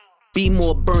Be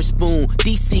more burn spoon,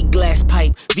 DC glass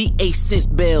pipe, VA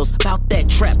scent bells, about that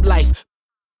trap life.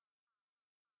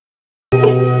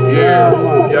 Yeah,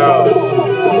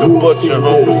 it's the Butcher,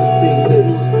 homie.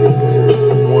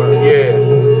 Yeah,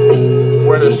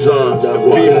 Renosantz, the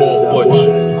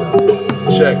Bmorebutcher.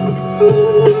 Check me.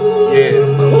 Yeah,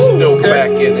 I'm still back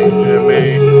in it, you know what I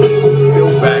mean? Still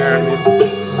back in it.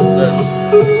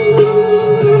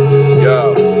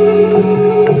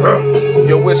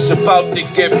 Yo, it's about to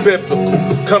get biblical.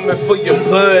 Coming for your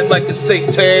blood like a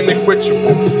satanic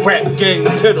ritual. Rap game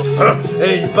pitiful.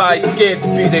 Everybody scared to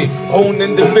be their own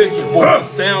individual. It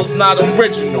sounds not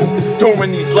original.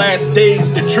 During these last days,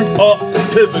 the truth up is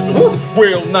pivotal.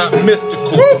 Real, not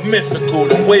mystical, but mythical.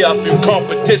 The way I view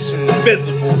competition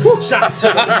invisible. Shots to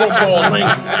the football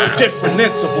angles, different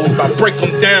intervals. I break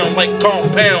them down like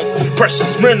compounds,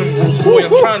 precious minerals. Boy,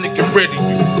 I'm trying to get rid of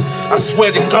you. I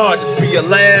swear to God, this be your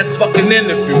last fucking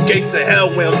interview. Gates of hell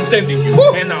where I'm sending you.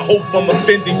 And I hope I'm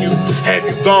offending you. Have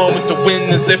you gone with the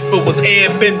wind as if it was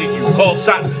airbending you? Call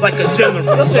shots like a general.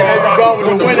 Have you gone with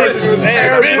the wind as if it was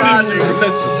airbending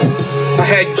you? I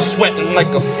had you sweating like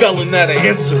a felon at an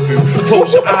interview.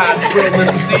 Close your eyes, real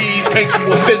MCs, paint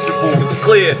you a visual. It's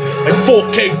clear. Like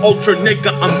 4K ultra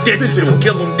nigga, I'm digital.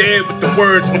 Kill them dead with the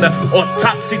words when I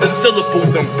autopsy the syllables.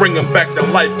 Then bring them back to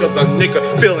life cause a nigga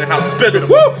feeling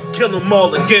hospitable. Kill them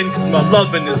all again cause my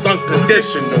loving is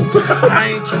unconditional. I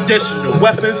ain't traditional.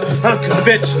 Weapons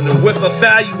unconventional. With a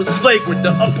value is flagrant.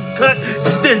 The uppercut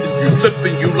extending you,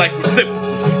 flipping you like reciprocals.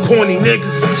 Corny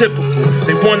niggas is typical.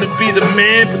 They wanna be the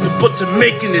man, but the butcher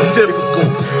making it difficult.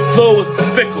 Flow is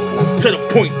despicable to the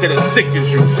point that it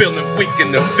sickens you. Feeling weak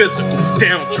in the physical,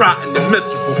 downtrodden and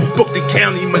miserable. Brooklyn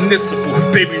County municipal,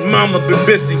 baby mama been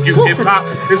missing you. Hip hop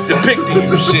is depicting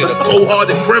you shit, a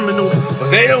cold-hearted criminal.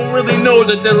 But they don't really know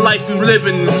that the life you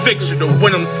living is fictional.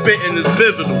 When I'm spitting is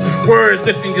pivotal, words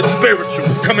lifting your spiritual.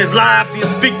 Coming live to your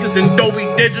speakers in Dolby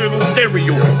Digital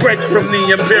stereo. Bred from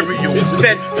the imperial,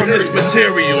 fed from this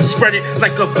material. Spread it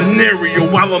like a venereal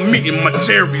while I'm meeting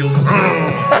materials. Yeah,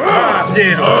 the butcher,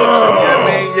 you know what I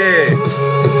mean?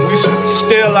 Yeah. We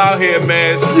still out here,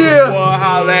 man. Yeah. Boy,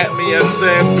 holla at me, you know what I'm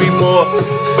saying? Be more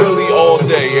Philly all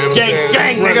day, you know what I'm saying?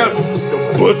 Gang, nigga. The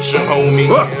Butcher, homie.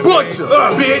 Butcher,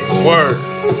 bitch. Word.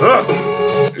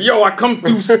 Yo, I come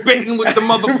through spitting with the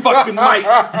motherfucking mic.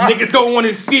 Niggas don't want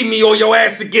to see me or your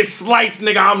ass to get sliced,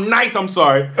 nigga. I'm nice, I'm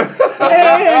sorry.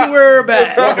 And we're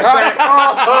back.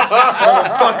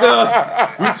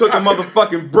 Motherfucker. We took a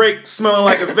motherfucking break, smelling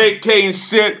like a vacay and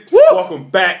shit. Welcome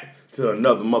back to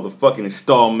another motherfucking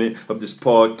installment of this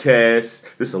podcast,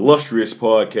 this illustrious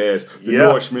podcast, the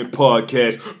Nourishment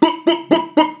podcast.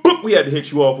 We had to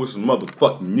hit you off with some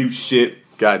motherfucking new shit.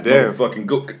 Goddamn. Motherfucking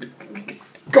go.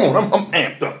 Come on, I'm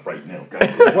amped up right now,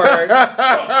 guys. Word.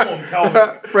 Come on,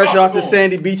 Calvin. Fresh off the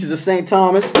sandy beaches of St.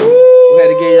 Thomas. We had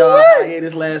to get y'all a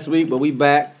hiatus last week, but we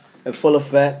back in full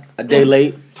effect. A day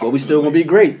late, but we still gonna be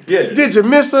great. Yeah. Did you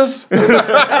miss us?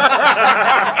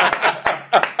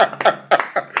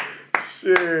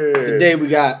 Shit. Today we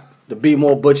got the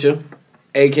Bmorebutcher,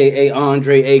 A.K.A.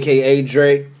 Andre, A.K.A.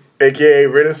 Dre. A.K.A.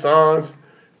 Renosantz.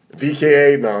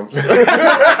 V.K.A. No. That's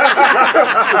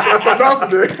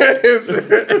another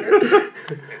nigga.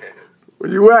 Where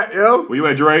you at, yo? Where you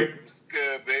at, Drake? What's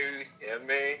good, baby? Yeah,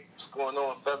 man. What's going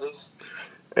on, fellas?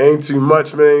 Ain't too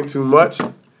much, man. Ain't too much.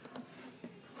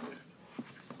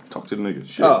 Talk to the nigga.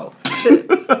 Shit. Oh,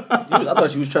 shit. I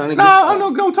thought you was trying to get...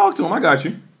 No, don't talk to him. I got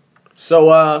you.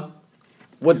 So,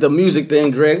 with the music thing,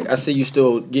 Dre, I see you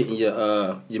still getting your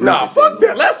Nah, music fuck thing.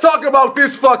 that. Let's talk about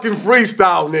this fucking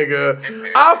freestyle, nigga.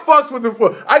 I fucks with the...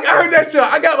 I heard that shit.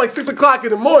 I got like 6 o'clock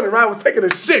in the morning, right? I was taking a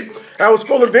shit. And I was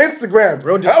scrolling the Instagram.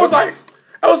 Bro, I was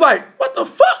like, what the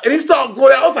fuck? And he started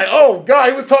going out. I was like, oh, God.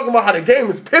 He was talking about how the game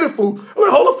is pitiful. I'm like,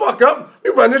 hold the fuck up.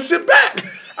 Let me run this shit back.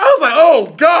 I was like,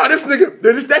 oh, God. This nigga...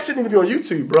 That shit need to be on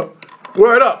YouTube, bro.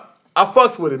 Word up. I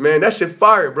fucks with it, man. That shit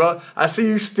fire, bro. I see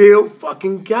you still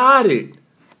fucking got it.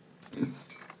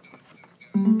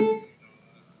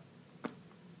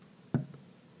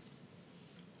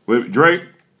 Wait, Drake?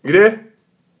 You there?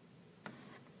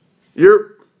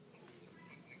 You're...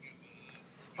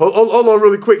 Hold on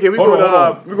really quick here. We're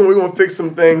gonna fix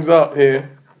some things up here.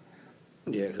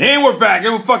 Yeah. And we're back.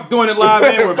 And we're fucking doing it live.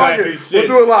 And we're back. We'll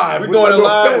do it live. We're doing it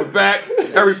live. We're back.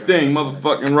 Everything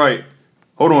motherfucking right.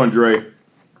 Hold on, Dre.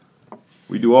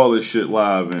 We do all this shit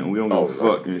live and we don't give a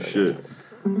fucking shit.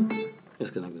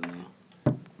 Disconnected now.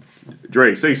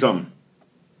 Dre, say something.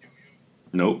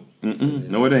 Nope.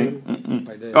 No, it ain't.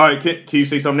 Right there. All right, can you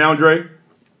say something now, Dre?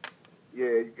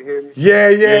 Yeah, you You hear me? Yeah.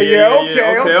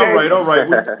 Okay. All right.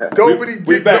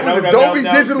 We back. That was a Dolby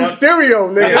Digital Stereo,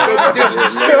 nigga. You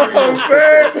know what I'm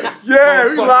saying? Yeah,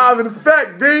 we live in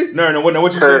effect, B. No,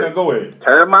 what you saying? Now go ahead.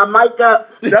 Turn my mic up.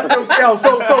 That's what I'm saying.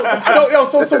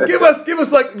 So give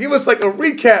us like a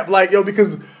recap, like, yo,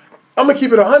 because I'm gonna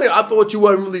keep it 100. I thought you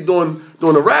wasn't really doing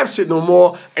the rap shit no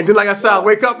more. And then, like I said, I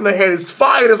wake up in the head, it's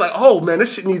fire. It's like, oh man,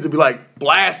 this shit needs to be like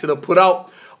blasted or put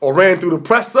out or ran through the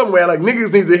press somewhere. Like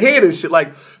niggas need to hear this shit.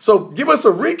 Like, so give us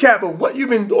a recap of what you've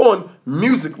been doing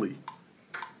musically.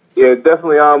 Yeah,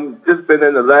 definitely. Just been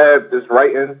in the lab, just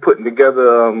writing, putting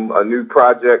together a new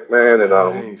project, man, and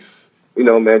Nice. you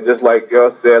know, man, just like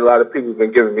y'all said, a lot of people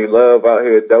been giving me love out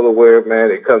here in Delaware, man.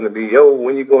 They come to me, yo,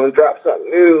 when you gonna drop something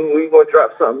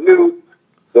new?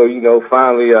 So, you know,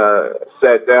 finally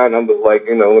sat down and was like,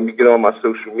 you know, let me get on my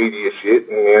social media shit,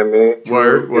 you know what I mean?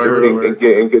 Word.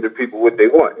 And get the people what they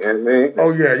want, you know what I mean?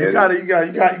 Oh yeah, you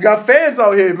got fans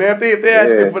out here, man. If they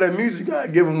asking for that music, you gotta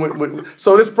give them what.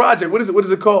 So this project, what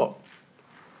is it called?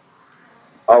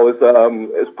 Oh,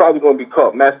 it's probably gonna be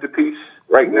called Masterpiece.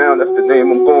 Right now, that's the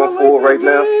name I'm going for right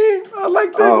now. I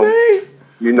like that name.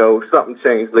 You know, something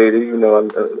changed later. You know, I'm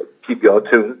keep y'all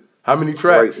tuned. How many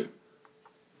tracks? Right.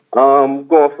 Going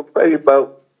for probably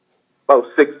about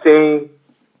 16.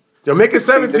 Yo, make it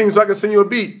 17 so I can send you a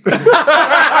beat. Put a beat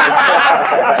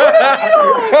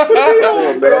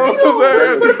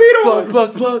on.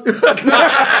 Plug.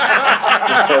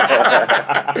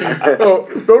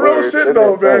 No real shit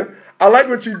though, man. I like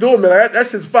what you doing, man. That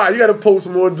shit's fire. You got to post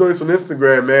some more joints on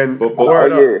Instagram, man. But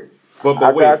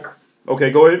wait.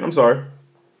 Okay, go ahead. I'm sorry.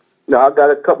 No, I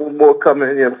got a couple more coming,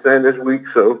 you know what I'm saying, this week,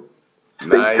 so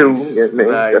stay tuned. You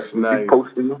know, man. Nice.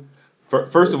 Posting them.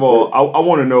 First of all, I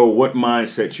want to know what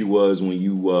mindset you was when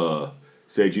you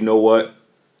said, you know what,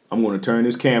 I'm going to turn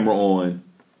this camera on,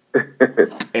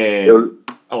 and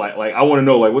like I want to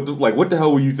know what the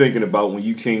hell were you thinking about when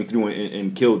you came through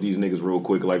and killed these niggas real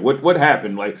quick? Like what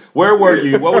happened? Like where were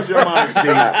you? What was your mind state?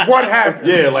 What happened?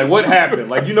 Yeah, like what happened?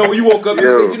 Like you know when you woke up and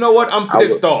said, you know what, I'm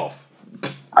pissed off.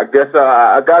 I guess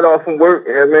I got off from work.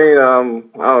 I mean,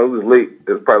 it was late.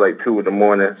 It was probably like 2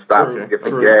 a.m. Stopped to get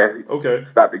some gas. Okay.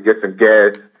 Stopped to get some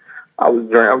gas. I was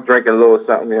drinking a little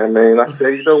something. You know what I mean? I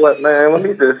said, you know what, man? Let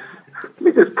me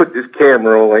just put this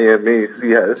camera on. You know what I mean?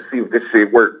 See if this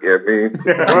shit work. You know what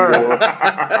I mean?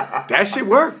 That shit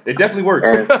worked. It definitely works.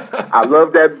 And I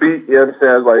love that beat. You know what I'm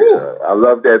saying? I was like, I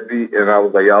love that beat, and I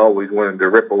was like, I always wanted to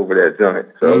rip over that joint.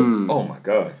 So, oh my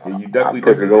god, yeah, you definitely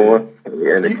put it on.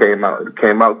 Yeah, and it came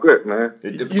out good, man.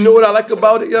 You know what I like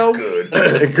about it, yo? Good,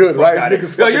 right?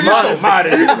 Niggas you're so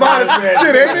modest. He's modest as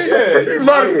shit, ain't he? Yeah, he's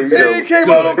modest. Yeah, it came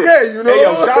out okay, you know? Hey,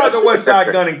 yo, shout out to West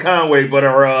Side Gun and Conway, but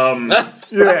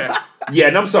yeah,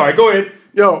 and I'm sorry, go ahead.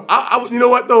 Yo, I you know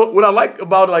what though? What I like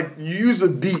about it, like you use a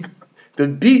beat. The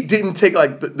beat didn't take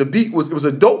like the beat was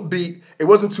a dope beat. It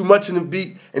wasn't too much in the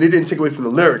beat, and it didn't take away from the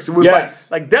lyrics. It was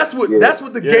like that's what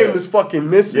the game is fucking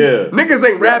missing. Yeah. Niggas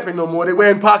ain't rapping no more. They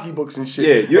wearing pocketbooks and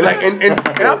shit. Yeah, and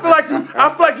I feel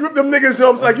like you ripped them niggas. You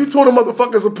know what I'm saying? Like you tore them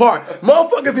motherfuckers apart.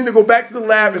 Motherfuckers need to go back to the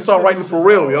lab and start writing for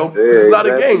real, yo. This is not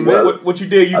a game, man. What you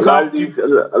did? A lot of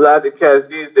the cats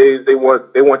these days they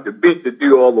want the beat to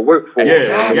do all the work for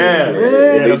them. Yeah.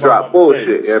 They drop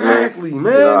bullshit. Exactly,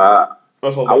 man. You know,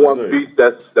 I want beats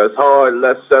that's hard,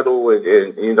 less settled,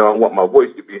 and you know I want my voice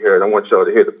to be heard. I want y'all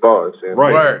to hear the bars.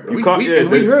 Right. We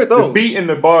heard those. The beat and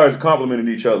the bars complimented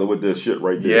each other with this shit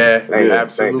right there. Yeah,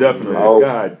 absolutely. Definitely.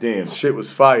 God damn. Shit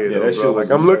was fire, though, that shit bro. was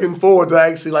I'm looking forward to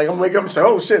actually, like, I'm waking up and say,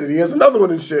 oh shit, he has another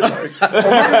one and shit. Like,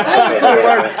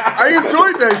 I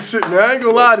enjoyed that shit, man. I ain't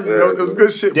gonna lie to you, it was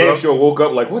good shit, bro. Damn sure woke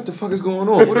up like, what the fuck is going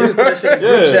on? What is That shit in the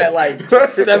group chat like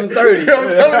 7:30. I'm telling you,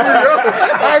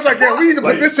 I was like, yeah, we need to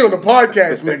put this shit on the podcast,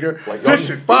 nigga. Like, this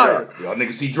shit fire. Y'all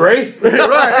niggas see Dre? Right.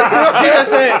 I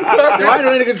said, I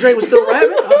know that nigga Drake was still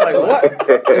rapping. I was like,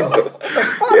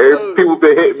 what? People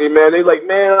been hitting me, man. They like,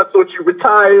 man, I thought you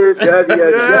retired. Man.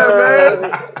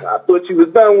 I thought you was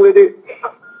done with it.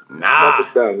 Nah.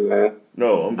 Done, man.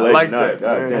 No, I'm glad I like you're not. that,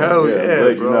 God man. damn. Hell yeah, I'm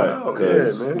glad bro. you're not. Hell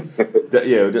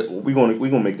Because we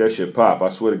gonna make that shit pop. I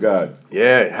swear to God.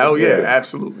 Yeah, hell yeah,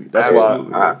 absolutely. That's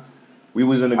absolutely. why we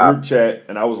was in a group chat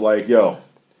and I was like, yo,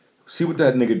 see what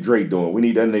that nigga Drake doing. We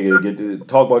need that nigga to get to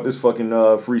talk about this fucking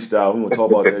freestyle. We want to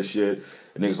talk about that shit.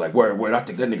 And niggas like, word, I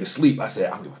think that nigga sleep. I said,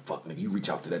 I don't give a fuck, nigga. You reach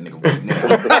out to that nigga right now.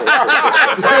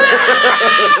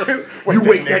 You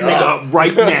wake that nigga up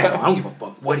right now. I don't give a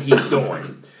fuck what he's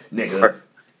doing. Nigga,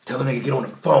 tell the nigga get on the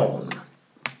phone.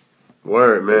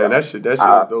 Word, man. That shit was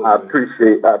dope. I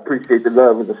appreciate the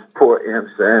love and the support. You know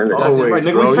what I'm saying? Always, right,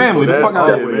 nigga, bro. we family. The fuck out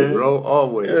here, Always, man. bro.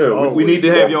 Always. Yeah, always. we need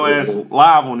to have your ass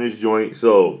live on this joint,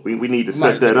 so we need to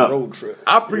set that up. Road trip.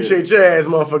 I appreciate your ass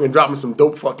motherfucking dropping some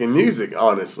dope fucking music,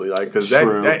 honestly. Like, cause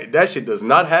True. that shit does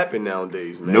not happen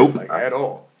nowadays, man. Nope. Like, at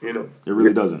all. You know. It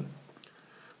really doesn't.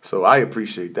 So I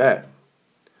appreciate that.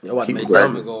 Yo, I Keep make it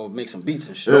coming. go make some beats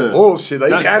and shit. Yeah. No bullshit.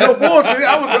 Like, you got no bullshit.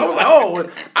 I was like, oh,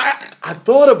 I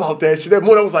thought about that shit. That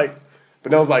morning I was like, but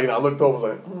then I was like, I looked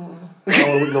over, I was like, I don't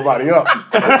want to wake nobody up.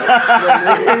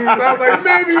 I was like,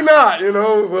 maybe not, you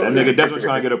know. So, That nigga definitely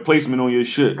trying to get a placement on your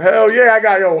shit. hell yeah, I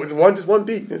got just one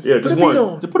beat. Yeah, just one.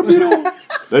 Just put a beat on.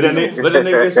 Let that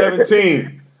nigga get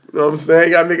 17. You know what I'm saying?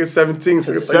 You gotta make it 17.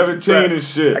 So 17 and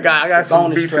shit. I got some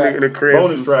Bonus beats track. in the crib.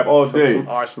 Bonus trap all day. Some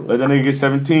arsenal. Let that nigga get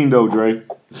 17 though, Dre.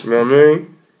 You know what I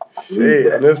mean?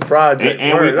 Shit, and this project.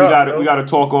 And we gotta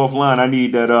talk offline. I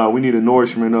need that. We need a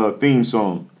Nourishment theme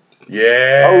song.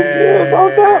 Yeah. Oh, yeah, no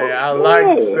doubt. I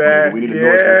like Yeah. that. We need a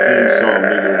Nourishment theme song,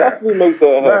 nigga. Definitely make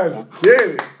that Let's happen. get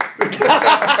it.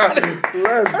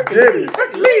 Let's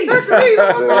get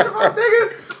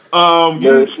it.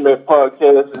 Nourishment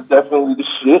podcast is definitely the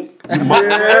shit.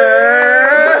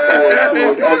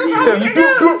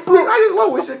 I just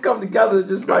love when shit come together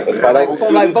just like If I don't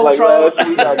Like do this Voltron. last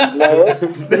week, I'll be mad.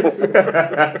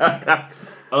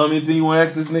 Anything you want to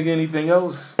ask this nigga? Anything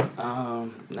else?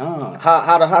 No.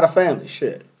 How the family?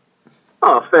 Shit.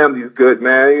 Oh, family's good,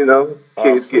 man. You know,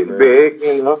 kids Awesome, getting man. big.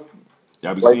 You know,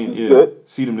 Y'all be Like seeing, you yeah, good.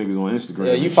 see them niggas on Instagram.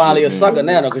 Yeah, you and finally shit, a man. sucker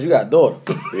now though, cause you got a daughter.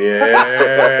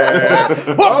 Yeah.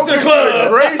 Welcome to the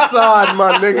club. Gray side,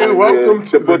 my nigga. Welcome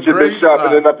to the the butcher gray been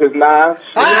sharpening side. up his knives.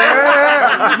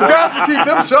 Yeah. You guys can keep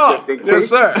them sharp. Yes,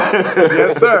 sir.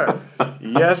 Yes, sir.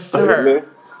 Yes, sir.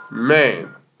 Man.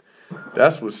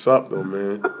 That's what's up, though,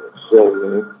 man.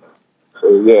 So so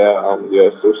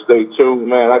stay tuned,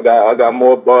 man. I got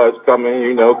more bars coming,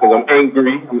 you know, because I'm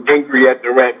angry. I'm angry at the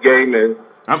rap game and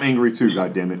I'm angry too,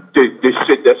 goddammit. this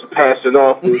shit that's passing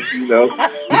off is, you know.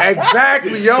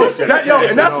 Exactly, yo. And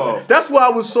that's why I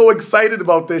was so excited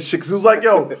about that shit. Cause it was like,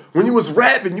 yo, when you was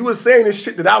rapping, you was saying this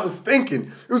shit that I was thinking.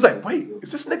 It was like, wait,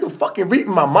 is this nigga fucking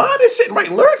reading my mind and shit and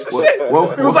writing lyrics and shit? It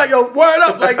was like, yo, word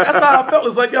up. Like, that's how I felt. It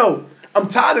was like, yo, I'm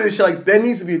tired of this shit. Like, there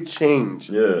needs to be a change.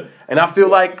 Yeah. And I feel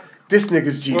like this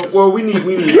nigga's Jesus. Well, we need. Don't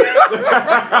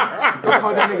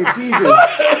call that nigga Jesus.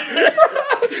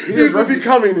 He's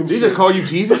becoming and He shit. just call you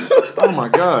Jesus? Oh my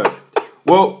god.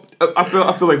 Well, I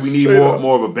feel like we need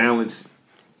more of a balance.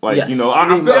 Like, Yes. you know, I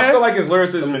feel like it's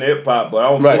lyricism in hip hop, but I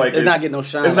don't feel like It's not getting no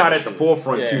shine. It's not like at the shit.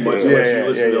 forefront Yeah, too much yeah, unless you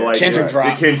listen to like Kendrick drop.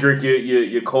 your Kendrick,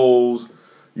 your Coles,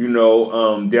 you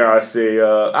know, dare I say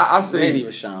I say Maybe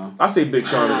with Sean. I say Big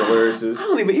Sean is a lyricist. I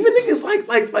don't even niggas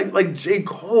like J.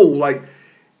 Cole, like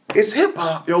it's hip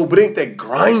hop, yo, but ain't that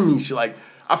grimy shit. Like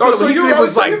I feel like it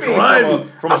was like grimy.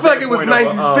 I feel like it was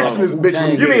 96 in this bitch.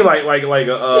 When You mean like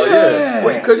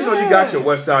yeah? Because you know you got your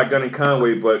West Side Gun and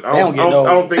Conway, but I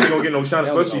don't think they're gonna get no shine,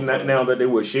 especially now that they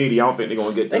were Shady. I don't think they're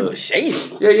gonna get. They were shady.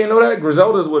 Yeah, you know that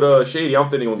Griselda's with Shady. I don't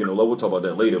think they're gonna get no love. We'll talk about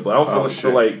that later, but I don't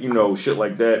feel like you know shit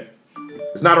like that.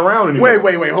 It's not around anymore.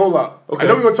 Wait, hold up. Okay. I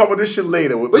know we're gonna talk about this shit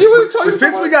later. But you were talking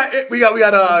since about we got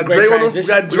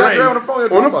Dre on the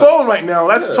phone right now.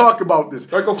 Let's talk about this.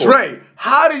 Right, go for Dre,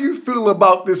 how do you feel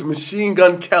about this Machine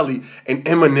Gun Kelly and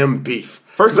Eminem beef?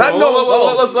 First of all,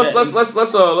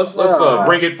 let's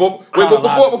bring it.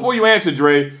 Before you answer,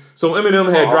 Dre. So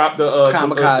Eminem had dropped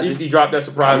Kamikaze. he dropped that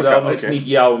surprise album, that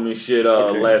sneaky album and shit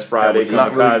last Friday. That was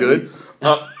not really good.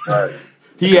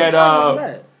 He had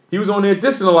he was on there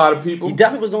dissing a lot of people. He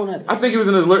definitely was doing that. I think he was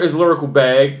in his lyrical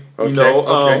bag, you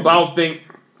know. But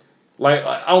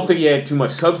I don't think he had too much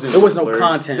substance. There was no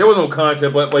content. There was no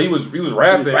content, but he was rapping. He was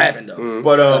rapping though.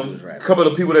 But a couple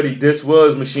of the people that he dissed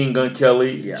was Machine Gun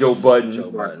Kelly, Yes. Joe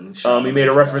Budden. He made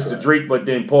a reference to Drake, but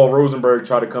then Paul Rosenberg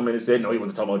tried to come in and said, "No, he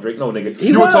wasn't talking about Drake. No, nigga,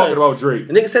 you were talking about Drake."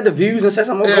 The nigga said the views and said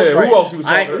something about Yeah, Ghost. who else he was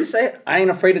talking about? What he say? I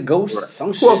ain't afraid of ghosts.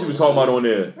 Some shit. Who else he was talking about on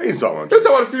there? He's talking about They're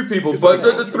talking about a few people, but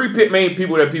the three main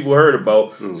people that people heard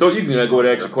about. So you can go with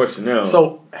the extra question now.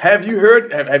 So have you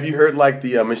heard like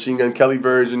the Machine Gun Kelly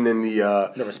version and the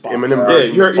Eminem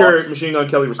version? Yeah, you heard Machine Gun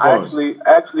Kelly response.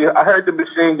 Actually, I heard the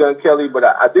Machine Gun Kelly, but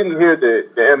I didn't hear the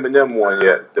Eminem one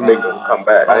yet to make him come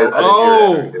back. I didn't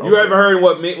hear you haven't heard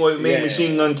what made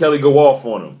Machine Gun Kelly go off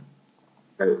on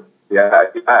him? Yeah,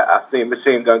 I seen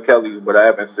Machine Gun Kelly, but I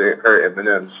haven't heard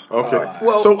Eminem's.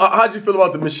 Okay. So how'd you feel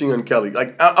about the Machine Gun Kelly?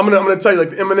 Like I'm gonna tell you,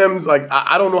 like the Eminem's, like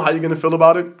I don't know how you're gonna feel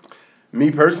about it.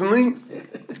 Me personally,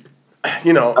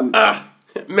 you know,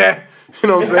 meh. You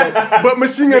know what I'm saying? But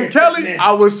Machine Gun Kelly,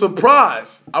 I was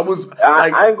surprised. I was like,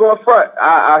 I ain't going front.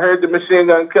 I heard the Machine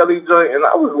Gun Kelly joint, and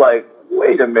I was like,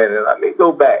 wait a minute, let me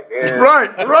go back. And right.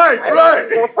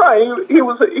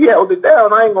 He held it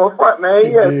down. I ain't going front, man.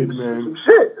 He had some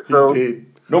shit. So he did.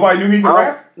 Nobody knew he could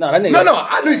rap? No, that nigga. No,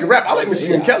 I knew he could rap. I like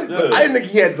Machine Gun Kelly, but I didn't think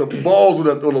he had the balls or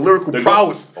the lyrical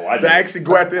prowess to actually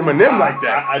go after Eminem like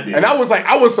that. I did. And I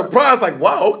was surprised, like,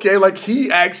 wow, okay, like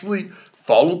he actually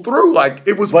followed through. Like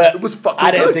it was fucking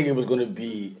I didn't good. think it was gonna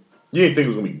be You didn't think it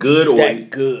was gonna be good or that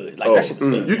good. Like that shit was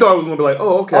good. You thought it was gonna be like,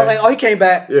 oh, okay. I was like, oh, he came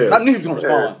back. Yeah. I knew he was gonna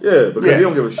respond. Yeah, because he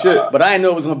don't give a shit. But I didn't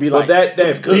know it was gonna be But like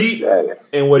that beat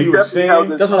and what he was saying.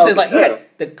 That's what I'm saying.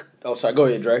 Like, oh, sorry. Go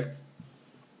ahead, Dre.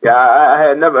 yeah, I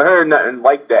had never heard nothing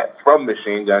like that from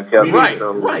Machine Gun Kelly. Right.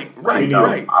 So, Right.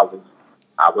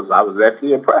 I was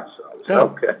actually impressed. I was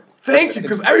okay. Thank you,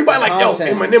 because everybody like, yo,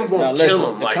 Eminem gonna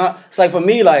kill him. Like, it's like for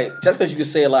me, like just because you can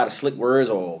say a lot of slick words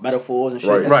or metaphors and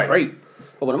shit, that's great.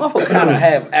 But when a motherfucker kind of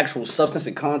have actual substance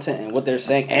and content and what they're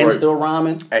saying and still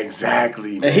rhyming,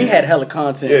 exactly. And he had hella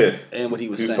content and what he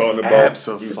was saying. Talking about,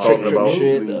 Absolutely. He was talking about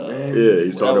shit. He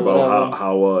was talking about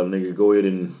how nigga go ahead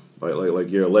and like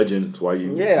you're a legend. That's why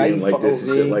you being like this and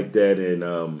shit like that. And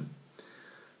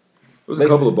it was a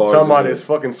couple of bars. Talking about his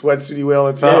fucking sweatsuit he wear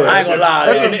all the time. I ain't gonna lie.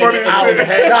 That's what's funny as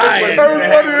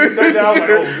shit.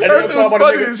 That's what's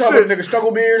funny as shit. Nigga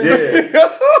struggle beard.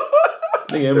 Yeah.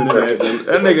 That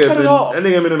nigga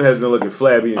Eminem has been looking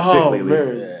flabby and sick lately.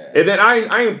 Man. Yeah. And then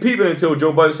I ain't peeping until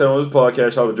Joe Budden said on his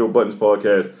podcast, shout out to Joe Budden's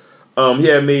podcast, he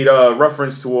had made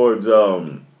reference towards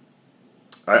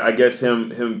I guess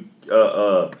him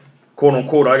quote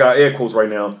unquote, I got air quotes right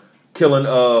now, killing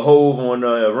Hove on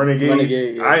Renegade.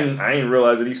 Yeah. I ain't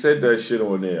realize that he said that shit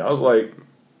on there. I was like,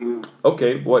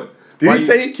 okay, what? Did he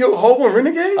say he killed Hove on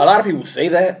Renegade? A lot of people say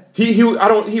that. He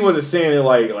wasn't saying it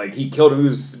like he killed him. He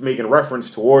was making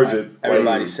reference towards it.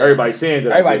 Everybody saying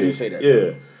that. Everybody do say that.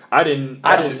 Yeah. I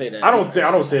don't say that. I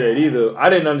don't say that either.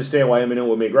 I didn't understand why Eminem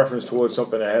would make reference towards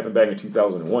something that happened back in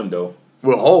 2001 though.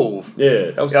 With Hove.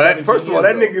 Yeah. That was first of all,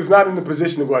 that nigga's not in the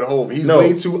position to go at Hove. He's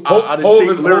way too out of Hove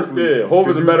shape lyrically. Yeah, Hove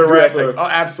is a better rapper.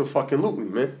 Like, absolutely,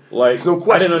 man. Like, there's no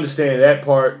question. I didn't understand that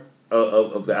part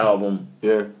of the album.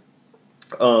 Yeah.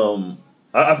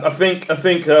 I think this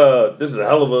is a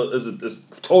hell of it's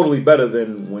totally better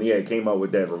than when he had came out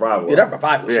with that Revival. Yeah, that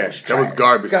Revival was that was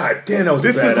garbage. God damn, that was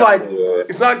This a bad is like, album.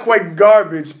 it's not quite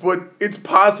garbage, but it's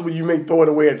possible you may throw it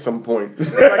away at some point.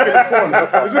 It's like in the corner.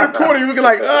 It's in the corner, you're looking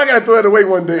like, I gotta throw it away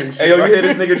one day. Hey, yo, you hear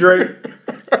this nigga, Dre?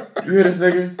 You hear this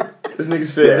nigga? This nigga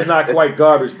said it's not quite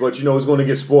garbage, but you know it's going to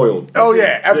get spoiled. Oh,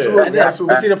 yeah, absolutely. Yeah.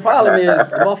 Absolutely. See, the problem is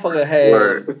the motherfucker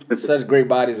had such great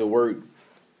bodies of work.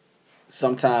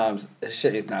 Sometimes this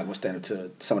shit is not gonna stand up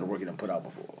to some of the work he done put out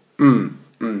before.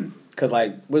 Cause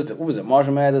like, what was it?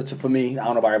 Marshall Mathers for me. I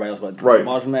don't know about everybody else, but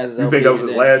Marshall Mathers. You think that was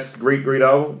his last great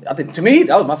album? I think to me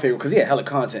that was my favorite because he had hella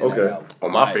content. Okay. In that album. Oh,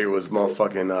 my favorite was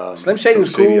motherfucking Slim Shady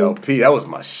was cool. LP. That was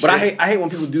my shit. But I hate when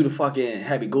people do the fucking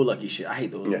happy go lucky shit. I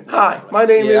hate those. Yeah. Hi, my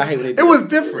name is. I hate when they do it was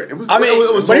different. It was. I mean,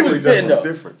 it was but he was totally spitting though.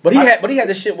 Different. But he had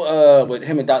this shit with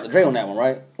him and Dr. Dre on that one,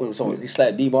 right? He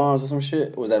slapped D Barnes or some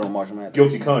shit. Or was that on Marshall Mathers?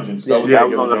 Guilty Conscience. Yeah, that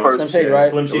was on the first. Slim Shady, right?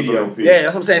 Slim Shady LP. Yeah,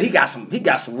 that's what I'm saying. He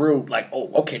got some real like, oh,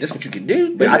 okay, that's what you can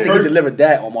do. But I think he delivered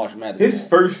that on Marshall Mathers. His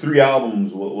first 3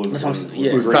 albums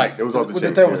was tight. It was all the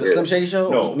the third was the Slim Shady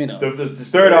show? No, the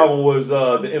third album was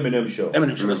the Eminem show.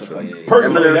 Eminem show.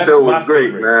 Personally, Eminem that's show my was great,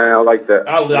 favorite. man. I like that.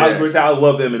 I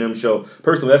love the Eminem show.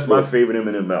 Personally, that's my favorite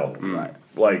Eminem album. Right.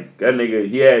 Like that nigga,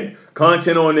 he had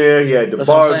content on there. He had the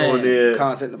bars on there.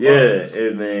 Content, the bars.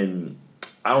 And then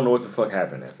I don't know what the fuck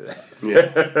happened after that.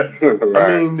 Yeah.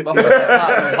 I mean,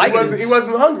 he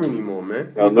wasn't hungry anymore,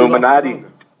 man. Illuminati.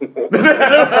 Illuminati.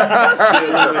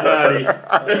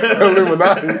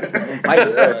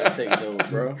 Take those,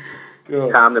 bro.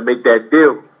 Time to make that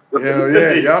deal. Hell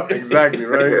yeah, yup, exactly,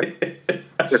 right?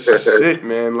 Shit,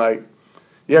 man, like,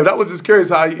 yeah, that was just curious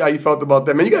how you felt about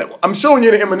that, man. I'm showing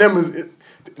you the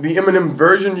Eminem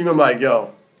version. You're gonna be like,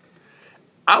 yo,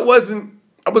 I was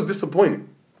disappointed.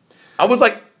 I was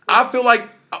like, I felt like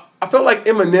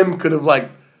Eminem could have like,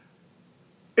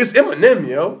 it's Eminem,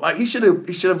 yo. Like he should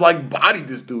have like bodied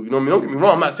this dude. You know what I mean? Don't get me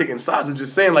wrong. I'm not taking sides. I'm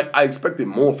just saying like I expected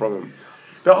more from him.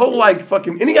 The whole like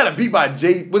fucking, and he got a beat by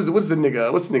J. What's the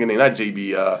nigga name? Not JB.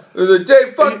 It was a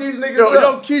J. Fuck these niggas.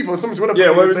 Yo, Keith or something. What the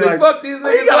fuck? What was it? Fuck these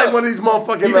niggas. He got like one of these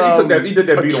motherfucking. He did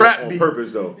that beat on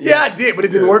purpose though. Yeah, I did, but it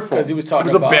didn't work for him. He was talking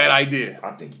it was a bad idea.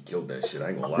 I think he killed that shit. I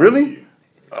ain't gonna lie. Really? To you.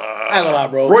 I ain't gonna lie,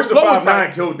 bro. Royce the Flow was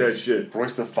 5'9" killed that shit.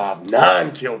 Royce the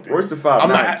 5'9" killed it. Royce the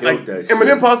 5'9" killed that shit.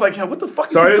 Eminem Paul's like, what the fuck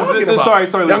is Sorry, he talking about? sorry,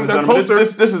 ladies and gentlemen.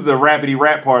 This is the rapidy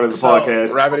rap part of the podcast.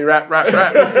 Rapidy rap.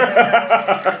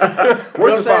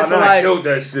 Royce the 5'9" like, killed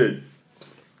that shit.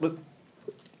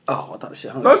 Oh, I thought the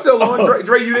shit hung. No, it's still on.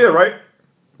 Dre, you there, right?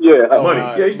 Yeah. Money.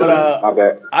 Yeah, he's still there. My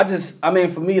bad. I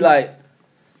mean, for me, like,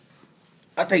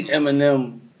 I think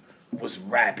Eminem was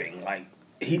rapping. Like,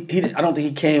 he I don't think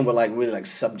he came with, like, really, like,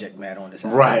 subject matter on this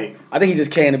album. Right. I think he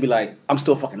just came to be like, I'm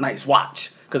still fucking nice,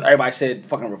 watch. Because everybody said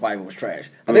fucking Revival was trash.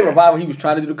 I think Revival, he was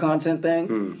trying to do the content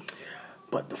thing.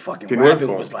 But the fucking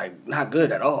rapping was, like, not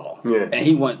good at all. Yeah. And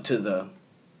he went to the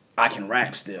I can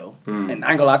rap still. And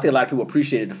I ain't gonna lie, I think a lot of people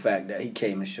appreciated the fact that he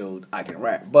came and showed I can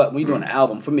rap. But when you're doing an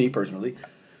album, for me personally,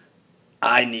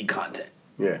 I need content.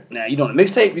 Yeah. Now, you doing a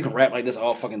mixtape, you can rap like this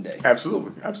all fucking day.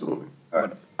 Absolutely.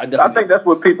 But I think that's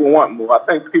what people want more. I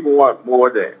think people want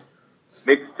more than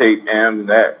mixtape and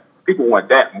that. People want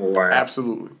that more.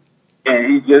 Absolutely.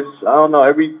 And he just, I don't know,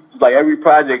 every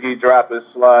project he drops is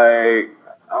like,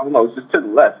 I don't know, it's just to the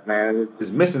left, man. It's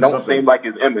missing don't something. seem like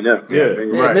it's Eminem.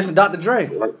 Yeah. right. Missing Dr. Dre.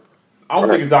 I don't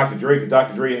think it's Dr. Dre, because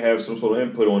Dr. Dre has some sort of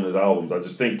input on his albums. I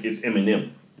just think it's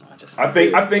Eminem. I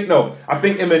think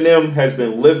Eminem has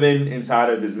been living inside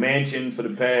of his mansion for the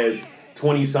past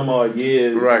 20 some odd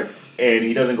years. Right. And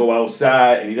he doesn't go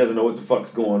outside and he doesn't know what the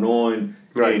fuck's going on.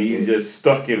 Right. And he's just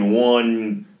stuck in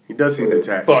one He does seem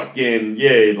attached. fucking,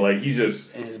 like he's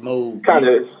just In his mode.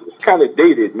 It's kind of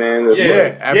dated, man. Absolutely.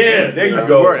 there you That's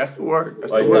go. That's the word.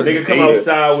 Like when niggas come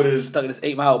outside with Stuck in his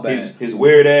 8 Mile bag. his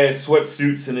weird ass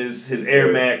sweatsuits and his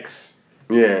Air Max.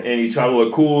 Yeah. And he try to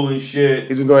look cool and shit.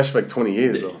 He's been doing that shit for like 20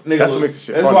 years, though. That's what makes the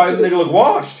shit That's funny. why the nigga look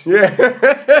washed. Yeah.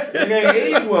 Nigga ain't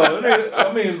aged well. Nigga,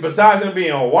 I mean, besides him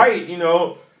being white, you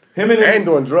know, him and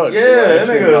doing drugs. Yeah, that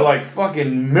nigga like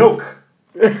fucking milk.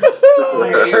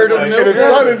 Heard of milk in the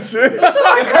sun and shit.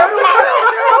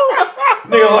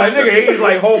 Nigga aged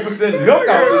like whole percent milk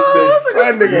out this bitch.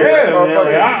 That nigga. Yeah, man.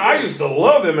 Like, I used to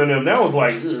love him and them. That was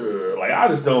like, ugh, like I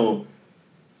just don't.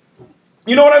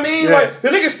 You know what I mean? Yeah. Like the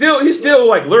nigga he's still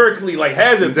like lyrically like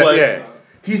has it, but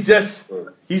he's just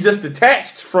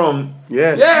detached from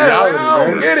reality, I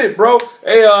don't get it, bro.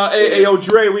 Hey, yo,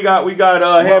 Dre, we got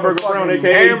Hamburger Brown,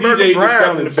 A.K.A. Hamburger DJ Brown just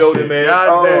stepped in the building, man.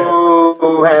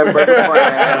 Oh, Hamburger Brown.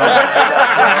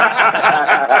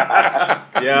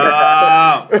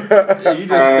 Yeah. You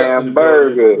just stepped in the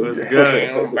building.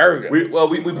 Hamburger. What's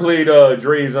good? We played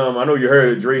Dre's I know you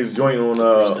heard Dre's joint on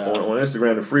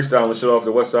Instagram, the freestyling shit off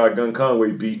the West Side Gun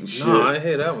Conway beat and shit. No, I ain't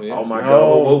hear that one yet. Oh my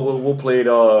god, we'll play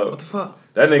What the fuck?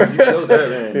 that nigga, you killed that,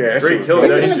 man. Yeah, Dre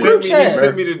killed that. He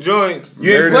sent me the joint.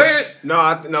 You didn't play it?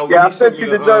 No, Yeah, I he sent you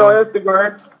the joint on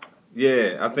Instagram.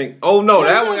 Yeah, I think. Oh no,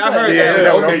 that one I heard. Yeah,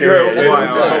 that one. Okay, you heard. Okay, Yeah, we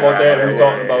talking about that. We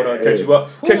talking about catch you up.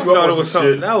 Catch you I thought up it on was some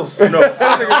something shit. else. No,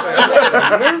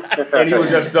 and he was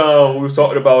just we was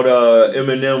talking about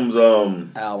Eminem's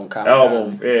album.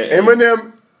 Yeah.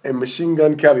 Eminem and Machine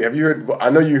Gun Kelly. Have you heard? I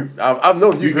know you. I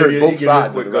know you've heard both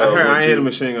sides. quick, of it, I right? heard. I ain't hear the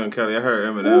Machine Gun Kelly. I heard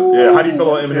Eminem. Yeah, how do you feel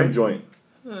about Eminem joint?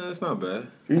 It's not bad.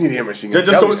 You need to hear Machine Gun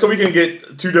Just Kelly. so we can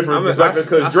get two different perspectives, I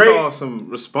because Dre saw some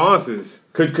responses.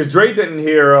 Because Dre didn't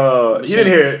hear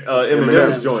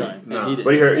Eminem's joint. No, he didn't.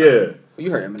 But he heard You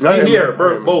heard him. He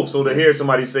heard both, so to hear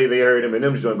somebody say they heard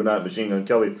Eminem's joint but not Machine Gun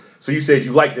Kelly. So you said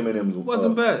you liked Eminem's. It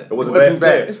wasn't bad. It wasn't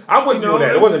bad. Yeah. I'm with you on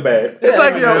that. It wasn't bad. It's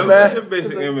like Eminem. man. It's your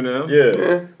basic Eminem.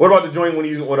 Yeah. What about the joint when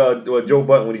you with Joe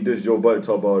Budden when he did Joe Budden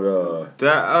talk about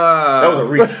That was a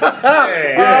reach. That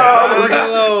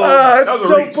was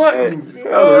Joe Budden.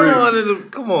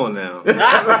 Come on now.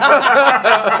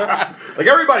 Like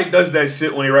everybody does that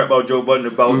shit when they rap about Joe Budden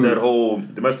about that whole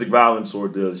domestic violence or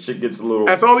the shit gets a little.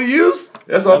 That's all he used.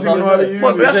 That's all people know how to use.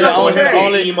 Well, that's not what I'm saying.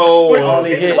 Only emo or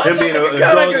him being a drug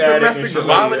addict and shit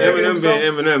like that. Eminem being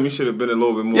Eminem, he should have been a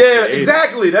little bit more. Yeah, creative.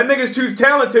 exactly. That nigga's too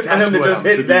talented for him to just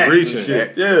hit that and reaching.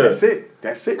 shit. Yeah.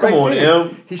 That's it. Come right on, there.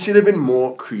 M. He should have been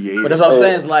more creative. But that's what I'm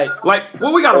saying. Is like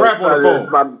Well, we got to rap on the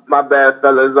phone. My bad,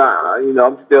 fellas.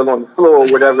 I'm still on the floor or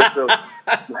whatever, so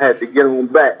I had to get on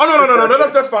back. Oh, no,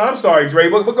 that's fine. I'm sorry, Dre.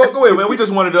 But go ahead, man. We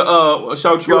just wanted to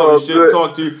shout you out and shit,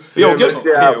 talk to you. Yo, get it.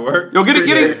 Yo, get it.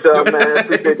 Man.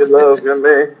 Appreciate the love,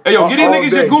 man. Hey, yo, get these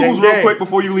niggas your Googles real quick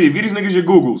before you leave. Get these niggas your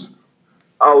Googles.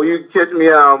 Oh, you can catch me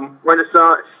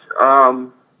Renosantz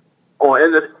on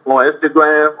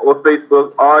Instagram or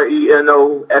Facebook,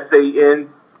 RENOSANTZ.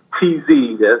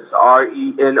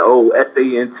 That's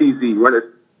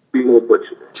RENOSANTZ.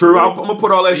 Bmorebutcher. True, I'm gonna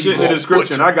put all that shit in the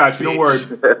description. I got you. Don't worry.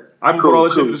 I can put all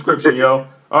that shit in the description, yo.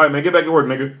 All right, man. Get back to work,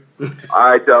 nigga. All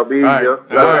right, y'all. Be easy. All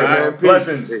right, man.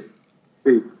 Blessings.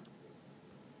 Peace.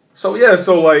 So yeah,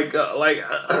 so like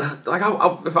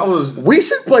if I was, we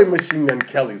should play Machine Gun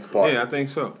Kelly's part. Yeah, I think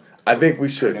so. I think we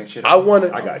should. I want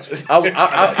to. I got you. I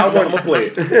want to play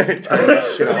it. Turn that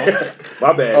shit off.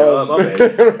 My bad. My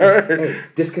bad.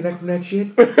 Disconnect from that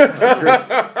shit. Do it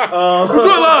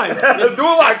live. Let's do it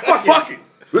live. Fuck it.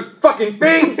 Fucking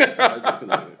thing.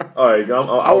 All right,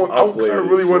 I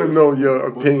really want to know your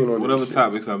opinion on whatever this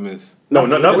topics I missed. No,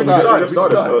 nothing.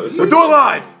 We'll do it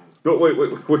live. Wait.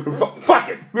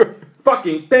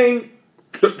 Fucking thing.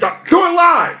 Do it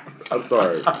live. I'm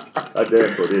sorry. I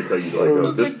damn sure did tell you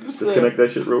like disconnect that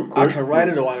shit real quick. I can write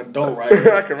it or I don't write it.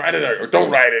 I can write it or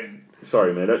don't write it.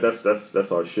 Sorry, man. That's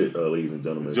our shit, ladies and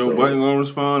gentlemen. Joe Button gonna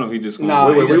respond, or he just gonna? Nah,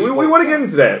 we want to get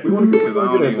into that. We want to get into that.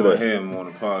 I don't even want him on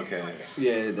the podcast.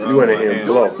 Yeah, that's you want to hear him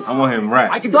blow. I want him rap.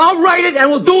 I'll write it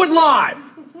and we'll do it live.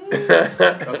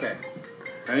 Okay.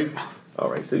 Ready? All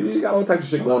right, so you got all types of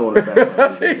shit going on in the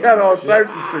background. He got all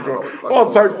types of shit going on.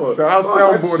 All types of stuff. Our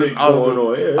soundboard is out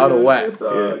of whack.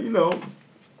 You know,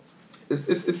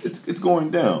 it's going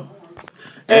down.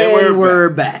 And we're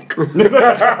back. Hey,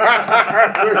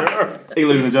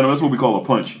 ladies and gentlemen, that's what we call a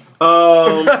punch.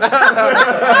 So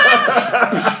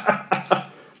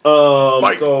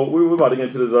we're about to get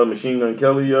into this Machine Gun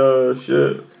Kelly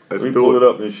shit. Let me pull it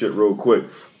up and shit real quick.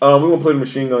 We're gonna play the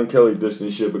Machine Gun Kelly disc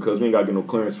and shit because we ain't gotta get no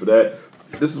clearance for that.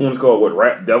 This is one's called what,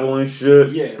 Rap Devil and shit.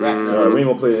 Yeah, Rap Devil. We ain't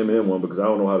gonna play the Eminem one because I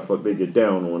don't know how the fuck they get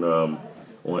down on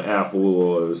Apple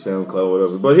or SoundCloud or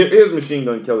whatever. But here's Machine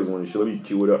Gun Kelly's one and shit. Let me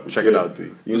cue it up. Check it out, D.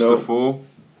 You It's know the full.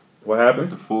 what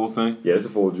happened? The full thing? Yeah, it's a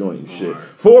full joint and shit.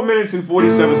 4 minutes and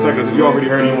 47 seconds. If you already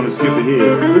heard it, you want to skip it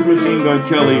here. This Machine Gun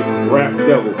Kelly, Rap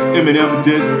Devil, Eminem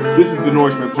disc. This is the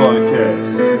Nourishment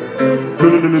Podcast. No,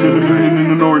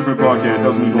 Nourishment Podcast.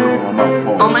 That's me going on my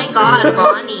mouth. Oh my god,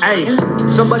 Bonnie. Hey,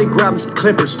 somebody grab me some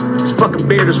clippers. This fucking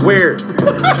beard is weird.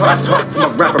 That's what I talk from a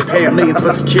rapper paying millions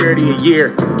for security a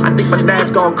year. I think my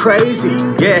dad's gone crazy.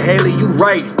 Yeah, Haley, you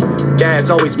right. Dad's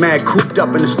always mad, cooped up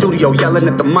in the studio, yelling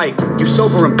at the mic. You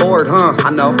sober and bored, huh?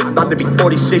 I know. About to be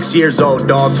 46 years old,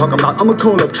 dog. Talking about, I'ma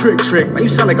call up Trick. Man, you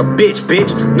sound like a bitch.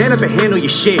 Man up and handle your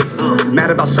shit. Mad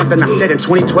about something I said in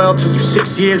 2012. Took you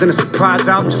 6 years and a surprise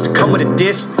album just to come with a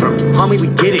diss. Homie, we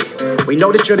get it. We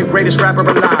know that you're the greatest rapper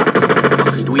alive.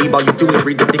 Fucking dweeb, all you do is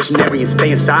read the dictionary and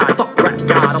stay inside. Fuck rap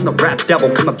god, I'm the rap devil.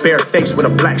 Coming barefaced with a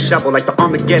black shovel like the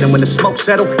Armageddon. When the smoke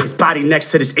settle, his body next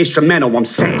to this instrumental. I'm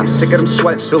saying, I'm sick of them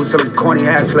sweatsuits and them corny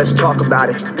ass, let's talk about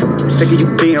it. I'm sick of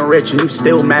you being rich and you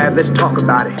still mad, let's talk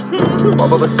about it.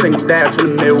 All of us single dads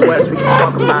from the Midwest, we can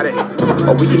talk about it.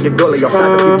 Or we can get gully or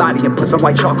size up your body and put some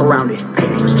white chalk around it.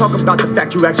 Let's talk about the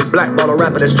fact you actually blackball a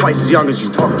rapper that's twice as young as you.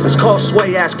 Let's call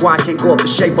Sway, ask why I can't go up to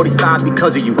Shea 45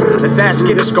 because of you. Let's ask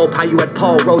Interscope how you had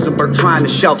Paul Rosenberg trying to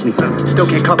shelf me. Still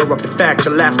can't cover up the fact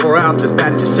your last 4 albums as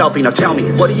bad as your selfie. Now tell me,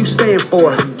 what do you stand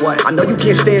for? What? I know you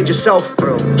can't stand yourself,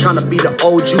 bro. Trying to be the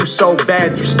old you so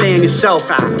bad you stand yourself.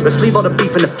 Let's leave all the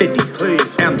beef in the 50, please.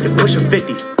 You're pushing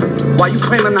 50. Why you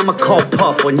claiming I'ma call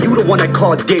Puff when you the one that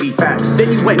called Diddy? Facts.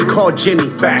 Then you went and called Jimmy.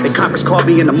 Facts. The conference called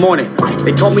me in the morning.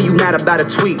 They told me you mad about a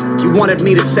tweet. You wanted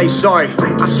me to say sorry.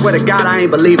 I swear to God I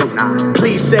ain't believe him.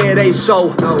 Please say it ain't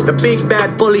so. The big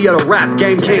bad bully of the rap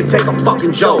game can't take a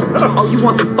fucking joke. Oh, you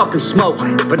want some fucking smoke,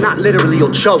 but not literally,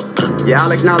 you'll choke. Yeah,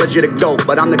 I'll acknowledge you're the dope,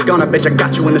 but I'm the gunner, bitch, I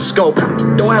got you in the scope.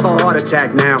 Don't have a heart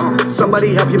attack now.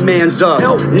 Somebody help your mans up.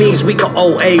 Knees weak or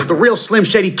old age. The real Slim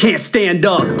Shady can't stand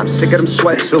up. I'm sick of them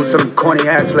sweatsuits and them corny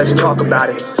ass, let's talk about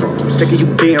it. I'm sick of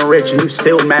you being rich and you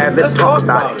still mad, let's talk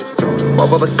about it.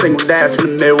 All of us single dads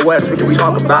from the Midwest, we can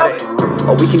talk about it.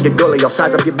 Or we can get gully, I'll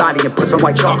size up your body and put some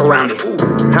white chalk around it.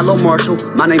 Hello Marshall,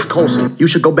 my name's Colson. You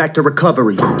should go back to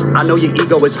recovery. I know your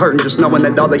ego is hurting just knowing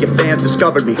that all of your fans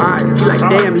discovered me. He like,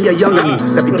 damn, he a younger me.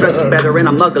 Except he dresses better and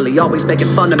I'm ugly, always making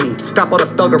fun of me. Stop all the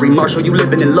thuggery, Marshall, you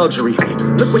living in luxury. Hey,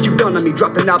 look what you done to me,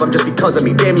 dropped an album just because of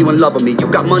me. Damn, you in love with me. You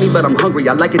got money, but I'm hungry.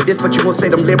 I like it this, but you won't say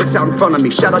them lyrics out in front of me.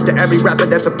 Shout out to every rapper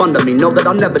that's up under me. Know that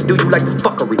I'll never do you like this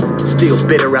fuckery. Still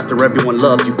bitter after everyone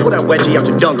loves you. Pull that wedgie out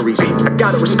your dungarees. I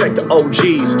gotta respect the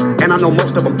OGs, and I know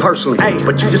most of them personally. Hey,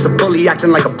 but you just a bully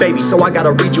acting like a baby, so I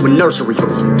gotta read you a nursery.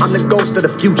 I'm the ghost of the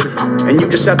future, and you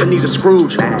just Ebenezer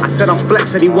Scrooge. I said I'm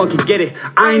flex, anyone can get it.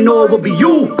 I ain't know it would be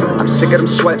you. I'm sick of them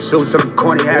sweatsuits and them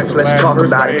corny ass, let's talk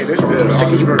about it. I'm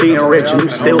sick of you being rich and you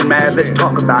still mad, let's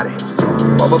talk about it.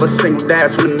 Both of us single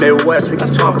dads from the Midwest, we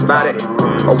can talk about it.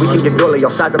 Or we can get gully, I'll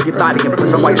size up your body and put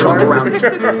some white chalk around it.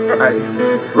 Hey,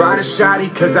 ride a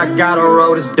shotty, cause I got a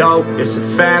road is dope. It's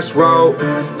a fast road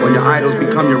when your idols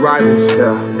become your rivals.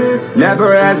 Yeah.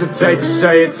 Never hesitate to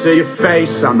say it to your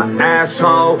face. I'm an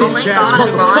asshole. Bitch ass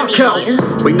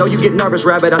motherfucker. We know you get nervous,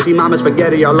 rabbit. I see mama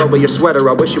spaghetti all over your sweater.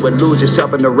 I wish you would lose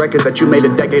yourself in the records that you made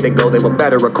a decade ago. They were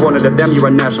better. According to them, you're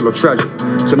a national treasure.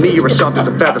 To me, you're a soft as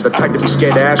a feather. The type to be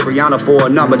scared to ask Rihanna for a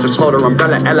number. Just hold her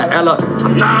umbrella, Ella.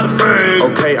 I'm not afraid.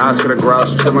 Okay, Oscar the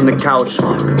Grouch, chill on the couch.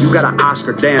 You got an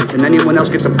Oscar, damn. Can anyone else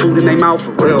get some food in their mouth?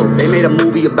 For real, they made a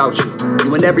movie about you.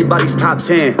 You in everybody's top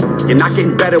 10. You're not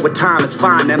getting better with time, it's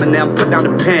fine. Eminem, put down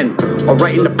the pen. Or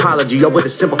write an apology. Or with a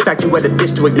simple fact, you had a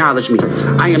dish to acknowledge me.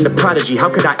 I am the prodigy, how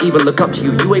could I even look up to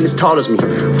you? You ain't as tall as me.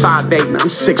 5'8", I'm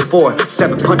 6'4".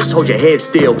 7 punches, hold your head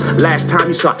still. Last time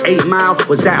you saw 8 Mile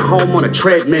was at home on a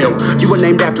treadmill. You were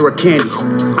named after a candy.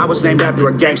 I was named after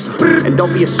a gangster. And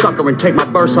don't be a sucker and take my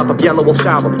verse off of Yellow Wolf's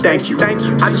album. Thank you.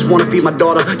 I just wanna feed my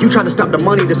daughter. You try to stop the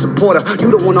money to support her.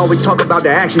 You the one always talk about the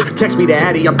action. Text me the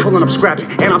Addy, I'm pulling up scrapping.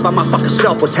 And I'm by my fucking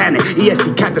self, what's happening?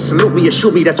 EST cat to salute me and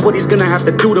shoot me. That's what he's gonna have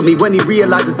to do to me when he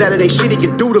realizes that it ain't shit he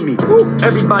can do to me.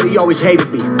 Everybody always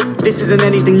hated me. This isn't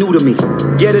anything new to me.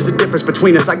 Yeah, there's a difference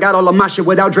between us. I got all of my shit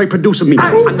without Dre producing me.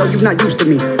 I know you're not used to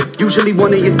me. Usually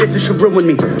one of your disses should ruin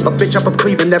me. But bitch, I'm from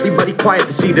Cleveland. Everybody quiet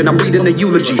to see that I'm reading a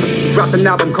eulogy. Dropped an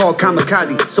album called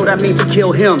Kamikaze, so that means he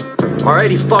killed him.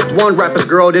 Already fucked one rapper's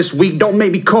girl this week. Don't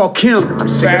make me call Kim. I'm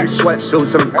sick of these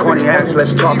sweatsuits and corny hats.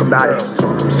 Let's talk about it.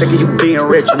 I'm sick of you being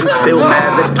rich and you still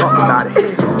mad. Let's talk about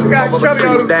it. All of us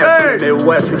single dads from the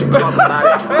Midwest, we can talk about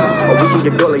it. Or we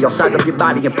can get gully. I'll size up your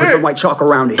body and put some white chalk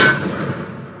around it.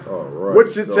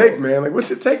 What's your take, man? Like, what's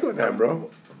your take on that, bro?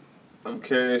 I'm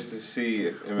curious to see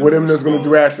if what Eminem's gonna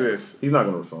do after this. He's not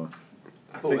gonna respond.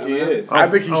 I think he is. I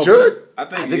think he should. I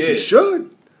think he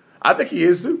should. I think he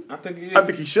is too. I think he is. I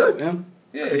think he should.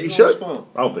 Yeah, I think he gonna should. respond.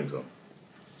 I don't think so.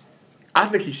 I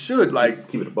think he should. Like,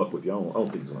 Keep it a buck with you. I don't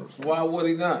think he's gonna respond. Why would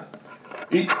he not?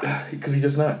 Because he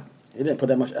just not. He didn't put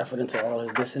that much effort into all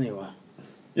his diss anyway.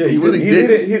 Yeah, he really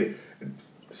did.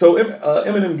 So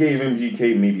Eminem gave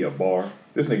MGK maybe a bar.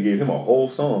 This nigga gave him a whole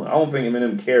song. I don't think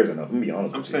Eminem cares enough. I'm gonna be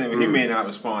honest. I'm saying he may not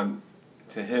respond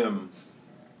to him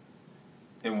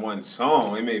in one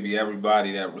song. It may be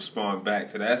everybody that respond back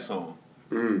to that song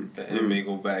that M may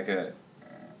go back at.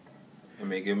 It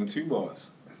may give him 2 bars.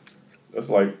 That's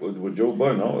like with Joe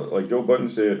Budden. Like Joe Budden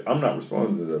said, I'm not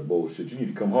responding to that bullshit. You need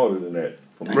to come harder than that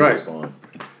for me to respond.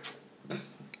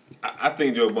 I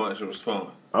think Joe Budden should respond.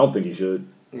 I don't think he should.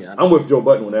 Yeah, I'm with Joe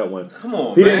Budden on that one. Come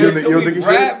on, He man. didn't- you don't think he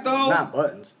rap, should? though? Not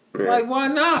Buttons. Like, why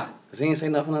not? Cause he ain't say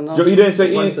nothing enough. He didn't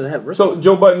say Buttons to anything. have So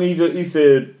Joe Budden, he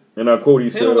said, and I quote, he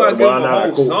He said, don't gotta give well, him not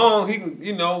a whole song. He can,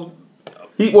 Even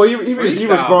if he freestyle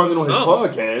responded on his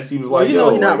something. podcast, he was Well, like, you know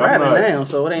yo, he not like, I'm rapping not- now,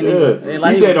 so it ain't Yeah. even. Ain't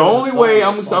like He said the was a only song way to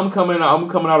I'm respond. coming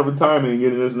out of retirement and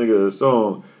getting this nigga a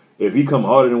song if he come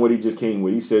harder than what he just came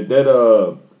with. He said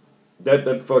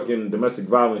that fucking domestic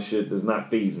violence shit does not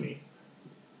faze me.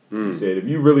 He said if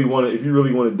you really want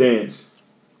to dance,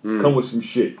 come with some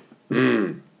shit. I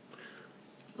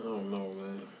don't know,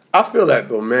 man. I feel that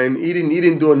though, man. He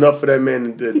didn't do enough for that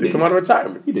man to come out of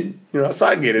retirement. He didn't. You know, so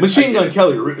I get it. Machine Gun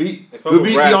Kelly. If I'm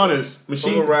Be a rapper, honest. If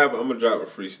I'm a rapper, I'm gonna drop a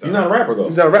freestyle. He's not a rapper though.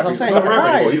 He's not a rapper. I'm saying, He's not a rapper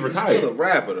anymore. retired. He's He's still a retired.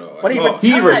 rapper though. But he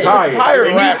He retired. Retired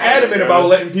And he's rapper. adamant about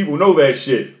letting people know that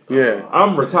shit. Yeah.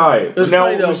 I'm retired. It's Now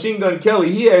funny, though. Machine Gun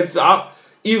Kelly, he had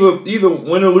either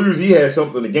win or lose, he had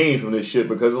something to gain from this shit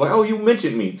because it's like, oh, you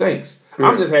mentioned me, thanks.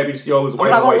 I'm just happy to see all this I'm white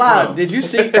not on gonna white lie. time. Did you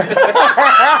see?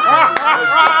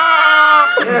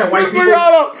 Yeah, white people.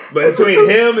 But between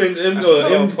him and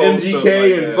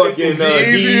MGK and fucking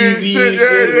Jeezy and shit,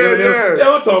 yeah,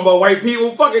 I'm talking about white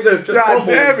people fucking just God crumble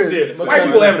damn and it. shit. White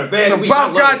people having a bad It's week.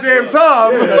 about goddamn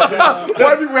time.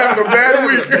 White people having a bad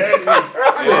week.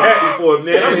 I'm happy for it,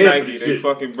 man. I'm And here Nike, for they shit.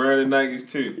 fucking burning Nikes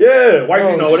too. Yeah, white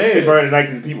people know they shit. ain't burning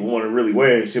Nikes people want to really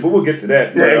wear and shit, but we'll get to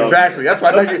that. Yeah, But, exactly. That's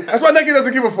why Nike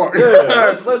doesn't give a fuck.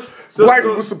 White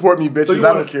people support me, bitches.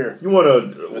 I don't care. You want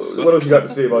to? What else you got to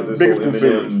say about this Biggest whole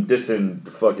consumers. Eminem dissing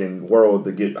the fucking world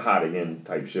to get hot again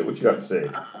type shit? What you got to say?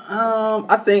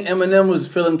 I think Eminem was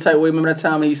feeling the type way. Remember that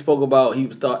time he spoke about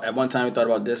at one time he thought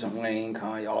about dissing Wayne,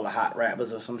 Kanye, all the hot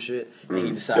rappers or some shit, and he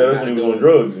Yeah, decided that's not when to he was do on it.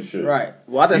 drugs and shit. Right.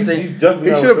 Well, I just think He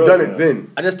should have done it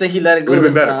then. I just think he let it go Would've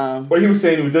this been better. time. But he was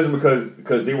saying he was dissing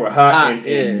because they were hot and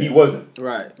yeah. he wasn't.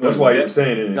 Right. That's why he was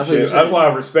saying it and That's what he shit. was saying. That's why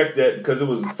I respect that because it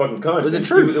was fucking content. It was the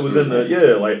truth. It was in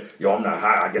the like, yo, I'm not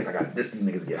hot. I guess I got to diss these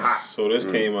niggas to get hot. So this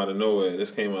came out of nowhere.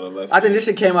 This came out of left. I think this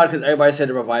shit came out because everybody said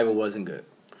the revival wasn't good.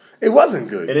 It wasn't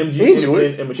good. And he knew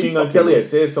it. And Machine Gun Kelly had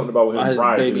said something about him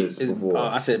prior to this before.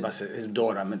 I said about his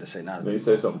daughter. I meant to say not. He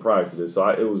said something prior to this, so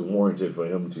it was warranted for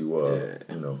him to,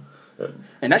 you know.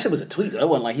 And that shit was a tweet. It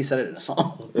wasn't like he said it in a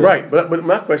song. Right, but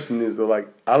my question is though, like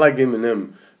I like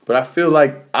Eminem, but I feel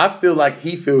like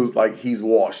he feels like he's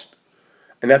washed,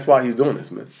 and that's why he's doing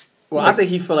this, man. Well, I think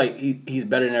he feel like he's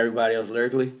better than everybody else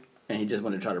lyrically, and he just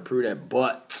want to try to prove that.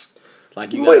 But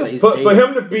like you gotta say, for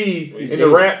him to be in the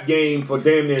rap game for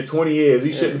damn near 20 years,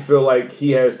 he shouldn't feel like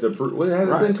he has to prove. What, has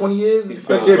it been 20 years? It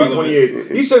should be 20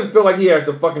 years. He shouldn't feel like he has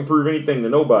to fucking prove anything to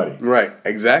nobody. Right,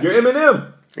 exactly. You're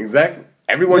Eminem. Exactly.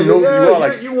 Everyone knows who you are.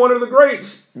 Like you one of the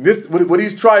greats. This, what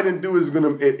he's trying to do is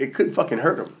gonna. It could fucking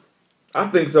hurt him. I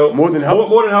think so. More than help.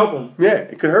 More than help him. Yeah,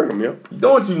 it could hurt him. Yeah. He's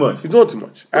doing too much. He's doing too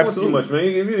much. Absolutely. Too much, man.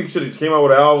 He should have came out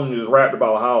with an album and just rapped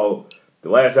about how the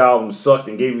last album sucked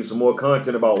and gave you some more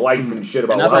content about life and shit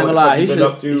about and that's not gonna lie. He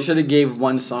should have gave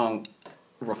one song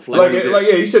reflecting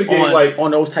he should have gave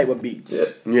on those type of beats.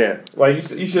 Yeah. Like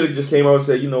you should have just came out and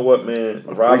said, you know what, man,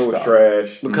 Revival was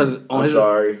trash. Because on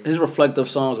his reflective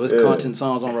songs, or his content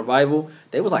songs on Revival,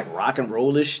 they was like rock and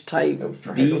rollish type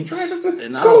beats.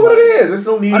 It's called what it is. There's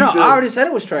no need. I already said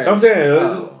it was trash. I'm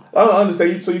saying. I don't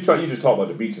understand. So you just talk about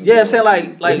the beats. Yeah, I'm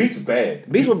saying like the beats were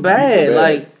bad. Beats were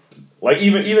bad. Like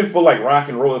even for like rock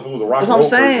and roll, if it was a rock and roll,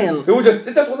 that's what I'm saying.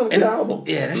 It just wasn't a good album.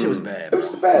 Yeah, that shit was bad. It was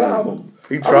just a bad album.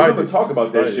 He tried. I remember talking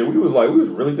about that shit. We was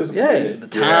really disappointed. Yeah, the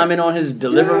timing on his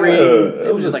delivery,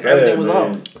 it was just like everything was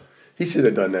off. He should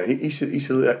have done that. He should.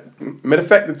 Matter of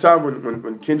fact, the time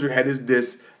when Kendrick had his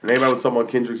diss, and everybody was talking about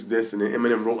Kendrick's diss, and then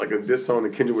Eminem wrote like a diss song to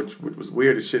Kendrick, which was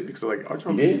weird as shit because like, aren't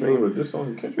you a diss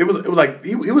song to Kendrick? It was like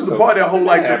he was a part of that whole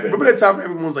like. Remember that time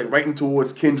everyone was like writing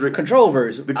towards Kendrick. Control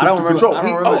verse. I don't remember.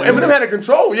 Eminem had a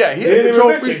control. Yeah, he had a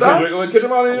control freestyle.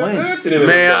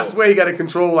 Man, I swear he got a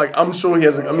control. Like I'm sure he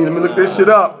has. Let me look this shit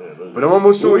up. But I'm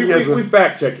almost sure he has. We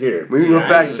fact check here. We gonna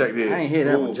fact check here. I ain't hear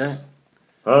that one, Jack.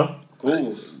 Huh?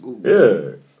 Googles.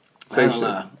 Yeah. Same shit.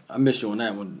 I missed you on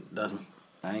that one, Desmond.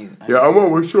 I'm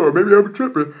almost sure. Maybe I'm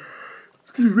tripping.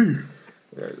 Excuse me.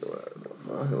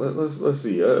 Let's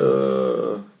see.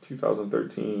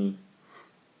 2013.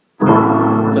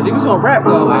 Because he was on rap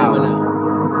though with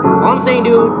Eminem. All I'm saying,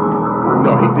 dude.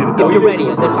 No, he did it. If you're ready,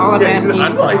 that's all I'm asking. I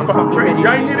know, I ain't fucking crazy.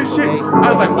 Y'all ain't hear this shit. I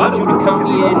was like, why I need you to come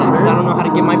in because I don't know how to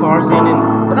get my bars in,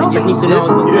 and I just need to know.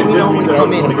 Let me know when you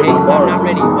come in, okay? Because I'm not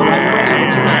ready.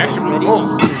 That shit was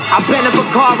close. I've been in a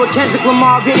car with Kendrick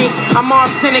Lamar in it. I'm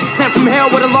arsenic, sent from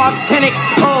hell with a large tenic.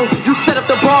 Oh, you set up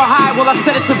the bar high, well I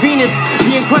set it to Venus.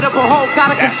 The Incredible Hulk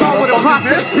got a control with a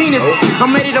prosthetic penis.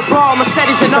 I'm ready to brawl,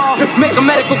 Mercedes and all. Make a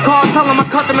medical call, tell them I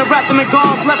cut them and wrap them in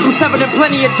gauze. Left them severed in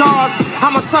plenty of jars.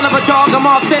 I'm a son of a dog, I'm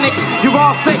authentic. You're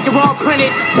all fake, you're all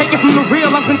printed. Take it from the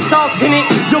real, I'm consulting it.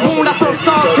 Your wound, I throw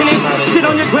salt in it. Shit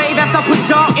on your grave after I put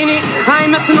y'all in it. I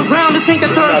ain't messing around, this ain't the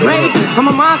third grade.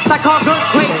 I'm a monster, I cause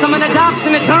earthquakes. I'm an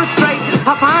adoption and turn straight.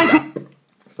 I find you.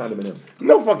 It's not Eminem.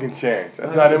 No fucking chance.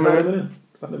 That's not Eminem.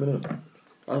 It's not Eminem.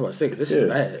 I was about to say, because this is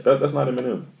bad. That's not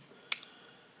Eminem.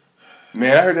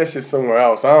 Man, I heard that shit somewhere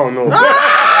else. I don't know. Fuck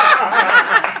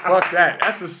that.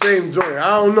 That's the same joint. I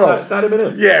don't know. It's not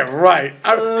Eminem. Yeah, right.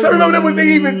 I remember that when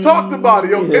they even talked about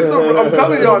it. Yo, I'm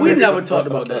telling y'all. We never talked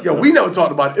about that. Yo, we never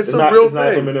talked about it. It's a real thing.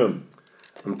 It's not Eminem.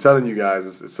 I'm telling you guys,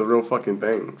 it's a real fucking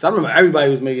thing. So I remember everybody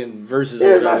was making verses.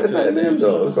 It's not Eminem,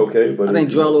 though. It's okay. But I think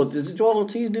did Joel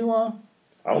Ortiz do one?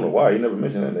 I don't know why. He never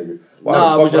mentioned that nigga. Why the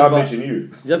fuck would I mention you?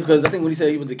 Just because I think when he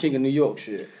said he was the king of New York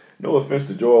shit. No offense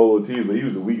to Joel Ortiz, but he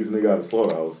was the weakest nigga out of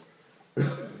Slaughterhouse.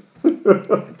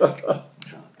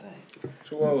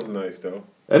 Joel was nice though.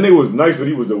 That nigga was nice, but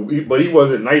he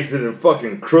wasn't nicer than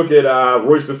fucking Crooked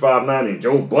Royster 5'9" and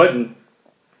Joe Budden.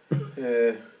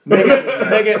 Yeah.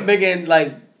 Making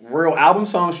like real album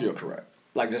songs, you're correct.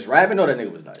 Like just rapping, that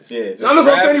nigga was nice. Yeah. I'm not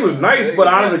saying he was nice, but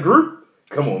out of the group,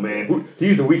 come on, man.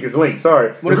 He's the weakest link.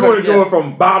 Sorry. If you want to go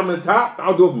from bottom to top,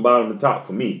 I'll do it from bottom to top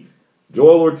for me.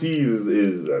 Joel Ortiz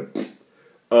is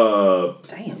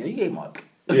damn, you gave him a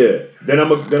yeah. Then I'm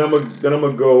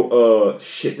gonna go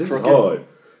shit, this is hard.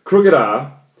 Crooked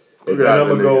Eye. And then I'm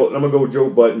gonna go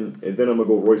Joe Budden, and then I'm gonna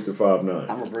go Royster 5'9".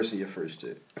 I'm reversing your first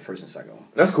and second one.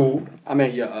 That's cool. I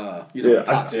mean, top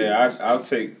two. Yeah, I'll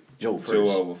take Joe first. Joe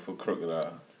over for Crooked Eye.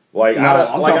 Like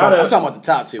I'm talking about the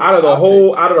top two. Out of the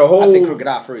whole, I take Crooked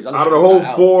Eye first. Out of the whole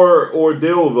four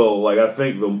ordeal though, like I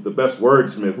think the best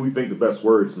wordsmith. Who you think the best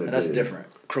wordsmith? That's different.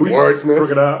 Wordsmith.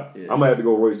 Crooked Eye. Yeah. I'm gonna have to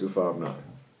go Royster 5'9".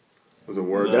 Was a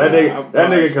word. That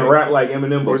nigga can rap like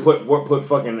Eminem, but put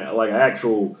fucking like an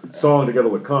actual song together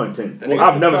with content.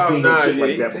 I've never seen no shit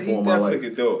like that before in my life.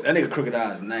 That nigga Crooked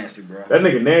Eye is nasty, bro. That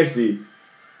nigga nasty.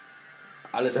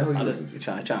 I listen.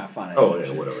 Trying to find it. Oh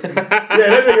yeah, whatever. that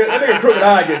nigga Crooked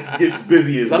Eye gets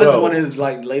busy as well. I listen to one of his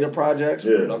like later projects.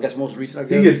 Yeah. I guess most recent. I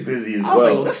guess He gets busy as well. I was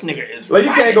like, oh, this nigga is like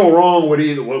you can't go wrong with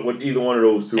either one of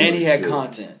those two. And he had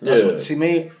content. That's what. See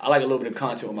me, I like a little bit of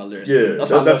content with my lyrics. Yeah,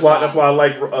 that's why I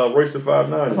like Royce the 5'9".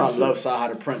 That's why I love Sahai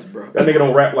the Prince, bro. That nigga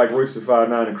don't rap like Royce the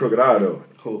 5'9" and Crooked Eye though.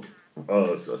 Who?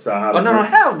 Sahai. Oh no,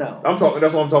 hell no. I'm talking.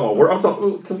 That's what I'm talking about. I'm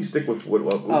talking. Can we stick with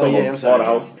what? I'm sorry.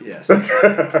 House? Yes.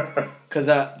 Because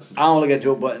I don't look at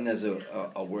Joe Budden as a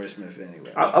wordsmith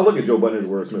anyway. I look at Joe Budden as a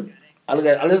wordsmith. I look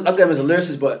at him as a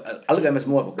lyricist, but I look at him as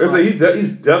more of a content.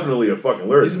 He's definitely a fucking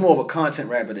lyricist. He's more of a content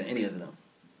rapper than any of them.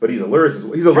 But he's a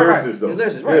lyricist. He's a lyricist though.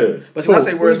 He's a lyricist, right? Yeah. But see, when I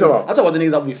say wordsmith, I talk about the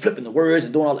niggas that be flipping the words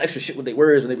and doing all the extra shit with their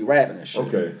words when they be rapping and shit.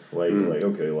 Okay, He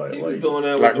was doing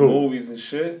that with the movies and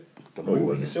shit. The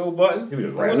Joe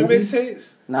Budden. One of the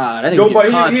mixtapes. Nah, that Joe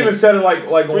Budden. He even said it like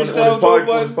on his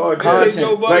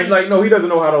podcast. Like no, he doesn't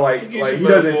know how to like he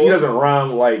doesn't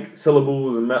rhyme like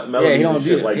syllables and melodies. Yeah, he don't and do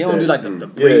shit that. like He don't that. do like the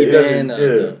breathing.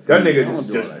 That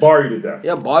nigga just bar you to death.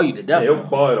 He'll bar you to death. He'll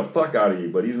bar the fuck out of you.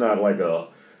 But he's not like a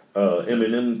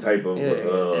Eminem type of.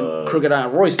 And Crooked Eye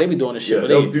and Royce, they be doing this shit. Yeah, but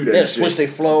they'll do that they'll shit. switch their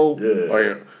flow. Yeah. Oh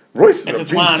yeah. Royce is a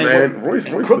beast, man. Royce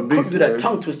is a Crook beast, do that man.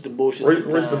 tongue twister bullshit. Royce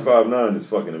the 5'9" is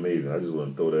fucking amazing. I just want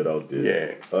to throw that out there.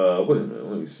 Yeah. Wait a minute.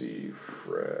 Let me see.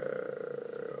 I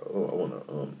want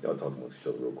to y'all talk amongst each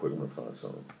other real quick. I'm gonna find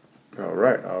something. All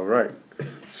right.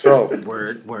 So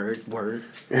word.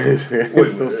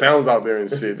 there's those sounds out there and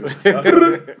shit. Y'all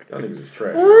niggas is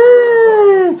trash. I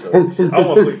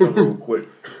want to play something real quick.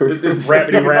 This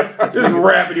rapidy rap ass.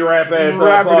 Rapidy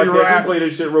rap. Let's play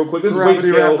this shit real quick. This is Rapidy Weight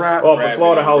Scale rap. off of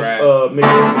Slaughterhouse mix.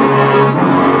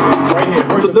 Right here.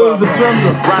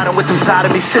 Riding with them side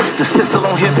of me sisters, pistol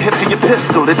on hip to your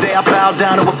pistol. The day I bow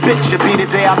down to a bitch, it'll be the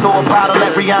day I throw a bottle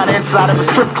at Rihanna inside of a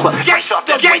strip club. Fresh off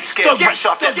that weight scale, fresh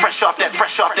off that.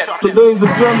 Ladies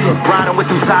and gentlemen, Riding with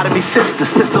them side of me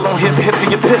sisters, pistol on hip to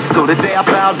your pistol. The day I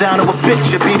bow down to a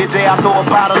bitch, it'll be the day I throw a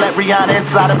bottle at Rihanna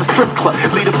inside of a strip club.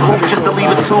 Leave the booth just to leave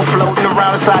a two floating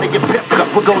around inside of your pip cup.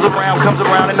 What goes around comes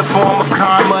around in the form of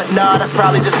karma. Nah, that's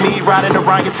probably just me riding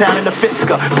around your town in the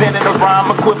Fisker, penning a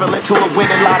rhyme equivalent to a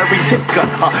winning lottery tip cut.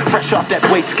 Fresh off that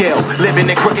weight scale, living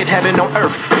in crooked heaven on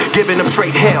earth, giving them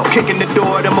straight hell, kicking the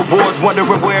door of them awards,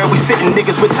 wondering where we sitting.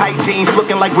 Niggas with tight jeans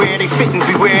looking like where they fitting,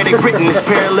 beware they written. It's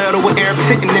parallel to what Arabs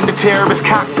sitting in the terrorist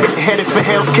cockpit, headed for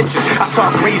Hell's Kitchen. I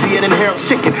talk crazier than Harold's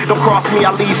chicken. Don't cross me,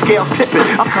 I leave scales tipping.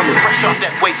 I'm coming fresh off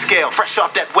that weight scale, fresh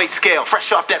off that weight scale,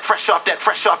 fresh off that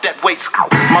weight scale.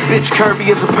 My bitch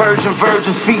curvy as a Persian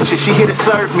virgin's feature. She here to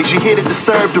serve me, she here to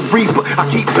disturb the reaper. I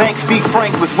keep bank speak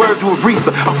Franklin's word to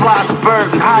Aretha. I'm fly as a bird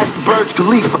and high as the Burj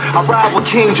Khalifa. I ride with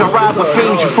kings, I ride with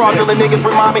fiends. You fraudulent niggas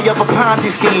remind me of a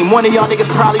Ponzi scheme. One of y'all niggas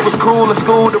probably was cool in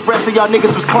school, the rest of y'all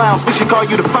niggas was clowns. We should call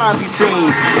you the Fonzie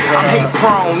teens. I'm hate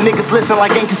prone, niggas listen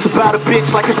like ain't this about a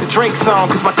bitch, like it's a Drake song,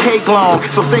 cause my cake long.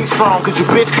 So stay strong, cause your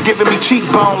bitch giving me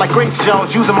cheekbone like Grace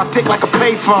Jones, using my dick like a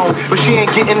payphone. But she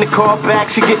ain't getting the call back,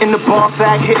 she getting the ball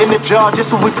sack, hitting the jaw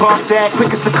just when we parked that.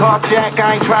 Quick as a carjack,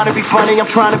 I ain't trying to be funny, I'm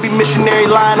trying to be missionary,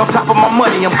 lying on top of my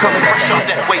money. I'm coming fresh off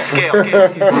that weight scale.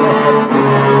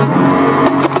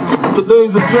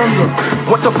 Ladies and gentlemen,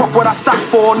 what the fuck would I stop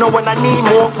for? Knowing I need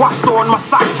more. Guap store in my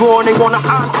sock drawer, and they want an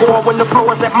encore when the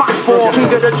floor is at Mach 4.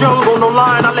 King of the jungle, no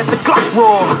line, I let the Glock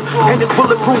roar. And this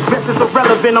bulletproof vest is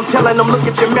irrelevant. I'm telling them, look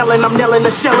at your melon. I'm nailing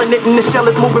the shell in it, and the shell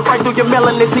is moving right through your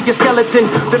melon into your skeleton.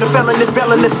 Then the felon is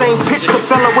belling the same pitch the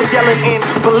fella was yelling in.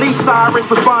 Police sirens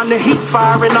respond to heat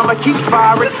firing. I'ma keep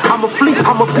firing. I'ma fleet,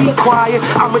 I'ma be quiet.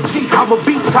 I'm a G, I'm a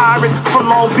beat tyrant. From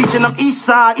Long Beach and I'm east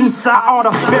side. I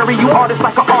oughta bury you artists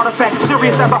like an artifact.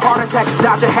 Serious as a heart attack,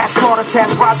 Dodger hat, slaughter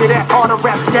tats, Roger that, auto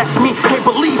rap, that's me. Can't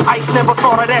believe Ice never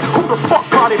thought of that. Who the fuck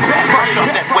brought it back? Fresh off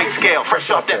that weight scale,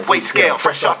 fresh off that weight scale,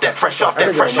 fresh off that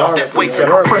weight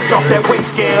scale, fresh off that weight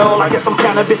scale. I guess I'm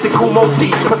cannabis and Kumo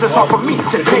deep, cause it's all for me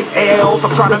to take L's.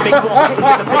 I'm trying to make more cake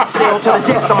than a big sale. Tell the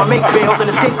Jacks I'ma make bail and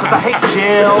escape cause I hate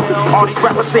jail. All these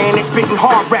rappers saying they spitting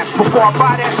hard raps. Before I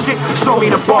buy that shit, show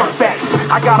me the bar facts.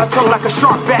 I got a tongue like a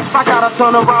shark backs. I got a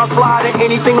ton of rounds fly than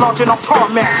anything launching off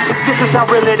tarmacs. This is how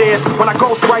real it is. When I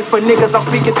ghost write for niggas, I'm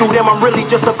speaking through them. I'm really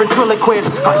just a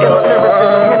ventriloquist. I ill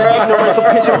lyricist, a hint of ignorance, a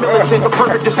pinch of militants, a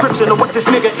perfect description of what this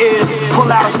nigga is.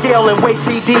 Pull out a scale and weigh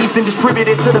CDs, then distribute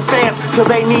it to the fans till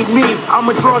they need me. I'm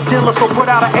a drug dealer, so put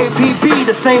out an APB.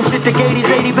 The same shit that gave these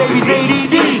 80 babies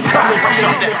ADD. Coming fresh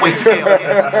off that weight scale.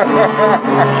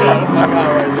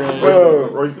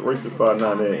 Royce the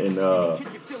 5'9" and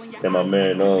And my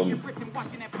man,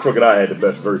 Crooked I had the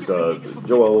best verse.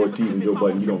 Joel Ortiz and Joe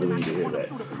Budden, you don't really need to hear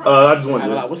that. I just wanted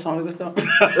to... What song is this though?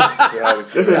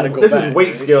 This is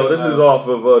weight scale. This is off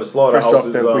of the Slaughterhouse's... Fresh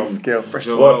off that weight scale. Fresh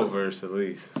Joel verse at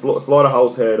least.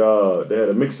 Slaughterhouse had they had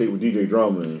a mixtape with DJ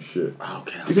Drama and shit.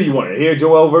 Okay. You said you wanted to hear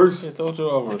Joel verse? Yeah, throw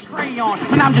Joel verse. Crayon,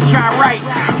 and I'm just trying to write.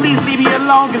 Please leave me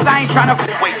alone, cause I ain't trying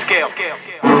to weight scale.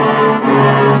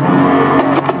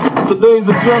 Today's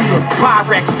agenda.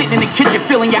 Pyrex, sitting in the kitchen,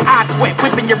 feeling your eyes sweat,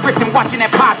 whipping your wrist and watching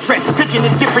that pie stretch. Pitching the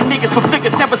different niggas for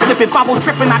figures, never slipping. Bobble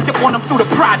tripping, I dip on them through the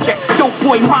project. Dope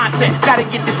boy mindset, gotta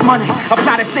get this money.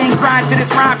 Apply the same grind to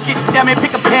this rhyme shit. Damn it,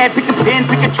 pick a pad, pick a pen,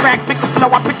 pick a track, pick a flow.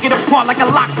 I pick it apart like a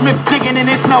locksmith digging in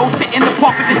his nose. Sit in the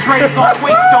park with the trays on,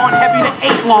 waist on, heavy to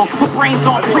 8 long. Put brains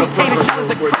on, pre-K to shell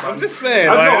as a I'm just saying,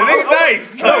 like, nigga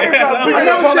nice.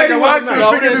 I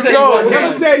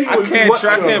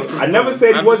never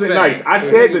said he wasn't nice. I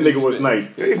said the nigga was nice.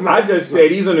 I just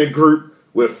said he's in a group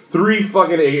with 3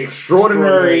 fucking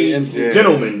extraordinary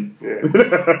gentlemen.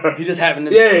 Yeah. He just happened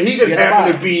to. Yeah, he just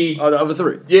happened to be. Oh, the other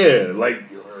 3. Yeah, like.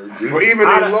 Well, even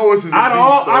the lowest is out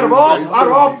of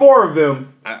all 4 of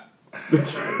them.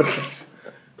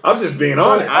 I'm just being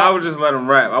honest. I would just let him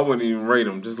rap. I wouldn't even rate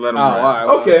him. Just let him rap.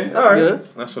 Okay, all right. Good.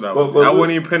 That's what I would do. I wouldn't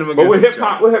even pin him against.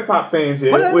 But we're hip hop fans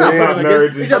here. We're hip hop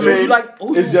nerds.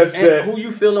 It's just who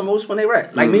you feel the most when they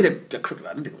rap. Like me, the Crooked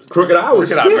I was Crooked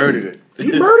I murdered it.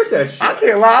 He murdered that shit. I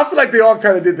can't lie. I feel like they all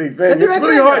kind of did their thing. It's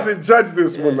really hard to judge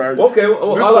this one, man. Okay,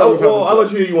 I'll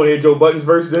let you hear. You want to hear Joe Budden's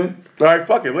verse then? All right,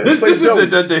 fuck it. This is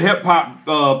the hip hop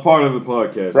part of the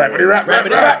podcast. Rappity rap.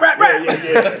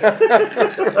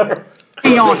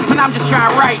 Yeah. And I'm just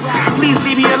trying to write. Please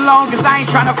leave me alone, cause I ain't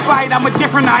trying to fight. I'm a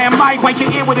different I am Mike. Bite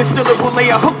your ear with a syllable, lay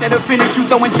a hook that'll finish you.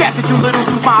 Throwing jabs at you little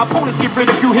dudes. My opponents get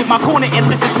rid of you. Hit my corner and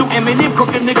listen to Eminem.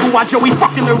 Crooked nigga while Joey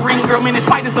fucking the ring. Girl, man, this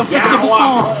fight is unfixable.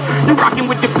 You rocking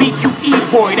with the BQE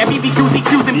boy. That BBQ's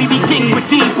EQs and BB Kings with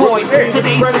D-boys.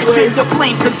 Today's agenda,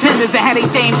 flame contenders that had a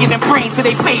dame giving brain to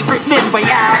their favorite member.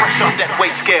 Yeah, fresh off that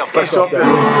weight scale. Fresh off that.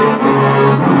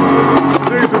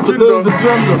 Today's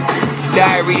agenda.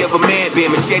 Diary of a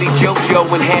madman, machete Jojo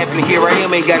in half, and here I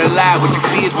am, ain't gotta lie. What you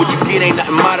see is what you get, ain't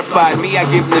nothing modified. Me, I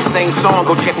give them the same song,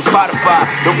 go check on Spotify.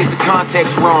 Don't get the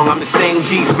context wrong, I'm the same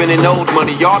G, spending old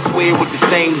money. Y'all swear it was the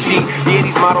same G. Yeah,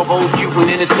 these model hoes cute and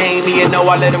entertain me, and know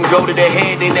I let them go to their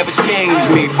head, they never change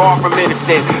me. Far from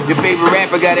innocent, your favorite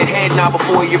rapper got a head now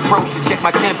before he approach and check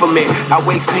my temperament. I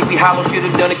wake Sleepy Hollow,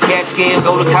 should've done a CAT scan.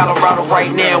 Go to Colorado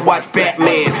right now, watch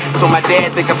Batman. So my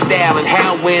dad think I'm styling,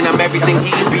 how when I'm everything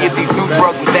he'd be if these new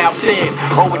drugs was out then.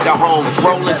 Oh, with the homes,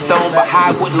 Rolling Stone, but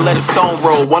I wouldn't let a stone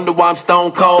roll. Wonder why I'm stone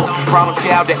cold. Problem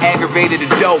child that aggravated the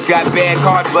dope. Got bad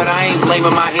cards, but I ain't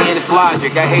blaming my hand, it's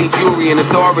logic. I hate jewelry and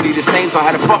authority the same, so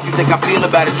how the fuck you think I feel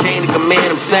about a chain of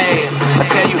command? I'm saying, I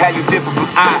tell you how you differ from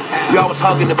I. Y'all was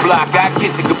hugging the block, I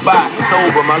kiss it goodbye.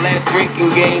 Sober, my last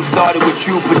drinking game started with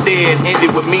Truth or Dead,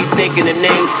 ended with me thinking the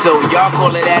name. So y'all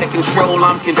call it out of control,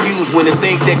 I'm confused when to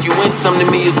think that you win some to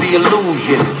me is the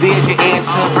illusion. There's your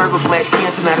answer, Virgo /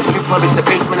 Cancer, not a strip club, it's a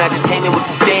basement, I just came in with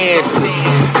some dancers.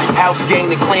 House gang,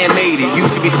 the clan made it,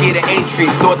 used to be scared of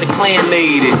A-Trees, thought the clan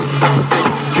made it.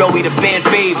 Joey the fan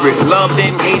favorite, loved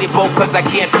and hated both cause I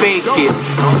can't fake it.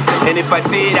 And if I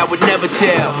did, I would never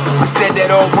tell. I said that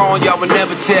all wrong, y'all would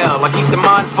never tell. I keep the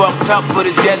mind fucked up for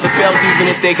the Jezebels, even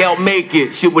if they help make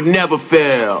it, shit would never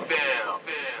fail.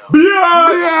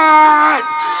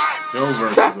 Joe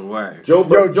versus the whack. Joe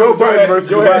Budden versus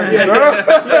the whack.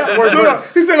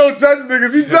 He said don't judge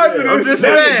niggas. He judging it. I'm just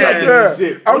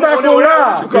saying. I'm not gonna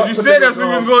lie. Because you said that's what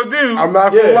he was gonna do. I'm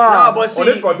not gonna lie. Nah, but see, on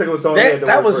this particular song,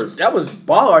 that was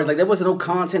bars. Like there wasn't no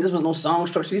content. This was no song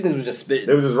structure. These niggas was just spitting.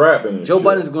 They was just rapping. Joe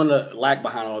Budden's gonna lag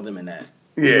behind all of them in that.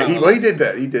 Yeah, he did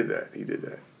that. He did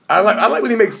that. I like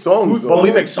when he makes songs. But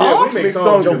we make songs? Yeah, we make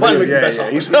songs. Joe Budden makes the best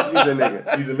songs. He's a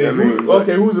nigga. He's amazing.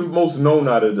 Okay, who's the most known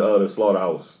out of the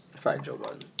Slaughterhouse? Probably Joe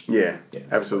Budden. Yeah,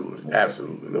 absolutely.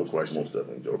 No question. Most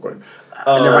definitely Joe Budden.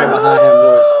 And then right behind him,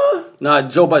 Lewis. Nah,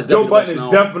 Joe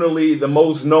Budden's definitely the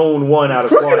most known one out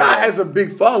of Crooked I has a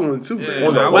big following too, man.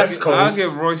 On the West Coast. I'll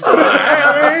give Royce okay.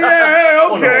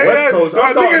 West Coast.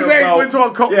 Niggas ain't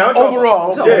talking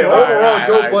overall. Overall,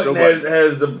 Joe Budden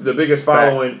has the biggest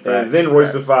following, and then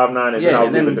Royce the 5'9", and then I'll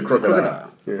give it to Crooked I.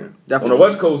 Yeah, definitely. On the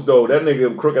West Coast, though, that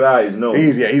nigga Crooked I is known.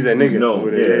 He's that nigga.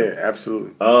 Known. Yeah,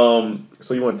 absolutely.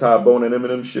 So you want Ty Bone and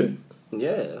Eminem shit?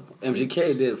 Yeah,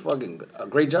 MGK did a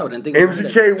great job. I didn't think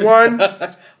MGK won.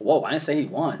 Whoa, I didn't say he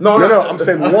won. No, I'm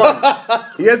saying won.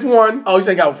 He has won. Oh, you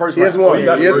saying got first round? He has won. He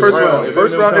has first round.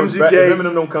 First round, MGK.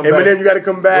 Eminem don't come back. Eminem, you got to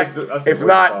come back. If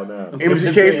not,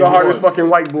 MGK is the hardest fucking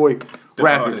white boy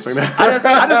rapping. artist. So I just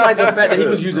like the fact that he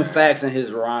was using facts in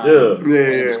his rhyme. Yeah. And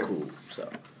it was cool. So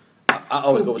I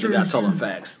always go with the guy telling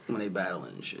facts when they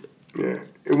battling and shit. Yeah,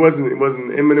 it wasn't.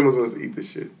 Eminem was supposed to eat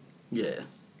this shit. Yeah.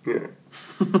 Yeah.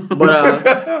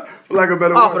 But For like a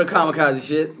better off word. of the kamikaze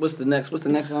shit. What's the next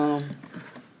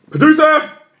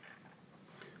Producer.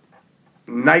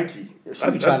 Nike. Let's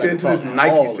get into this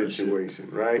Nike situation,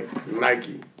 right?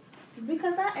 Nike.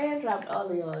 Because I airdropped all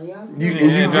of y'all. You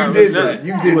did that.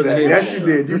 You did that. Yes, you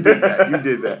did. You did that. You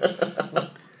did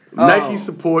that. Nike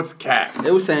supports Cap.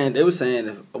 They were saying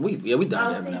if we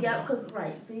done that. See, yeah, because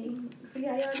see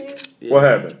how y'all did. Yeah, What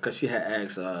happened? Because she had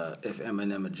asked if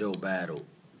Eminem and Joe battled,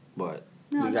 but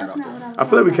No, we got that's off not that. what I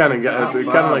feel like we kind of got kind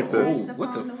of like the.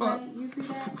 What the fuck?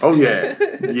 Oh yeah,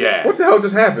 yeah. What the hell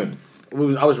just happened?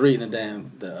 I was reading the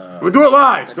We'll do it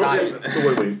live.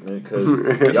 Wait, because You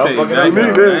y'all say fucking Nike. out. You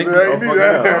need this, Y'all man. You fucking need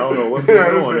that. out. I don't know what's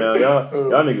going on now.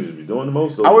 Y'all niggas just be doing the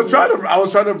most. I was trying to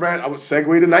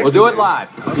segue to Nike. We'll do it live.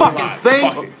 Fucking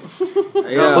thing. Fuck it.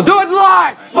 We'll do it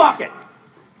live. Fuck it.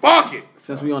 Fuck it.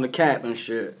 Since we on the cap and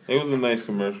shit, It was a nice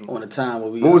commercial. on the time where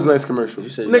we What was the nice commercial? You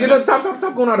said Nigga, no, stop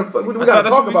going out of. We gotta that's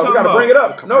talk what we about. We talking gotta bring it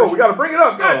up. No, we gotta bring it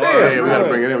up. God damn. Yeah, we gotta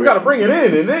bring it in. We gotta bring it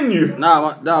in, and then you.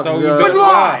 no, Do it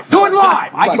live. Do it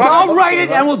live. I'll write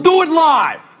it and we'll do it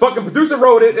live. Fucking producer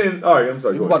wrote it, and all right, I'm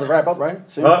sorry. You Go about to ahead. wrap up,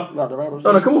 right? See, Huh? about to wrap up.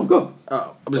 No, come on, go,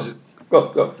 Oh, I was just, go.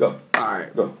 all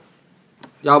right. Go.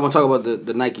 Y'all want to talk about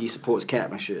the Nike supports Cap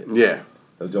and shit? Yeah,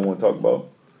 That's what I want to talk about.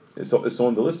 It's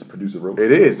on the list. The producer wrote.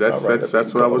 it is. That's All right,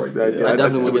 that's what I was. right there. Yeah, I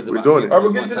definitely that's- will we're doing it. All right,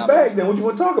 we'll get to the bag then. What you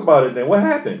want to talk about it then? What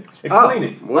happened? Explain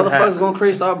it. What Motherfuckers happened? going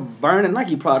crazy start burning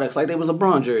Nike products like they was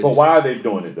LeBron jerseys. But why are they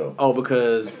doing it though? Oh,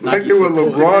 because Like they were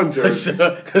LeBron jerseys.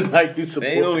 Because Nike They ain't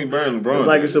supported. only burn LeBron.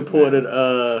 Nike supported.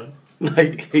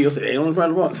 Like he'll say they only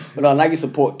burn LeBron, but Nike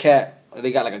support Cap.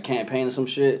 They got like a campaign or some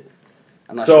shit.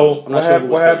 I'm not So sure. I'm not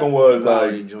what sure happened was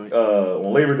like joint.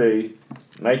 on Labor Day,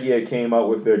 Nike had came out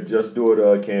with their Just Do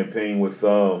It campaign with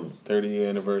 30th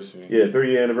anniversary.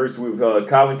 30th anniversary with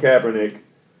Colin Kaepernick,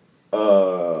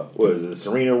 what is it,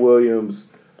 Serena Williams,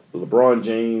 LeBron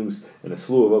James, and a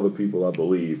slew of other people, I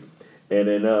believe. And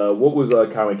then what was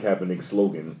Colin Kaepernick's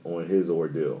slogan on his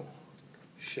ordeal?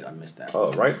 Shit, I missed that.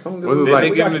 Oh, right. Something What was Did like?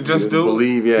 they give him the Just Do?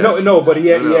 Believe, yeah. No, but he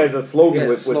has a slogan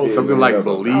with his, Something like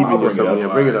believe in I'll yourself. Yeah,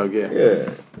 bring it up. Yeah, Yeah.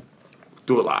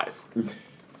 do it live.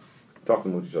 Talk to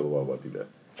them with each other while I do that.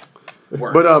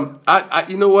 But I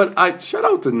you know what? I shout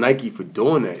out to Nike for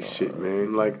doing that shit,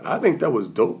 man. Like I think that was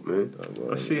dope, man.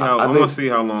 Let's see how I'm gonna see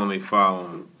how long they follow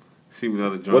him. See what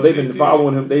other joints. Well, they've been did.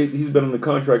 following him. He's been on the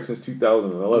contract since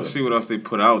 2011. Let's see what else they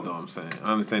put out though. I'm saying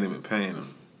I understand they've been paying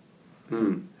him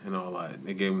and all that.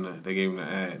 They gave him the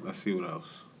ad. Let's see what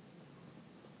else.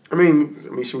 I mean,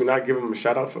 should we not give him a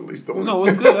shout out for at least doing? No,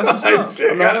 it's good. That's what's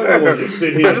up. I'm not going to just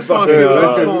sit here. I just want to see what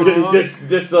else going on. The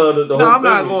No, whole I'm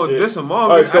not thing going and to diss him all.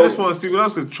 All right, I just want to see what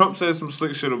else because Trump said some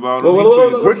slick shit about him.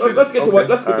 Let's get to what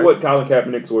Colin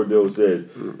Kaepernick's ordeal says.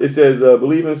 It says,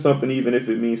 "Believe in something even if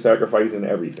it means sacrificing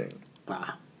everything."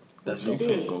 That's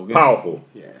powerful.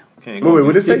 Yeah. Wait, what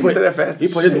did it say? He said that fast. He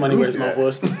put his money where his mouth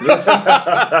was.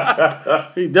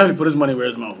 He definitely put his money where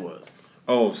his mouth was.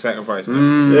 Oh, sacrifice. Yeah,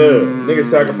 nigga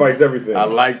sacrificed everything. I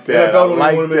like that. I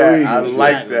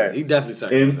like that. He definitely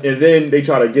sacrificed. And then they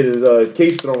try to get his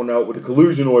case thrown out with the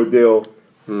collusion ordeal.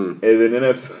 And then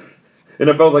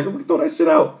NFL's like, we can throw that shit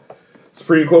out.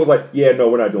 Supreme Court was like, yeah, no,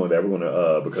 we're not doing that. We're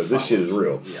gonna because this shit is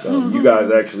real. You guys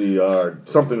actually are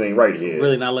something ain't right here.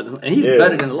 Really not letting him. And he's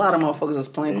better than a lot of motherfuckers that's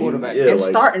playing quarterback and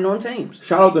starting on teams.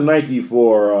 Shout out to Nike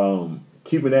for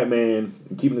keeping that man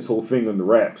and keeping this whole thing under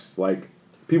wraps. Like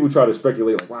people try to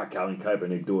speculate like why Colin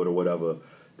Kaepernick do it or whatever,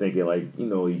 thinking like he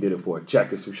did it for a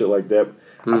check or some shit like that.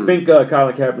 I think Colin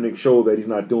Kaepernick showed that he's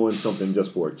not doing something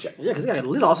just for a check. Yeah, because he got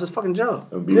lit off his fucking job.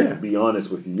 Be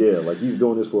honest with you, like he's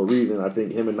doing this for a reason. I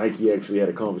think him and Nike actually had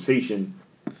a conversation,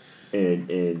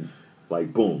 and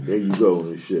like boom, there you go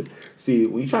and shit. See,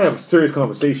 when you try to have a serious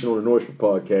conversation on the Nourishment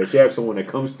podcast, you have someone that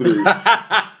comes through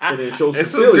and then shows It's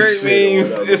some some silly great shit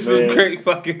memes. whatever, It's some man. great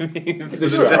fucking memes.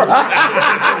 Niggas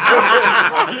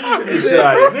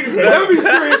can never be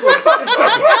serious for a fucking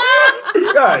second.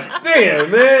 God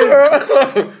damn,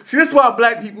 man. See, that's why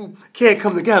black people can't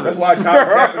come together. That's why Colin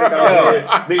Kaepernick out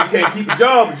here, nigga can't keep a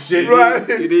job and shit. Right.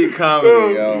 You need comedy,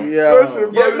 yo. Yeah,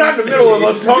 not in the middle of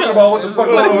us talking about what the fuck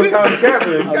going on with Colin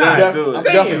Kaepernick. God, I'm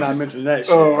definitely not mentioning that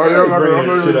shit. I'm bringing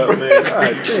that shit up, man.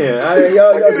 God damn,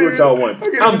 y'all do what y'all want.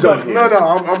 I'm done here. No,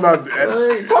 I'm not.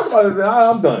 Talk about it.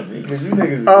 I'm done. You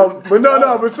niggas.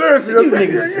 But seriously, You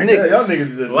niggas is niggas. Y'all niggas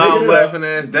is just Loud laughing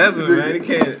ass Desmond, man. He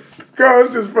can't. Girl,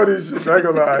 it's just funny as shit. I ain't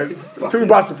gonna lie. Took me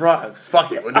by surprise.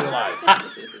 Fuck it, we'll do it live.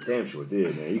 Damn sure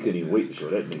did, man. You couldn't even wait to show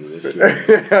that nigga this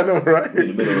shit. I know, right? In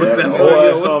the middle of that whole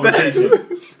ass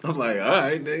conversation. I'm like, all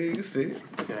right, nigga, you see.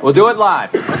 We'll do it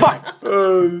live. Fight.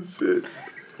 Oh, shit.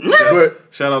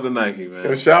 Shout out to Nike, man.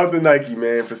 And shout out to Nike,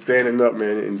 man, for standing up,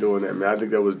 man, and doing that, man. I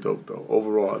think that was dope, though.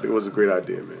 Overall, I think it was a great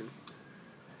idea, man.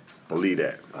 Believe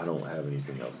that. I don't have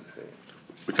anything else to say.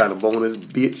 We're trying to bone this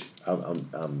bitch.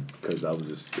 I'm because I was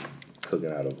just took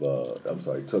out of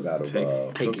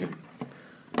Taken.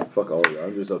 Fuck all y'all.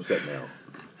 I'm just upset now.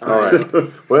 All right.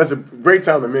 Well, that's a great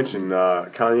time to mention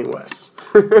Kanye West.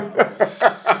 What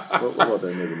about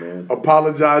that nigga, man?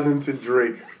 Apologizing to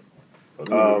Drake. That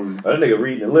nigga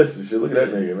reading the list and shit. Look at that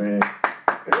nigga, man.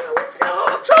 What's going on?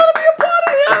 I'm trying to be a part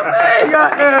of here, man.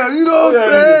 Goddamn, you know what I'm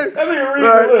saying? That nigga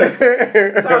reading the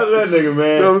list. Shout out to that nigga,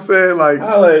 man. You know what I'm saying? Like,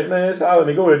 shout out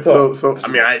to go ahead and talk. So I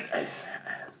mean,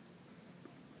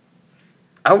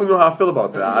 I don't even know how I feel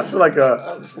about that. I feel like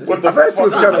what the I first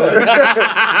was kind of. I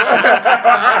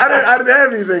didn't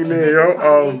have anything there,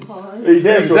 yo.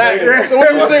 Exactly. So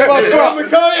what you say about Trump? The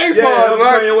Kanye pause,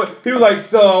 right? He was like,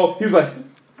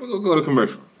 We're gonna go to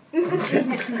commercial. that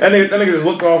nigga just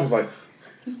looked off and was like,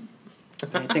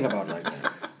 I didn't think about it like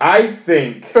that. I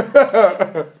think.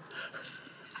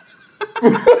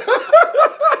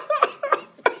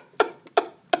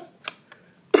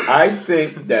 I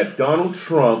think that Donald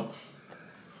Trump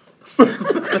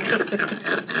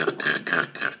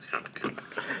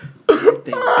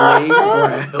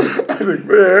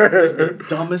the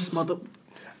dumbest mother.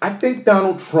 I think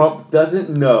Donald Trump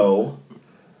doesn't know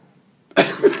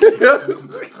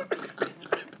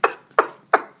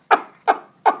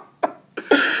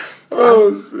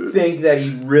think that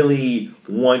he really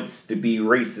wants to be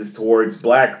racist towards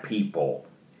black people.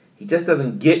 He just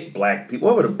doesn't get black people.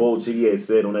 What was the bullshit he had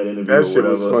said on that interview? That shit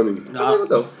was funny. I was like, what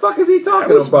the fuck is he talking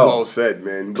That was about? well said,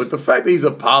 man. But the fact that he's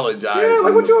apologizing. Yeah,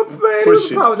 like what you, man, he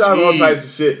was apologizing all types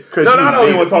of shit. No, I don't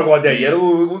even want to talk about that yet.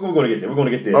 We're going to get there. We're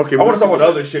going to get there. Okay, I want to talk about the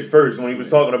other shit first when he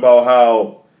was talking about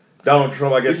how Donald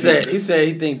Trump, I guess. He said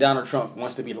he think Donald Trump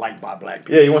wants to be liked by black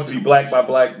people. Yeah, he wants to be black by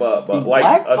black, but like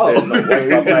I said, no, white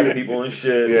by black people and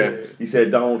shit. Yeah. He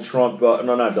said Donald Trump. No,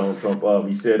 not Donald Trump.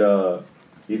 He said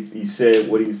he said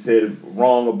what he said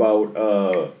wrong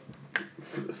about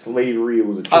slavery. It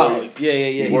was a choice. Oh,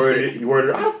 yeah. He worded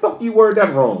it. How the fuck you word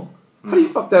that wrong? How do you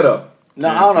fuck that up? No,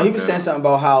 I don't know. He was saying something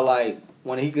about how like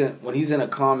when he's in a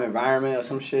calm environment or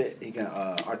some shit, he can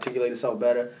articulate himself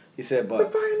better. He said, but the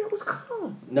environment was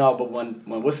calm. No, but when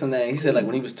what's the name? He said like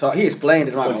when he was talking, he explained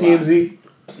it on TMZ.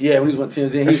 Yeah, when he was on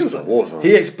TMZ,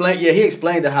 he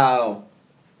explained to how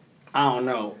I don't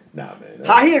know. Nah, man.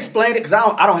 How he explained it, because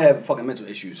I don't have fucking mental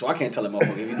issues, so I can't tell that motherfucker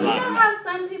if he's You know lying or not. how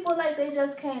some people like they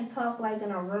just can't talk like in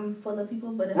a room full of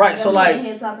people, but if Right, so, like-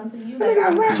 here talking to you, like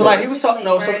So, like, he was talking-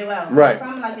 no, so- very well. right. If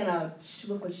I'm like in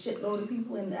with a shitload of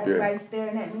people and everybody's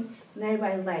staring at me and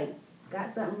everybody's like got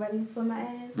something ready for my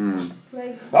ass,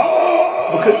 like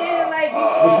yeah, like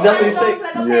that's what he said.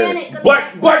 like a panic.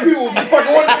 Black people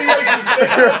fucking want to be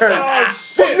racist. Oh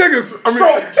shit, niggas. I mean,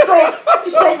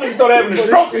 stroke niggas start having a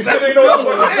stroke and shit. They know what to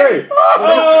say.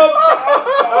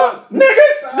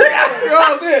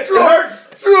 Niggas, it hurts.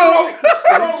 He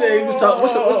said he was talking.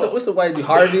 What's the white dude,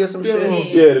 Harvey or some shit?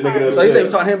 Yeah, the nigga. So he said he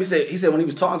was talking to him. He said when he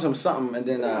was talking to him something, and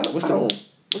then what's the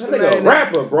That nigga a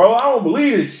rapper, bro. I don't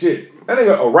believe this shit. That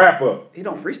nigga a rapper. He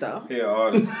don't freestyle. Yeah,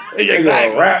 artist.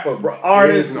 Exactly. A rapper, bro.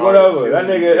 Artist, whatever. That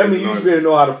nigga, I mean, you should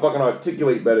know how to fucking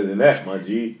articulate better than that, my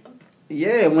G.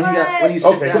 Yeah, when he sit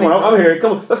Okay, down, come on, I'm here.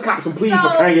 Come on, let's cop some please for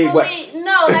Kanye West.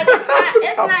 No, like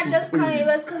it's not just Kanye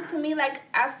West, because to me, like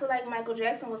I feel like Michael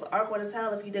Jackson was awkward as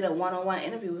hell if you did a one-on-one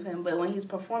interview with him, but when he's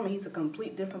performing, he's a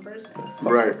complete different person.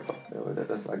 right.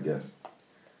 That's I guess.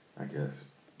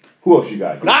 Who else you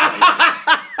got?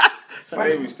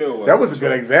 Slavery still. That was a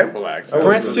good example, actually.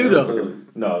 Prince too, though.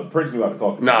 No, Prince knew how to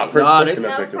talk. Nah, Prince can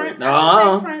articulate.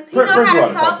 Prince, he know how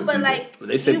to talk, but like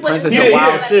They say you Prince wouldn't is say some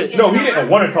wild like shit. No, he didn't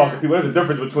want to talk to people. There's a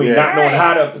difference between not knowing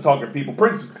how to talk to people.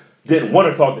 Prince didn't want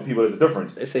to talk to people. There's a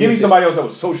difference. Give me somebody else that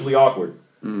was socially awkward.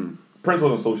 Prince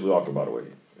wasn't socially awkward, by the way.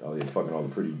 Oh, yeah, fucking all the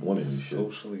pretty women and shit.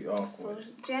 Socially awkward. So,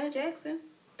 Janet Jackson,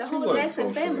 the She whole wasn't Jackson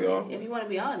socially family, awkward. if you want to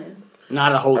be honest.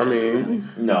 Not a whole. I mean,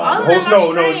 No, All the of them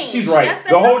whole, are no, strange. she's right. Yes, they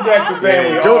The whole are. Jackson All of them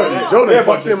family. are. Jordan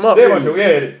fucked him up. Yeah,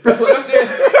 that's what.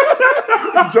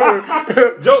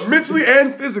 Jordan, mentally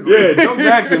and physically. Yeah, Joe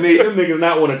Jackson made them niggas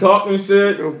not want to talk and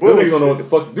shit. Them niggas don't know what the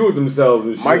fuck to do with themselves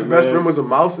and shit. Mike's best man. friend was a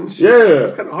mouse and shit. Yeah.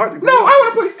 It's kind of hard to go. No,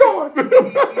 I want to play store.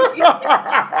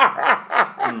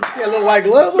 Yeah, little white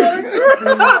gloves on it.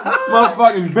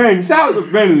 Motherfucking Ben. Shout out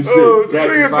to Ben and shit. Oh, the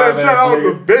Jackson nigga five said shout out ass to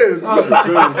nigga. Biz. Shout out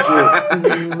to Ben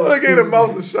and shit. Well, they gave the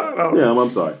mouse a shout out. Yeah,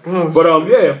 I'm sorry. But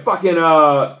yeah, fucking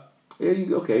Yeah,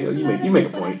 you make a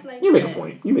point. You make a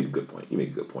point. You make a good point. You make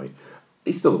a good point.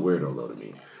 He's still a weirdo though to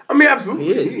me. I mean, absolutely.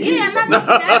 He is. Yeah, not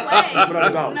that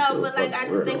way. No, but like I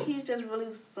just think he's just really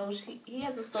he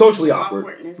has a socially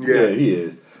awkwardness. Yeah, he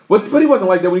is. But he wasn't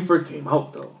like that when he first came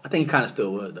out though. I think he kind of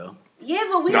still was though. Yeah,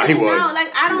 but we didn't know.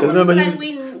 Like I don't really feel like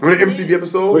we knew. When the MTV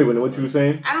episode. Wait, what you were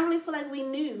saying? I don't really feel like we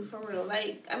knew for real.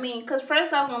 Like I mean, because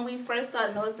first off, when we first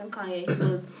started noticing Kanye, he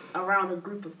was around a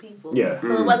group of people. Yeah.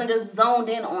 So it wasn't just zoned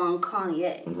in on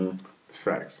Kanye. Mm-hmm. It's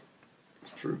facts.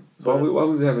 It's true. So why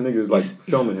was he having niggas like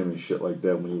filming him and shit like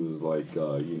that when he was like,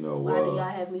 Why do y'all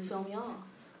have me film y'all?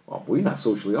 Oh, we're not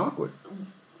socially awkward.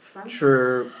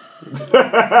 True. But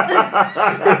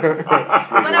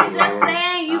I'm just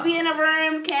saying, you be in a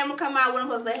room, camera come out, one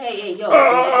of us say, hey, yo,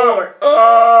 record.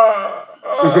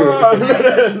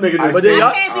 But then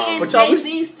y'all,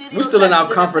 we still in our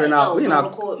comfort and our, we in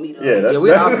our, we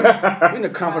in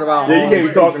the comfort of our. Yeah, you can't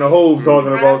be talking to Hov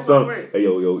talking about something. Hey,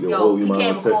 yo, Hov, you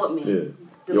can't record me. Yeah.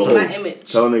 Delete my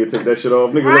image. Tell a nigga take that shit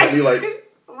off. Nigga look at me like,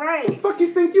 right. What the fuck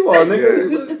you think you are,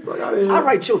 nigga? I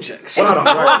write your checks.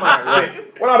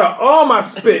 What out of all my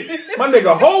spit? My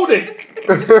nigga, hold it.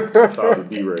 Shout out to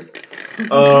D-Ray.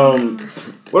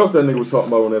 What else that nigga was talking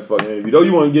about on that fucking interview? Though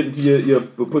you want to get into your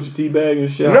Pusha T bag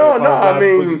and shit? No. I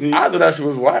mean, I thought that shit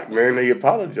was whack, man. They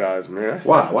apologized, man.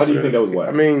 Why? Why do you think that was whack?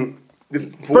 I mean,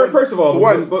 first of all,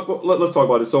 let's talk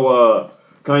about it. So,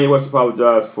 Kanye West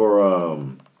apologized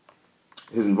for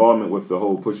his involvement with the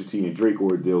whole Pusha T and Drake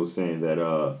ordeal, saying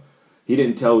that he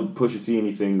didn't tell Pusha T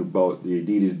anything about the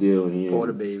Adidas deal, and or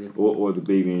the baby, or the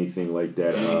baby, anything like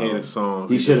that. He had a song.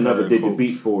 He should have never did the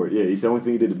beat for it. Yeah, he said the only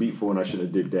thing he did the beat for, and I shouldn't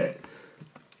have did that.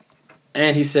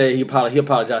 And he said he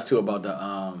apologized too about the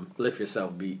Lift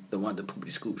Yourself beat, the one, the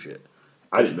Poopity Scoop shit.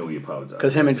 I didn't know he apologized.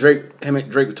 Because him and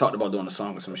Drake talked about doing a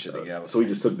song or some shit together. So he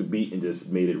just took the beat and just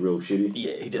made it real shitty?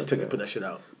 Yeah, he just took it and put that shit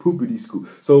out. Poopity Scoop.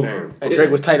 So, and Drake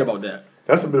was tight about that.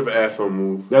 That's a bit of an asshole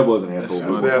move. That was an asshole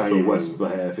move on Kanye West's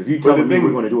behalf. If you tell me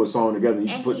we're going to do a song together and you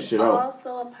just put the shit out. And he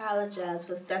also apologized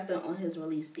for stepping on his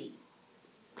release date.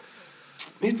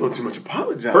 He's doing too much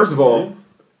apologizing. First of all,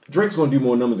 Drake's going to do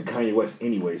more numbers than Kanye West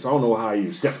anyway, so I don't know how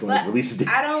you stepped on his release date.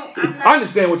 I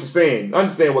understand what you're saying. I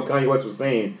understand what Kanye West was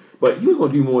saying, but he was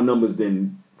going to do more numbers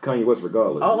than Kanye West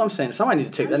regardless. All I'm saying, somebody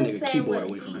need to take that nigga keyboard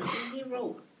away from him. He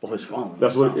wrote. Or his phone.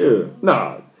 That's what, yeah.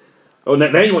 Nah. Oh,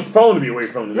 now you want the phone to be away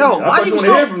from the nigga. Yo, I thought you want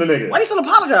to hear from the nigga. Why you still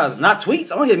apologizing? Not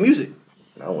tweets. I want to hear music.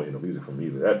 I don't want to hear no music from him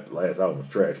either. That last album was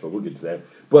trash, but we'll get to that.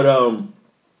 But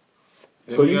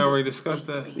so you already discussed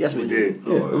that? Yes, we did.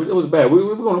 Yeah, it was bad. We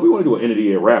want to do an end of the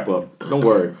year wrap up. Don't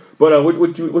worry. But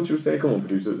what you were saying? Come on,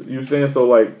 producer. You were saying so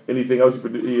like anything else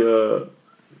he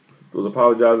was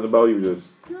apologizing about? He was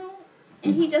just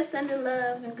and he just sending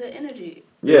love and good energy.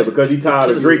 Yeah, because he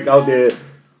tired of Drake out there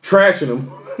trashing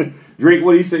him. Drake,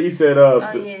 what he said? He said,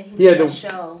 he had the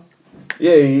show.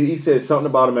 Yeah, he said something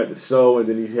about him at the show, and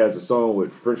then he has a song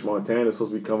with French Montana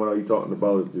supposed to be coming out. He talking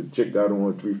about the chick got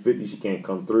on 350, she can't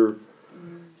come through.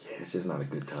 Yeah, it's just not a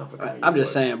good time for Kanye. I'm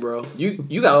just saying, bro.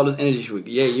 You got all this energy for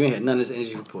you ain't had none of this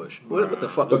energy for Push. What the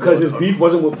fuck? Because his beef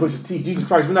wasn't with Pusha T. Jesus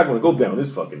Christ, we're not going to go down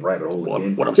this fucking rabbit hole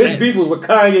again. What I'm saying, his beef was with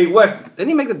Kanye West. Didn't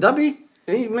he make the W?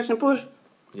 Didn't he mention Push?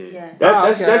 Yeah.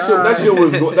 That shit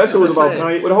was about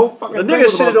Kanye. The whole fucking the nigga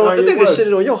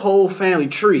shitted on your whole family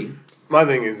tree. My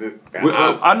thing is that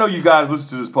I know you guys listen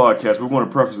to this podcast. We want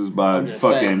to preface this by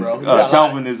fucking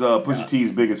Calvin is Pusha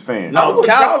T's biggest fan. No,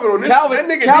 Calvin on this. That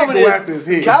nigga Calvin did go after his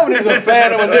head. Calvin is a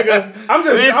fan of a nigga. I'm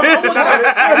looking at it. He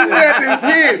went after his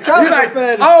head.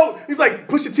 He's like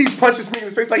Pusha T's punched this nigga in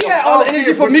his face like he had all the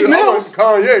energy for Meek Mills.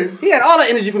 Kanye. He had all the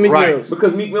energy for Meek Mills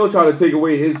because Meek Mill tried to take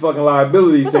away his fucking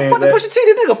liability, what saying the fuck that Pusha T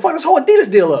did nigga fuck this whole Adidas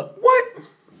deal up. What?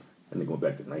 And they going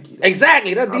back to Nike.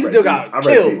 Exactly. That these still got killed. I'd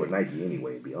rather be with Nike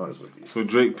anyway, to be honest with you. So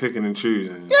Drake picking and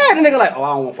choosing. Yeah, the nigga like, I don't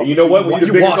want to fuck. You know what? When you're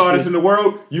the biggest artist in the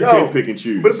world, you can't pick and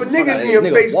choose. But if a nigga's in your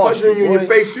face, punching you in your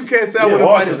face, you can't say I want to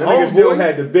fight his nigga still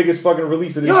had the biggest fucking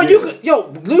release of this year.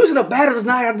 Losing a battle does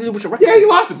not have to do with your record. Yeah, he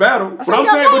lost the battle. But I'm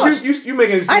saying, but you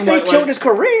making it seem like... I say he killed his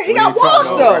career. He got washed,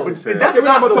 though. That's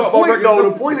not the point, though.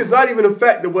 The point is not even the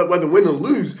fact that whether win or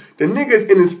lose. The nigga's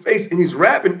in his face, and he's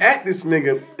rapping at this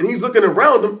nigga, and he's looking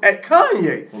around him at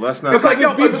Kanye. Well, that's not... It's like,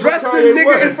 yo, address the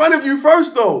nigga in front of you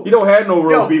first, though. You don't have no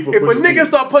real beef with if a nigga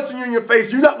start punching you in your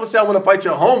face, you're not gonna say I want to fight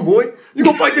your homeboy. You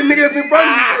gonna fight the nigga that's in front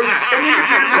of you first, and nigga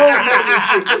take his homeboy and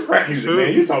shit. That's rap music,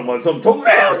 man. You talking about something totally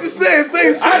different. I'm just saying,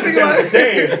 same shit. I understand what you're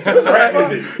saying. That's rap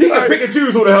music. He can pick and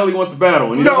choose who the hell he wants to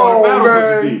battle. And no,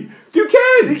 man. You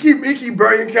can. He keep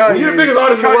burying Kanye. You're the biggest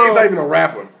artist in the world. Kanye's not even a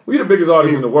rapper. We the biggest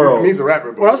artists in the world. He's a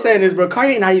rapper. What I'm saying is, bro,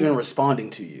 Kanye not even responding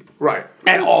to you. Right.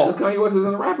 At all. Because Kanye West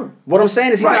isn't a rapper. What I'm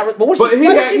saying is he's not. But,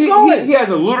 he has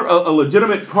a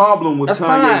legitimate problem with That's Kanye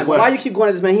fine. West. Why you keep going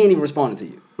at this man? He ain't even responding to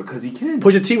you. Because he can.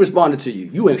 Pusha T responded to you.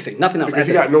 You ain't say nothing else. Because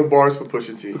he got no bars for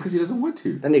Pusha T. Because he doesn't want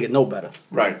to. That nigga know better.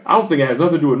 Right. I don't think it has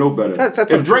nothing to do with no better.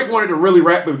 If Drake wanted to really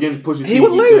rap against Pusha T, he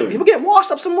would leave. He would get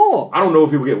washed up some more. I don't know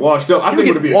if he would get washed up. I think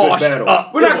it would be a good battle.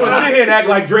 We're not going to sit here and act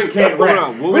like Drake can't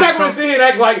rap. We're not going to sit here and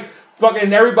act like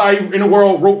fucking everybody in the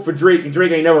world wrote for Drake and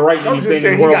Drake ain't never writing anything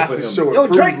in the world for him. Yo,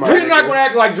 Drake not going to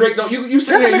act like Drake don't. You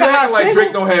sit there and you act like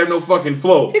Drake don't have no fucking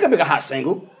flow. He could make a hot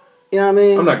single. You know what I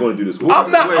mean? I'm not going to do this. I'm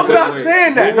not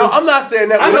saying that. No, I'm not saying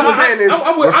that. What I'm saying is,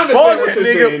 respond that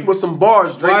nigga with some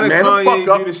bars, Drake. Why did man,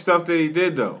 Kanye do the stuff that he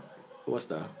did though? What's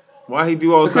that? Why he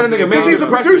do all this stuff? Because he's a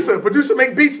producer. Producer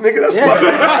make beats, nigga. That's why.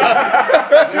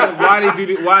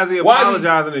 Why is he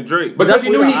apologizing to Drake? Because he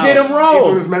knew he did him wrong. He's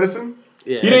on his medicine.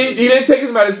 Yeah. He didn't take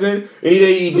his medicine, and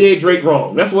he did Drake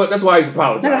wrong. That's why he's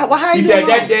apologizing. Nigga, he said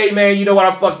that day, man. You know what?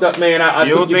 I fucked up, man. I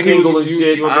took your single and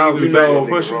shit. You don't think he was backing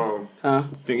Pusha? Huh?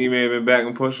 Think he may have been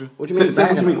backing Pusha? What you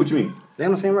mean? What you mean? They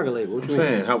on the same record label. What you mean?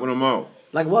 Saying helping him out.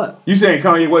 Like what? You saying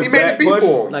Kanye West? He made the beat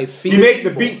for him. Like he made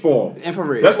the beat for him.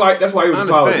 Infrared. That's why he was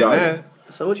apologizing. That.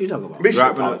 So what you talking about?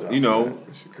 Dropping, you know,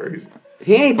 shit crazy.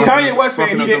 He ain't Kanye West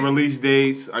saying he didn't the release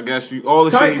dates. I guess all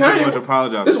the shit he pretty much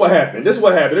apologized. This is what happened.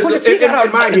 Pusha T got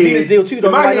an Adidas deal too.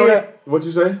 Don't nobody know that? What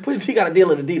you say? Pusha T got a deal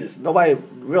with Adidas. Nobody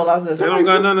realizes that. That don't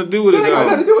got nothing to do with it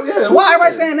though. So why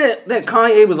everybody saying that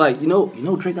Kanye was like, you know,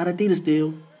 Drake got an Adidas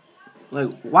deal?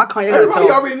 Like, why Kanye? Everybody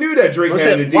already knew that Drake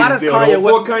had an Adidas deal.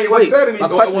 Before Kanye West said anything,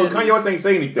 Kanye West ain't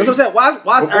say anything. That's what I'm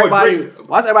saying.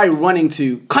 Why is everybody running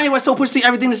to Kanye West? Told Pusha T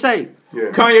everything to say.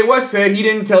 Yeah. Kanye West said he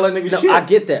didn't tell that nigga shit. I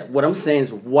get that. What I'm saying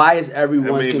is, why is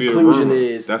everyone's conclusion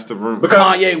is that's the rumor?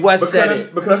 Kanye West said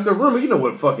it. Because that's the rumor. You know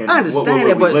what fucking I understand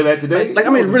that, but live at today. Like I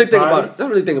mean, really think about it. Let's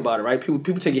really think about it, right?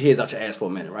 People take your heads out your ass for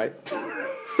a minute, right?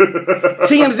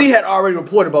 TMZ had already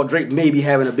reported about Drake maybe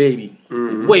having a baby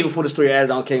way before the story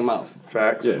added on came out.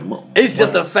 Facts. Yeah, it's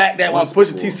just the fact that when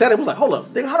Pusha T said it, was like, hold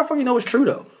up, nigga, how the fuck you know it's true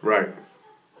though? Right.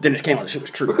 Then it came out the shit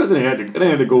was true. Because they had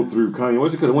to go through Kanye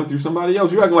West. It could have went through somebody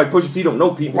else. You acting like Pusha T don't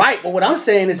know people. Right, but what I'm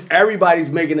saying is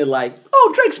everybody's making it like,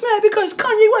 oh, Drake's mad because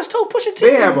Kanye West told Pusha T.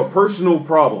 They have a personal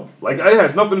problem. Like it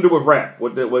has nothing to do with rap.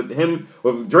 With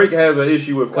Drake has an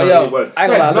issue with Kanye West. It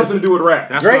has nothing to do with rap.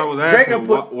 That's what I was asking.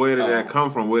 Where did that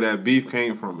come from? Where that beef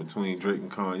came from between Drake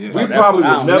and Kanye? We probably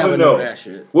will never know.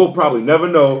 We'll probably never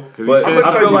know. But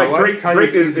I feel like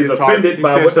Drake is offended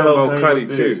by what the hell Kanye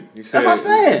West did. That's what I'm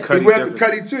saying. He went after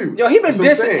Cudi too. Yo, he been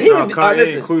dissing.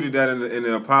 Kanye included that in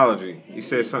the apology. He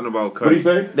said something about Cudi. What did he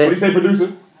say? What did he say,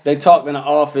 producer? They talked in the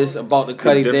office about the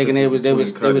Cudi thing, and they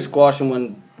was squashing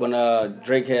when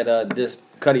Drake had this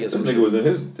Cudi or something. This nigga was in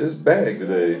his bag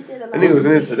today. That nigga was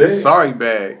in his sorry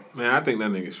bag. Man, I think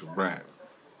that nigga should rap.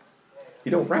 He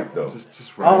don't rap though.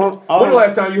 Just rap. When the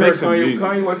last time you heard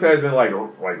Kanye West hasn't like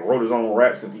wrote his own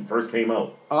rap since he first came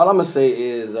out? All I'm gonna say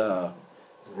is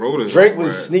Drake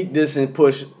was sneak dissing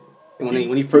Push when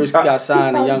he first got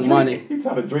signed to Young Money. He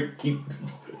tried to Drake keep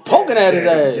poking at his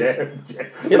ass.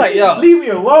 He like, yo, leave me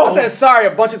alone. I said sorry a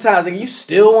bunch of times. Like, you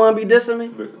still want to be dissing me?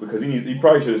 Because he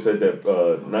probably should have said that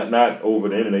not over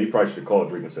the internet. He probably should have called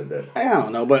Drake and said that. I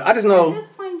don't know, but I just know. At this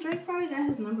point, Drake probably got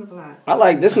his number blocked. I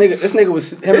like this nigga. This nigga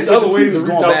was him. There's other ways to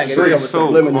reach out to Drake. It's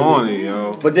so corny,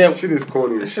 yo. But then shit is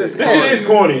corny. This shit is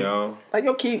corny, yo. Like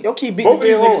yo keep beating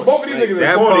the horse. Both of these niggas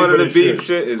that part of the beef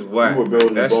shit is whack.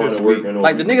 That shit's weak.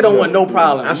 Like the nigga don't want no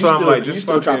problem. That's why I'm like, just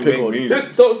fucking make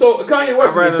music. So Kanye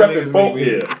West is accepting fault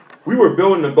here. We were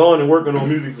building a bond and working on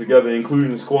music together,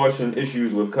 including squashing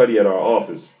issues with Cudi at our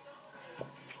office.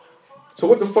 So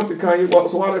what the fuck did Kanye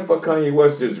West? So why the fuck Kanye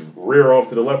West just rear off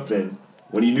to the left then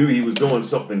when he knew he was doing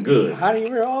something good? How do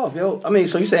you rear off, yo? I mean,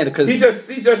 so you saying it because he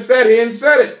just sat here and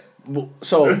said it.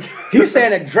 So he's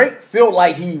saying that Drake felt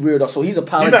like he reared off, so he's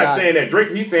apologizing. He's not saying that Drake.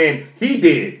 He's saying he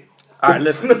did. All right,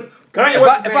 listen. Kanye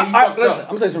West saying he fucked listen,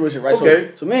 up. I'm saying some real shit, right?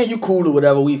 Okay. So me and you cool or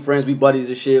whatever, we friends, we buddies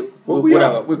and shit. Well,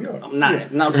 whatever. I'm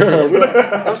not. No,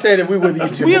 I'm saying if we were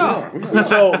these two. We are.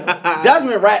 So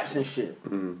Desmond raps and shit.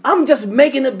 I'm just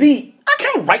making a beat. I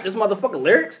can't write this motherfucking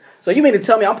lyrics. So you mean to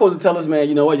tell me I'm supposed to tell this man,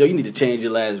 you know what, yo, you need to change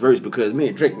your last verse because me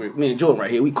and Jordan right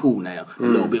here, we cool now a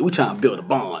little bit. We trying to build a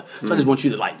bond. So I just want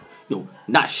you to like, you know,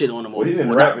 not shit on him or he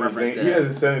didn't rap anything. He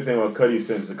hasn't said anything about Cudi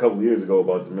since a couple of years ago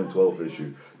about the mental health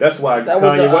issue. That's why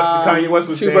Kanye West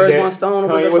was saying that.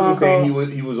 Kanye West was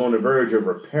saying he was on the verge of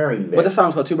repairing that. But the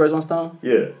song's called Two Birds, One Stone?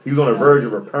 Yeah, he was on the verge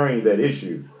of repairing that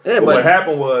issue. Yeah, but what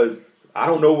happened was I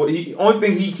don't know what he. Only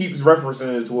thing he keeps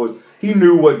referencing it towards. He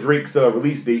knew what Drake's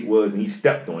release date was, and he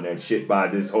stepped on that shit by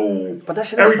this whole. But that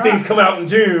shit everything's coming out in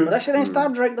June. But that shit ain't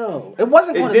stop Drake though. It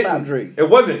wasn't going to stop Drake. It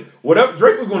wasn't. Whatever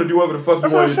Drake was going to do, whatever the fuck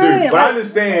he wanted to do. But I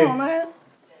understand. Come on, man.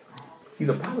 He's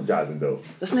apologizing though.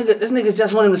 This nigga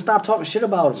just wanted him to stop talking shit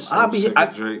about him.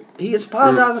 Drake. He is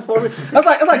apologizing for it. That's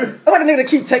like a nigga that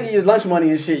keep taking his lunch money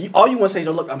and shit. All you want to say is,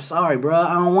 "Look, I'm sorry, bro.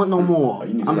 I don't want no more.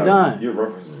 I'm done." Your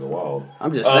references are wild.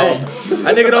 I'm just saying.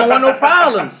 That nigga don't want no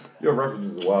problems. Your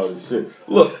references are wild as shit.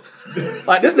 Look,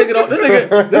 like this nigga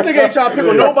ain't trying to pick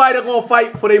on nobody that's gonna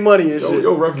fight for their money and shit.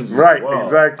 Your references, right? wild.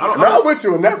 Exactly. I'm with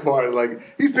you on that part. Like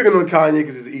he's picking on Kanye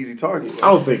because he's an easy target.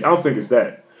 I don't think it's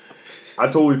that. I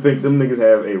totally think them niggas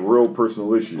have a real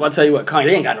personal issue. Well, I'll tell you what,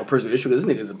 Kanye ain't got no personal issue because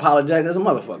this nigga's apologetic as a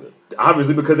motherfucker.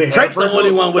 Obviously, because they had Drake's the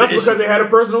only one with an because they had a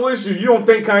personal issue. You don't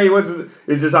think Kanye West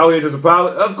is just out here just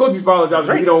apologizing? Of course he's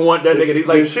apologizing. He don't want that nigga. He's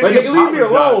like nigga, leave me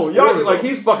alone. Y'all like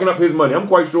he's fucking up his money. I'm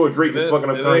quite sure Drake is fucking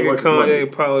up Kanye West's money. Kanye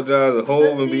apologized to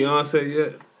Hov and Beyonce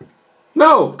yet?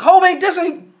 No. Hov ain't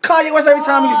dissing Kanye West every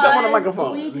time he step on the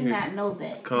microphone. We do not know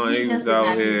that. Kanye was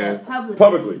out here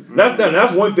publicly.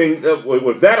 That's one thing.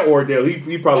 With that ordeal,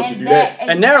 he probably should do that.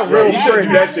 And they're real he should friends.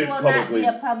 do that shit publicly.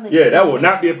 Yeah, that would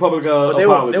not be a public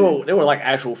apology. They were like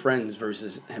actual friends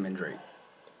versus him and Drake.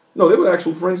 No, they were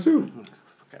actual friends too.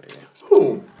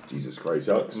 Who? Jesus Christ,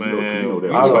 y'all. Man, you know we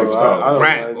that. talk about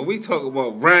rap. When we talk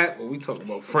about rap, when we talk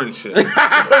about friendship. Obviously,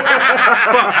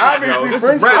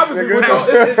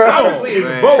 friendship. Obviously,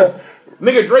 it's both.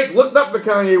 Nigga, Drake looked up to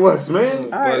Kanye West, man.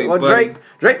 Right, well,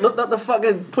 Drake looked up to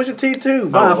fucking Pusha T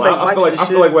too. I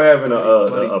feel like we're having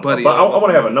I want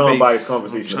to have a non-biased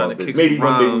conversation about this. Maybe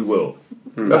one day we will.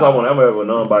 That's all I want. I'm gonna have a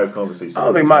non-biased conversation. I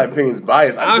don't think my opinion is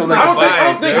biased. I actually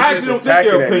don't think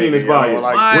your opinion is biased.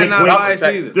 I'm not biased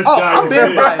either. This guy I'm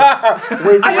being biased.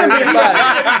 I am being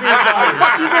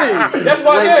biased. That's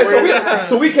why, yeah.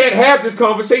 So we can't have this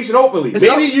conversation openly.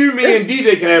 Maybe you, me, and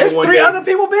DJ can have it one day. There's 3 other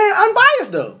people being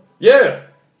unbiased though. Yeah.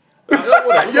 Yeah.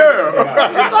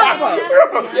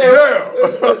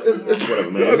 It's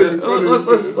whatever, man.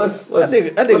 Let's that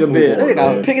nigga big. That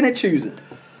nigga picking and choosing.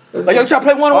 Like, yo, try to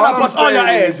play one-on-one, I bust on your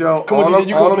ass. Yo, come on, DJ,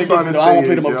 you gonna play this. I won't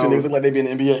pay them up 2 niggas. Look like they be in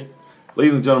the NBA.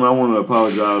 Ladies and gentlemen, I want to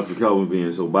apologize for Kelvin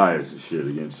being so biased and shit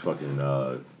against fucking.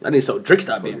 I need so Drake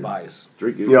stop being biased.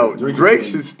 Drake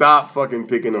should stop fucking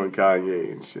picking on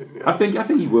Kanye and shit. Yeah. I think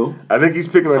he will. I think he's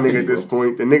picking on nigga at this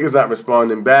point. The nigga's not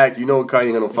responding back. You know Kanye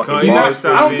ain't gonna fucking bars.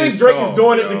 I don't think Drake is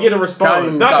doing it to get a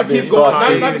response. Not to keep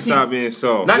going. Not to stop being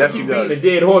soft. Not to keep beating a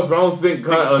dead horse, but I don't think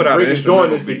Drake is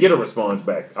doing this to get a response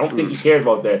back. I don't think he cares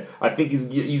about that. I think he's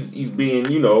being,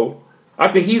 you know. I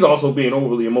think he's also being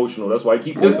overly emotional. That's why I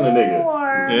keep listening to nigga.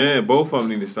 Yeah, both of them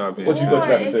need to stop being. What you guys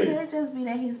got to say? It could just be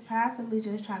that he's possibly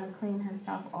just trying to clean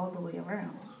himself all the way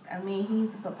around. I mean,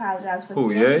 he's apologized for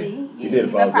TMZ. Yeah? He did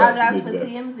he's apologized for that.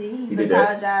 TMZ. He's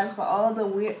apologized for all the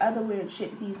other weird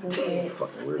shit he's done said.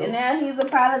 And now he's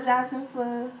apologizing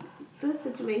for this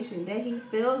situation that he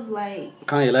feels like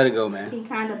Kanye, let it go, man. He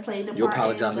kind of played the part. You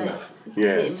apologize enough.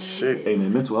 Yeah, shit. Hey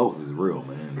man, mental health is real,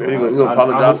 man. You gonna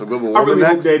apologize for global warming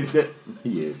next?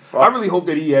 I really hope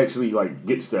that he actually like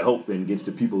gets the help and gets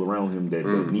the people around him that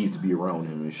needs to be around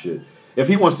him and shit. If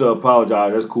he wants to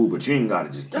apologize, that's cool, but you ain't gotta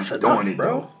just keep doing it,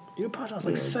 bro. You apologized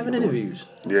like 7 interviews.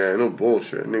 Yeah, no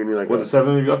bullshit. Nigga, like was it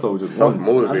 7 interviews? I thought it was just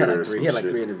self-motivator. He had like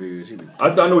 3 interviews.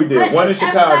 I know he did. One in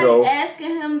Chicago.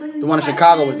 The one in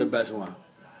Chicago was the best one.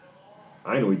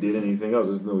 I didn't know he did anything else.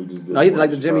 I just know he just did. No, he did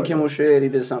like the Jimmy Kimmel shit. He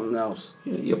did something else.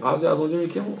 He apologized on Jimmy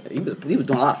Kimmel. He was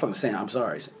doing a lot of fucking saying I'm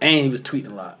sorry, and he was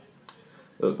tweeting a lot.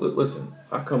 Listen,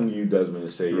 I come to you, Desmond,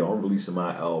 and say, yo, I'm releasing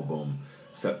my album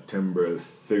September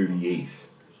 38th,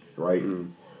 right?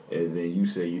 And then you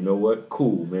say, you know what?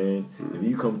 Cool, man. If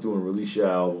you come through and release your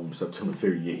album September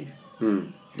 38th,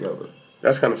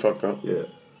 that's kind of fucked up. Yeah.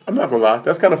 I'm not gonna lie.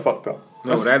 That's kind of fucked up.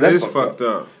 No, that's fucked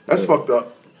up. That's fucked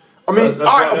up. I mean,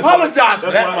 apologize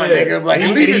for that, my nigga. Like,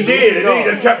 he did, and then he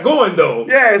just kept going, though.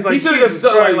 Yeah, it's like, he should have just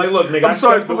like, look, nigga, I'm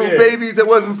sorry for little babies that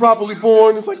wasn't properly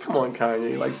born. It's like, come on,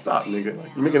 Kanye. Like, stop, nigga.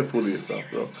 Like, you're making a fool of yourself,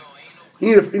 bro.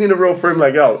 You need a real friend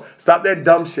like, yo, stop that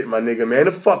dumb shit, my nigga. Man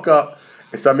the fuck up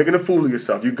and stop making a fool of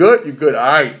yourself. You good? You good. All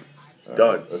right.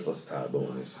 Done. Let's tie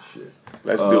on this shit.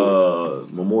 Let's do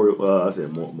it. Memorial. I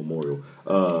said memorial.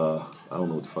 I don't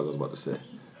know what the fuck I was about to say.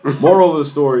 Moral of the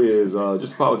story is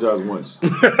just apologize once. Yeah,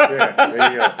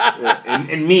 there you go.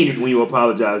 And mean it when you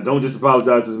apologize. Don't just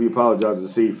apologize to be apologizing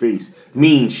to see your face.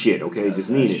 Mean shit, okay? Just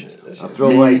mean it. I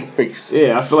feel like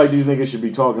these niggas should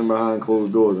be talking behind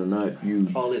closed doors and not you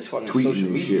all this fucking tweeting social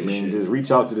and media shit, man. Just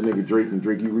reach out to the nigga Drake, and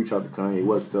Drake, you reach out to Kanye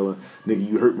West, tell him, nigga,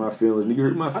 you hurt my feelings. Nigga, you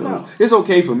hurt my feelings. It's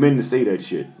okay for men to say that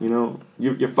shit, you know?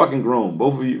 You're fucking grown.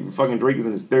 Both of you, fucking Drake is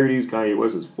in his 30s, Kanye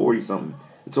West is 40 something.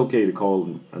 It's okay to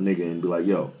call a nigga and be like,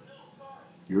 yo,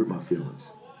 you hurt my feelings.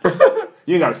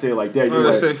 You ain't gotta say it like that. You're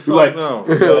like, no.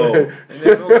 Yo,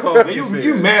 Don't call me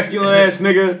you masculine ass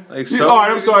nigga. Like, All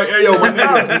right, I'm sorry. Hey, yo, my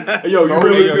nigga. Hey, yo, you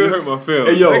really you hurt my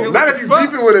feelings. Hey, yo, nigga, not if you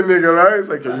beefing with a nigga, right? It's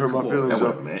like, yo, you hurt my feelings,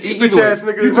 yo. man. Bitch ass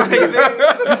nigga. You two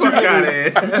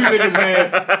niggas,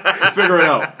 man, figure it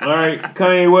out. All right,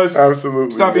 Kanye West.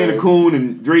 Absolutely. Stop being a coon,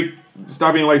 and Drake,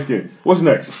 stop being light skinned. What's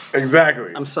next?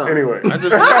 Exactly. I'm sorry. Anyway,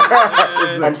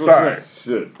 I'm sorry.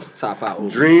 Shit. Top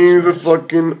 5 Dreams of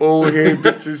fucking old head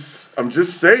bitches. I'm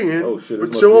just saying. Oh shit.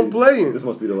 But you won't playing. This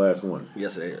must be the last one.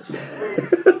 Yes, it is.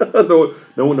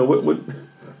 No, what?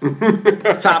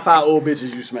 Top 5 old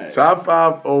bitches you smash. Top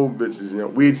 5 old bitches, you know,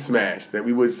 we'd smash that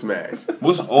we would smash.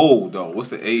 What's old though? What's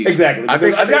the age? Exactly. I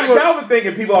think Calvin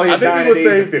thinking people out here dying at the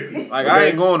age of 50. Like I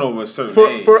ain't going over a certain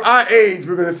age. For our age,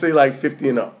 we're gonna say like 50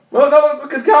 and up. Well, no,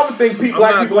 because Calvin think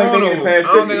black people ain't making it past 50.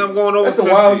 I don't think I'm going over 50. That's some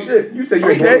wild shit. You say you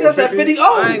ain't going over 50?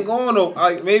 I ain't going over,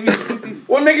 like maybe 50.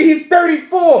 Well, nigga, he's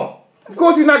 34. Of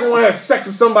course he's not going to have sex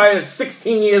with somebody that's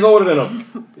 16 years older than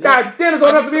him. God damn, it's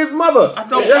going to have to be his mother. I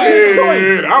don't. That's his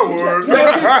choice. I would.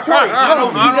 That's his choice. I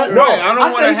don't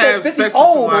want to have sex with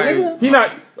somebody. He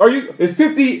not. Are you? Is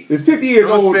 50 years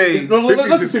old?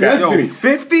 Listen to me.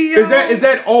 50 Is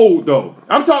that old though?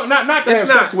 I'm talking not to have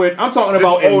sex with. I'm talking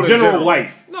about in general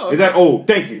life. No, is that old?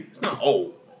 Thank you. It's not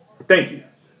old. Thank you.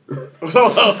 He doesn't.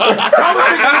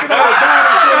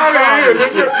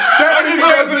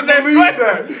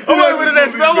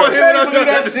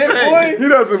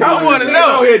 I want to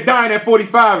know. Out here dying at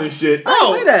 45 and shit.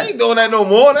 No, he ain't doing that no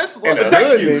more. That's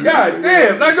thank you. God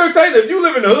damn. Not gonna say that. If you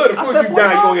live in the hood, of course you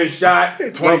die. You gonna get shot.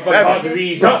 27. Heart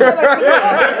disease. High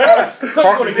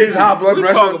blood pressure. We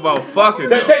talk about fucking.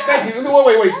 Thank you.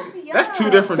 Wait. That's two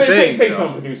different things. Say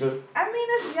something, producer. I mean,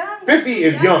 it's young. 50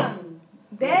 is young.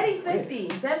 Daddy 50.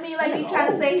 That mean like you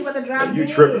trying to say he about to drop You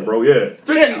tripping, bro? Yeah.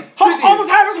 50. Almost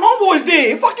half his homeboys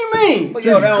did. Fuck you mean?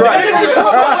 Exactly.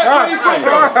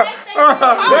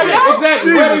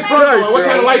 What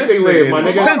kind of life they live, my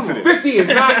nigga? Sensitive. 50 is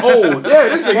not old. Yeah,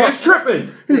 this nigga is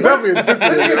tripping. He's definitely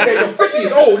insensitive. This nigga say 50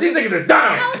 is old. These niggas is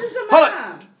dying. How old is your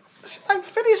mom? Like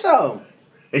 50 something.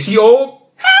 Is she old?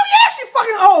 Hell yeah, she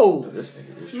fucking old.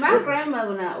 My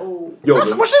grandmother not old. Yo, What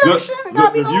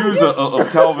the views of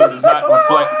Calvin does not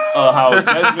reflect how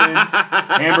Desmond,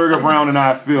 Hamburger Brown, and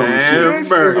I feel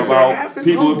about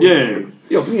people. Yeah.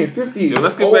 Yo, being 50. Yo,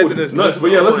 let's get back to this nuts, list.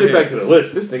 but yeah, let's get back to the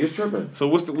list. This nigga's tripping. So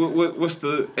what's the age? What's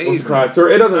the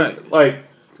criteria? It doesn't like.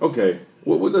 Okay.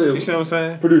 What the? You see what I'm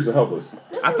saying? Producer, help us.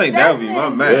 I think that would be my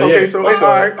man. Okay, so all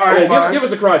right. Give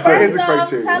us the criteria. Here's the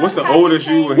criteria. What's the oldest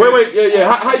you were? Wait,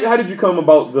 yeah. How did you come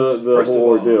about the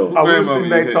whole ordeal? I was sitting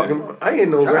back talking. I ain't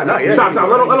know. Stop.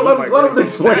 Let him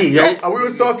explain, yo. We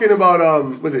was talking about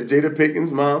was it Jada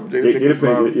Pinkins' mom? Jada Pinkins'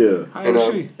 mom. Yeah. How old is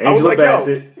she? I was like,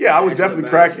 Bassett. yo, yeah, I would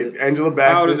definitely crack it. Angela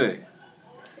Bassett. How old are they?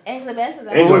 Angela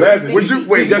Bassett.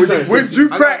 Would you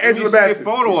crack Angela Bassett? I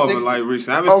photo of her like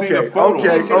recently. I haven't seen a photo.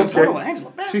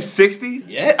 Okay. She's 60.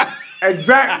 Yeah.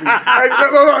 Exactly. Now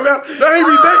he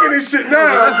be thinking this shit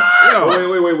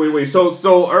now. Wait.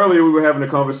 So earlier we were having a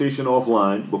conversation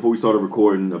offline before we started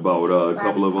recording about a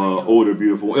couple of older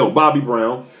beautiful. Bobby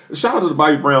Brown. Shout out to the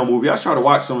Bobby Brown movie. I tried to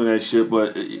watch some of that shit,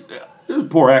 but it was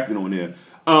poor acting on there.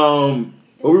 But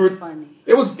funny.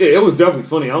 It was definitely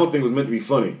funny. I don't think it was meant to be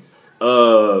funny.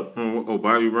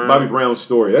 Bobby Brown. Bobby Brown's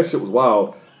story. That shit was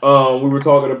wild. We were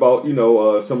talking about,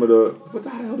 some of the. What the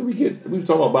hell did we get? We were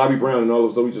talking about Bobby Brown and all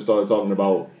of a sudden we just started talking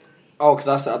about. Oh,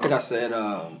 because I think I said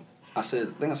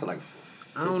like.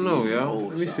 I don't know, yo.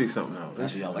 Let me see something out. I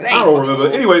don't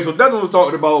remember. Anyway, so Desmond was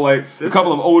talking about like a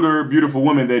couple of older, beautiful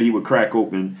women that he would crack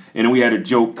open, and then we had a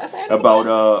joke about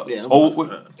old.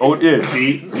 Yeah,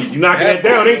 see, you knocking that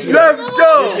down, ain't you? Let's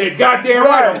go. Yeah, goddamn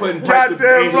right. I'm putting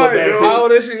goddamn right. How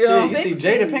old is she, yo? You see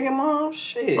Jada Pinkett mom?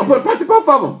 Shit. I'm putting to both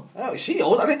of them. Oh, she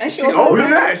old. I mean, ain't she older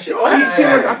than that? She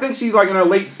was. I think she's like in her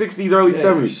late 60s, early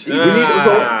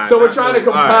 70s. So we're trying to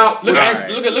compile. Look at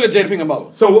Jada Pinkett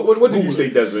mom. So what did you say,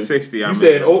 Desmond? 60. You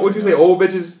said what'd you say? Old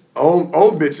bitches.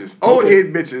 Old bitches. Old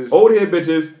head bitches. Old head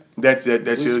bitches. That's your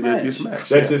smash.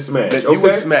 That's your smash. You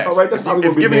would smash. All right, that's probably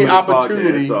if given the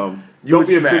opportunity Don't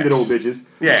be offended, old bitches.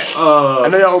 Yeah. I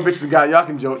know y'all old bitches got y'all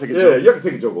can joke, take a joke. Yeah, y'all can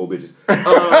take a joke, old bitches.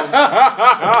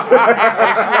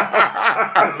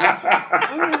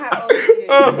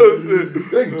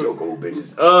 Take a joke, old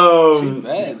bitches.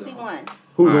 61.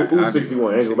 Who's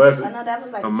 61? Angela Bassett? I know that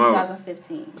was like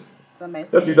 2015.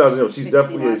 That's 2000. She's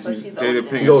definitely she's Jada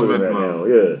Pinkett older Smith than that mom. now.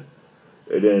 Yeah.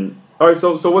 And then, all right.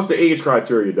 So what's the age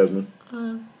criteria, Desmond?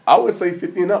 I would say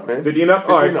 50 and up, man. 50 and up.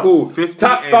 All right, cool. 50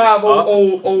 Top and 5 up.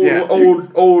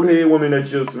 old head women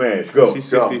that you'll smash. Go. She's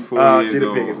 64 years Jada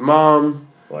old. Pinkett's mom.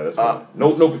 All right, that's fine.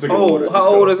 No particular order. How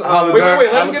old is Halle Wait,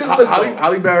 let me get his list.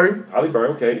 Halle Berry. Halle Berry,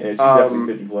 okay, and she's definitely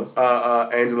 50 plus.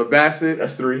 Angela Bassett.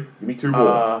 That's 3. Give me 2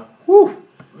 more. Whew.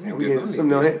 Man, we getting some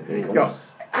down here. Yo,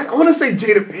 I want to say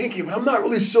Jada Pinkett, but I'm not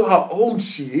really sure how old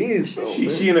she is. Though,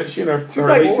 she in her she's late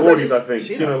like 40s, I think.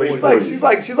 She's in her late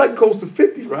 40s. She's like close to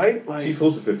 50, right? Like she's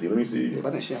close to 50. Let me see. Yeah, but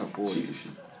I think she's in her 40s.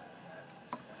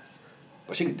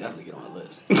 But she could definitely get on the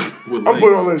list. I'm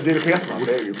putting on the list. Jada Pinkett, that's my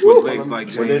baby. With legs like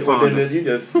Jane Fonda.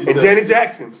 And Janet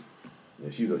Jackson. Yeah,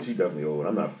 she definitely old.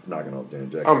 I'm not knocking off Janet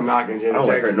Jackson. I'm knocking Janet I don't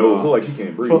Jackson. like her nose. Look like she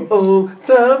can't breathe. For old Her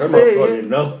time's motherfucking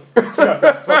nose. She got to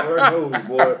stop fucking her nose,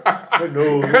 boy. Her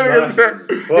nose.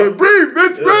 Breathe,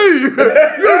 bitch, breathe.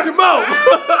 Use your mouth.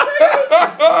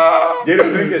 Jada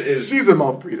Pinkett is. She's a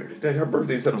mouth breather. Her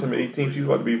birthday is September 18th. She's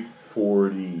about to be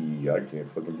 40. I can't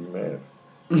fucking do math.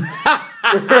 40,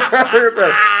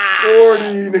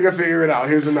 nigga, figure it out.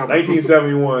 Here's a number.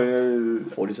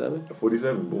 1971. 47?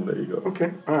 47. Boom, there you go.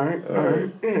 Okay, all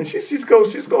right. Yeah, she's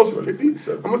close to 50.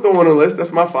 I'm gonna throw her on the list.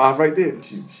 That's my 5 right there.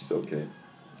 She's okay.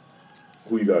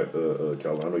 Who you got,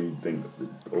 Calvin? I know you think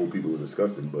old people are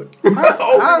disgusting, but old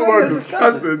people are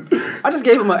disgusting. I just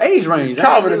gave him an age range.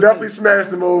 Calvin definitely smashed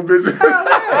them old bitches.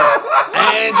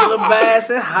 Angela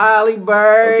Bassett, Halle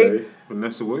Berry. okay.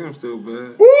 Vanessa Williams still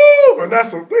bad. Woo!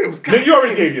 Vanessa Williams. Then you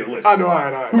already gave your list. I know, all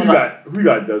right. Who you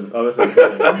got, Desmond? Oh, that's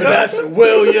okay. Vanessa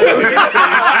Williams.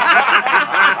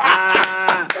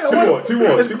 Two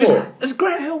more. Is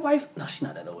Grant Hill wife? No, she's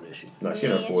not that old, is she? No, she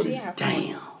in her 40s.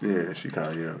 Damn. Yeah, she kind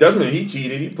of, yeah. Desmond, he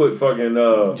cheated. He put fucking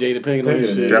Jada Pinkett on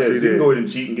his shit. Definitely so you did. can go ahead and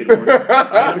cheat and get one.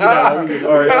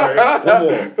 All right. One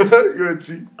more. Good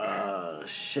cheat.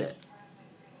 Shit.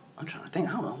 I'm trying to think.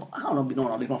 I don't know be knowing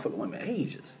all these motherfucking women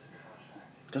ages.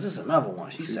 Because this is another one.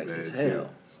 She's sexy as hell.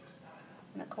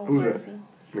 Nicole Who's that? Murphy.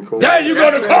 Nicole. There you go,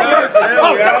 Nicole Murphy. That's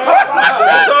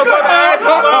what I'm about to ask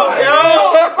about, yo.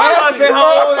 I'm about to say how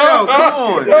old, yo. Come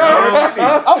on, yo.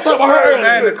 I'm talking about her. I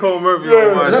had Nicole Murphy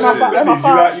on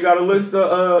my shit. You got a list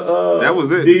of That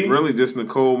was it. D? Really, just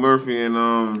Nicole Murphy and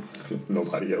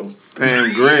Nobody else.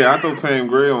 Pam Gray. I throw Pam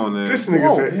Gray on there. This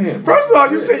nigga said. First of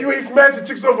all, you said you ain't smashing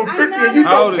chicks over 50 and you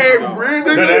How don't old is pay she? Green,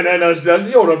 nigga. No, that's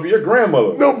your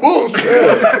grandmother. No bullshit.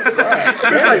 It's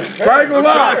like, I ain't gonna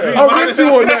lie.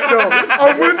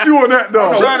 I'm with you on that,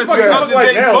 though. I'm trying to see up to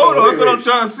date photos. That's what I'm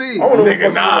trying to see.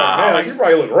 Nigga, nah. She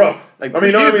probably look rough. Like, no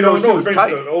offense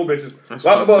tight. to the old bitches. That's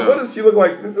But what does she look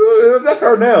like? That's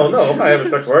her now. No, I'm not having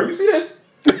sex with her. You see this?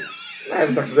 I'm not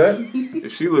having sex with that.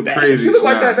 If she look crazy, She look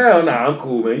like that now. Nah, I'm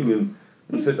cool, man.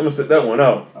 I'm gonna sit that one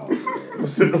out. I'm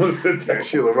gonna sit that.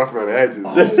 She look rough around the edges.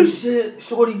 Oh shit,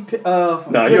 Shorty from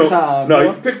Good Time.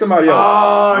 you pick somebody else.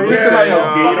 Oh, Pick somebody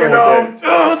else.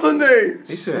 What's her name?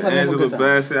 he said What's that Angela name?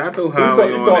 Bassett. I throw You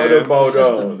Holly on talking there.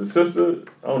 about the sister?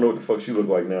 I don't know what the fuck she look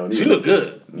like now. She look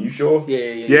good. You sure?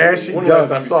 Yeah, she When does. was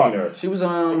the I last time saw you seen her. her? She was She was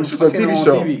on I seen her TV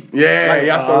show. TV.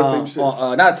 Yeah, I saw the same shit.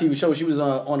 Not a TV show. She was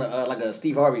on like a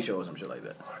Steve Harvey show or some shit like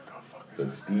that. The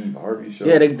Steve Harvey show.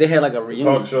 Yeah, they had like a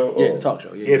reunion. Talk show? Yeah, Oh. the talk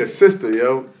show. Yeah, Yeah. the sister,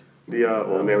 yo. There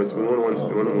was one.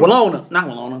 Walona, not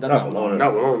Walona. That's not Walona.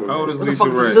 Not Walona. How old is What the Lisa fuck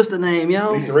is the Ray? sister name,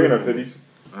 yo? Lisa Ray in her 50s.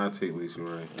 I'll take Lisa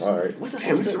Ray. All right. What's the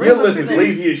Damn, sister? Lisa Your list is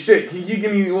lazy as shit. Can you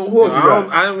give me who else you got?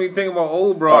 I don't even think about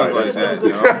old bras like that,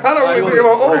 yo. I don't really think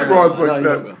about old broads like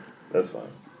that. That's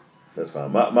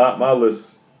fine. My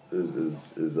list is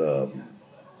of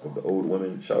the old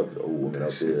women. Shout out to the old women That out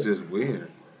there. shit's just weird.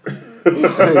 I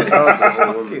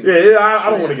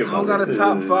don't want to get. I got a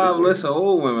top 5 list of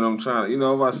old women. I'm trying. If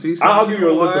I see something, I'll give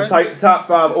you a list of top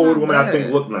 5 old women I think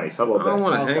bad. look nice. How about I that? don't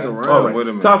want to hang around All right. with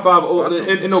them. Top 5 old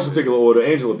in no particular order.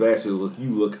 Angela Bassett, you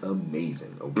look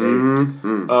amazing. Okay.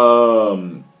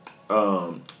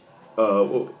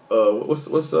 What's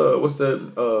that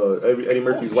Eddie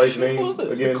Murphy's wife's name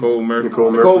again? Nicole Murphy.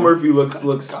 Nicole Murphy looks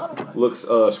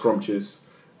scrumptious.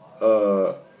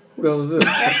 Who Who the hell is this?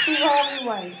 That's Steve Harvey's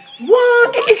wife.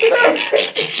 What?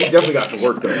 She definitely got some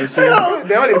work done. You see her?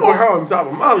 Damn, I didn't put her on top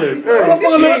of my list. She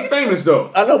ain't famous though.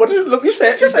 I know, but look, you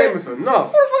said She's famous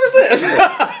enough. Who the fuck is this?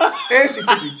 And she's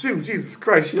 52. Jesus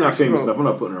Christ. She's not famous enough. I'm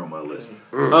not putting her on my list. She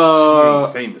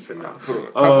ain't famous enough.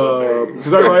 So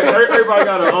everybody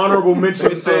got an honorable mention.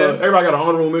 Everybody got an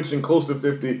honorable mention close to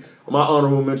 50. My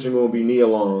honorable mention gonna be Nia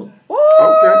Long.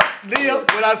 Okay. Nia,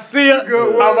 when I see her,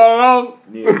 Good I'm alone.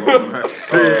 Nia Long.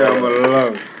 I'm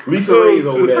alone. Lisa Ray's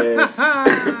old ass.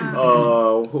 I'm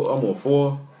on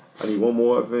 4. I need one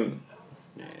more, I think.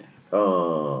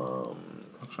 I'm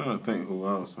trying to think who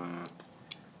else, man.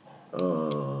 I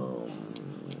don't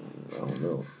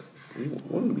know. You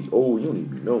want to be old, you don't need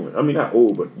to be knowing. I mean, not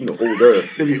old, but older.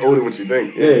 They be older than what you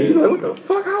think. Yeah, you like, what the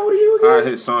fuck? How old are you again? I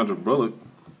hit Sandra Bullock.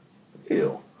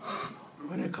 Ew.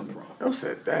 Where'd that come from? Who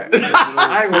said that?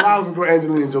 I ain't gonna lie, I was doing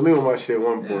Angelina Jolie on my shit at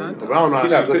one point. But I don't know how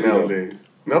she look nowadays.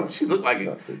 Nope, she looked like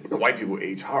it. White people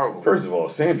age horrible. First of all,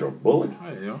 Sandra Bullock.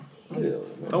 Hey, yo. Ew,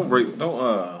 Don't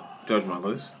judge my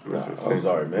list. I'm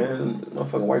sorry, man.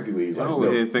 Motherfucking white people age. I'm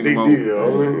over here Big thinking about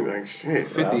deal, like shit.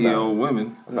 50-year-old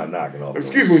women. I'm not knocking off.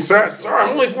 Excuse me, sir. Sorry, I'm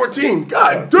only 14.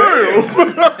 God damn.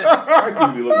 White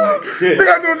people be looking like shit.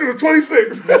 I thought you was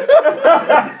 26.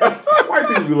 White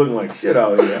people be looking like shit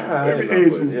out here. They be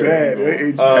aging bad. They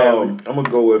age badly. I'm gonna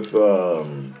go with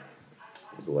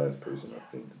who's the last person I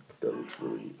think that looks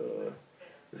really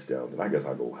astounding. I guess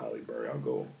I'll go Halle Berry. I'll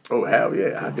go. Oh hell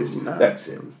yeah! How did you not? That's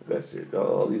it. That's it.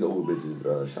 All these old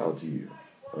bitches. Shout out to you.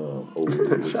 Old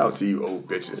bitches. Shout out to you, old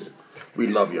bitches. We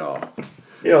love y'all.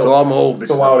 Yo, so I'm old bitches.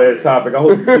 It's a wild ass topic. I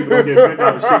hope people don't get bent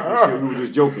out of shape and shit. We were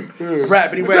just joking.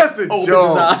 Rapidy rap. Just a joke.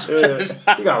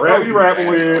 You got rapidy rap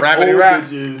with Rapidy old rap.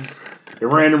 bitches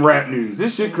and random rap news.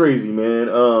 This shit crazy, man.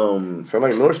 Sound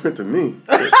like Nourishment to me.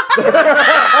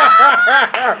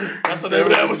 That's the name of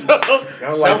the episode.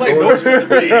 Sounds like Nourishment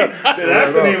to me.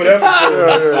 That's the name of the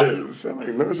episode. Sound like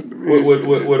Nourishment to me.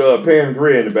 With Pam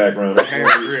Grier in the background. Pam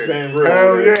Grier.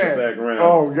 Hell in yeah. the background.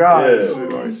 Oh God.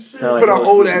 Yeah. Put our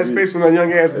old ass face on a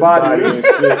young ass body. And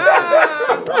shit.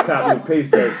 Copy and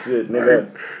paste that shit, nigga.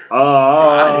 I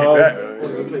need that.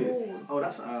 Oh,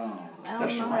 that's I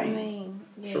don't know her name.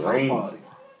 Yeah. Shireen.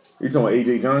 You talking about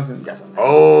A.J. Johnson?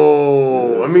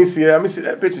 Oh, let me see that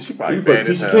bitch. She probably You put bad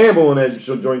as Tisha hell. Campbell on that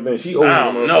joint thing. She old.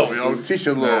 I don't know, yo.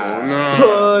 Tisha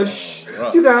little. Push.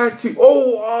 You got to.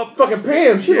 Fucking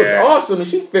Pam. She looks awesome and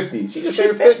she's 50. She just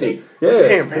turned 50. Yeah.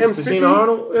 Damn, Pam's 50? Tichina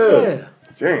Arnold? Yeah.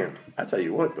 Damn. I tell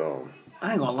you what, though.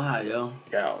 I ain't gonna lie, yo.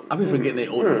 Yo. I be forgetting they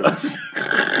older than us.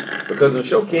 Because the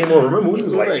show came on, remember, we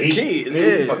was like like 8 kids, We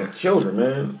were yeah. fucking children,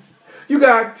 man. You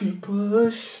got to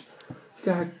push. You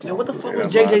got to. Yo, what the fuck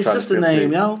was JJ's sister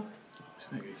name, yo?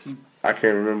 I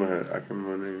can't remember her. I can't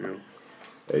remember her name, yo.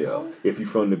 Hey, yo. If you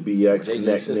from the BX JJ's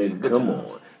Connect, sister, then good come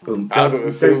times. on. I do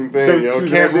the same thing, yo.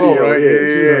 Camp Low, right?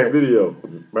 Yeah. Video.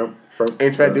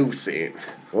 Ain't try to do shit.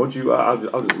 Won't you? I'll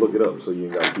just look it up so you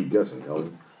ain't gotta keep guessing,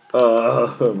 Colin.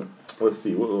 Let's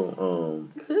see.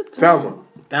 Thelma.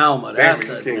 Thelma, that's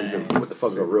just her came name. to me. What the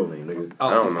fuck's her real name, nigga? I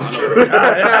don't know. You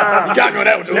gotta know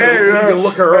that with your Hey, You can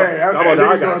look her up. Hey, How about that?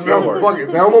 I got you. Don't worry. Fuck it.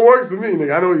 Thelma works to me,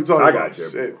 nigga. I know what you're talking I about. got you.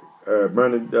 Shit.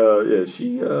 Brandon,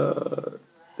 she,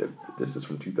 this is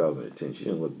from 2010. She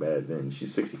didn't look bad then.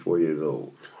 She's 64 years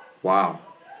old. Wow.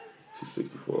 She's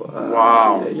 64.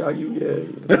 Wow. Yeah.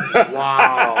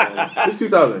 Wow. It's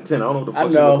 2010. I don't know what the fuck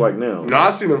she know. look like now. No,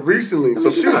 I seen her recently. So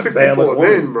she's she was not bad 64 looking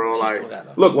then, woman. bro.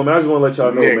 Like, Look, woman, I just want to let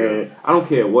y'all know, Nigga. man. I don't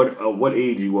care what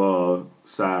age you are,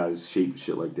 size, shape,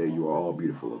 shit like that. You are all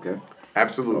beautiful, okay?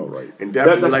 absolutely. All right. And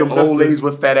definitely That's like the- that's old the- ladies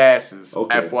with fat asses.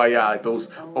 Okay. FYI, like those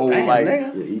old like.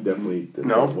 Yeah, he definitely.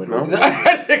 No. Fuck,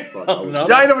 Y'all no.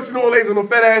 ain't never seen no old ladies with no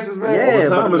fat asses, man. All the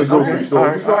time in the grocery store.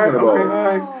 What you talking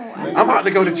about? I'm about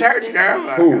to go to church, girl.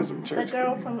 I Who? got some The church.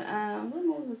 girl from what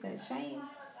movie was that? Shane.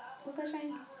 What's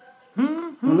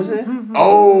that Shane?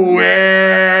 Oh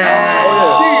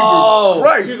yeah! Jesus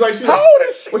Christ! She's like, how old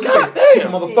is she? What's God like,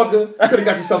 damn, motherfucker. Could have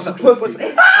got yourself some pussy.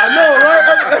 I know,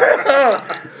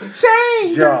 right?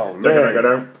 Shane! Yo,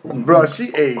 man. Bro,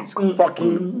 she aged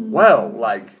fucking well.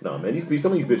 Like, no, man,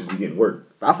 some of these bitches be getting work.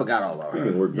 I forgot all about They her.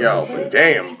 getting work. yo, but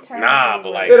damn. Nah,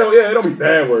 but like. It don't be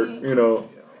bad work, you know.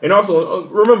 And also,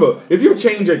 remember, if you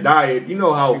change your diet, you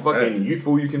know how fucking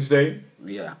youthful you can stay.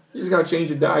 Yeah. You just gotta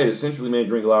change your diet. Essentially, man,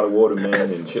 drink a lot of water, man,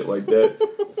 and shit like that.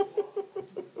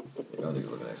 Y'all niggas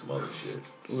looking at some other shit.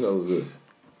 Who the hell is this?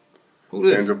 Who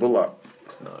this? Sandra Bullock.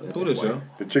 Nah, Who this, yo?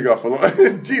 The chick off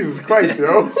of Jesus Christ,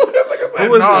 yo. That's like I said,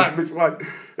 Who is nah, this? bitch, like,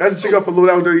 that's the chick off of Low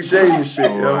Down Dirty Shades and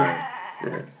shit, yo.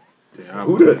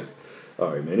 Who this?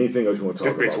 All right, man. Anything else you want to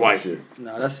talk about? This bitch white. Shit?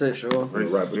 No, that's it, sure.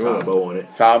 Wrap a tie bow on it.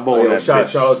 Tie bow on that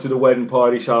shout out to the wedding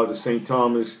party. Shout out to St.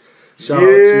 Thomas. Shout out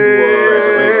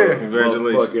to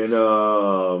congratulations.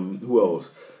 Who else?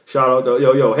 Shout out to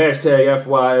hashtag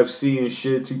FYFC and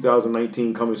shit.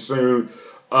 2019 coming soon.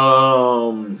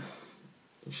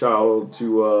 Shout out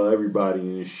to everybody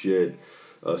and shit.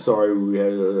 Sorry we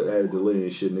had a delay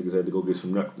and shit. Niggas had to go get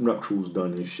some nuptials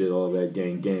done and shit. All that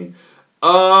gang. We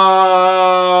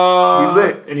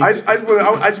lit. I just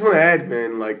want to add,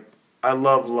 man. Like, I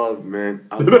love, man.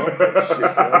 I love that shit,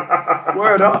 man.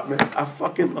 Word up, man. I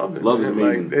fucking love it. Love man. is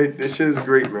amazing. Like, this shit is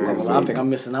great, man. Well, I think I'm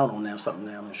missing out on something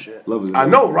now and shit. Love is I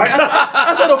amazing. know, right?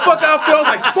 That's how the fuck I feel. I was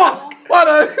like, fuck. What?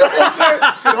 You know what I'm saying?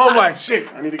 I'm like, shit.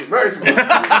 I need to get married soon.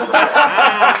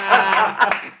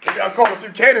 I called a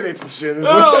few candidates and shit.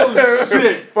 Oh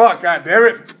shit! Fuck, goddamn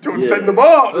it. Setting the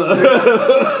bar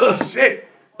up. Shit.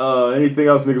 Anything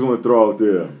else niggas want to throw out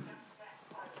there?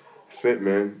 That's it,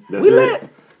 man. That's it.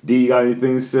 D, you got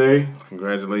anything to say?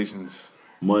 Congratulations.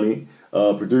 Money.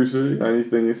 Producer, you got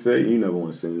anything to say? You never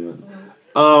want to say nothing.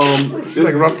 She's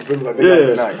like Russell Simmons, I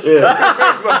think tonight.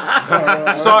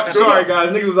 Yeah. sorry, guys.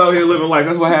 Niggas was out here living life.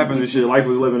 That's what happens and shit. Life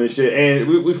was living and shit. And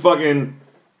we fucking,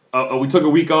 we took a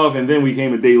week off and then we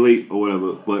came a day late or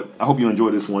whatever. But I hope you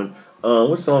enjoyed this one.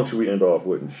 What song should we end off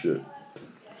with and shit?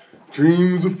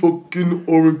 Dreams of fucking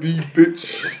R&B,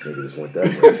 bitch. This nigga just went that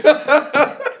way.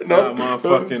 No,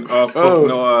 motherfucking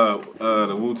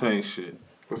the Wu-Tang shit.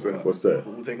 What's that?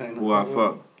 Who I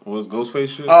fuck? Was Ghostface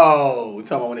shit? Oh, we're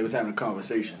talking about when they was having a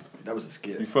conversation. That was a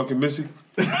skit. You fucking Missy?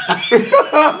 Play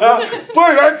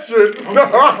that shit. No. I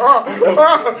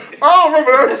don't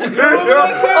remember that shit. I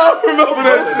don't remember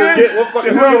that shit. What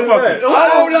fucking I don't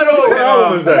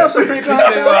know. was that? Supreme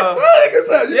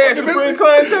Yeah, Supreme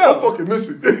Clientele. I'm fucking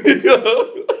missing.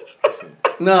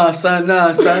 Nah, son.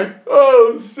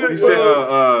 Oh, shit. He said,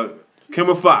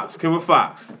 Kimmer Fox.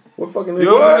 What fucking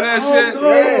You remember that shit?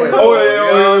 Oh,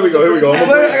 yeah, here we go. I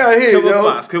gotta hear it,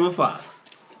 yo. Kimmer Fox.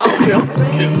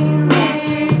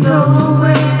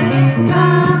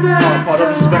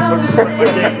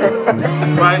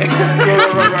 Right?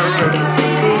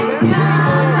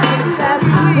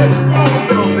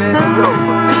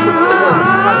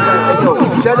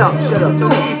 Shut up. Yo,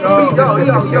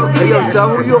 son,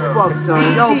 who you fuck, son?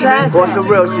 Yo, pass. Or some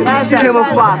real shit. Kimmer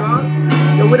Fox.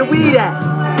 Yo, where the weed at?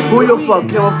 Who you fuck,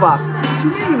 Kimmer Fox?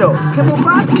 You know, Kimmer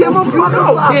Fox? Kimmer Fox?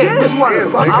 Yeah,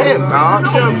 motherfucker. Him, dog. I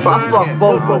fuck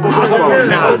both of them.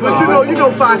 But you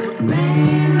know Fox.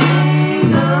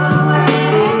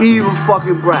 Evil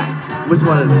fucking brat. Which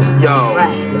one is it? Yo.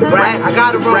 Brat. I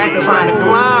gotta roll with the brat. Come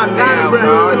on now,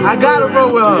 dog. I gotta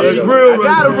roll with her. I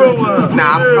gotta roll with her.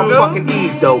 Nah, I'm fucking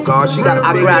Eve, though, God. She got a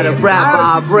big I got a brat by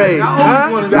her braids.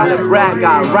 Got a brat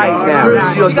guy right now.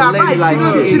 She was a lady like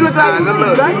shit. She look like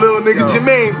little nigga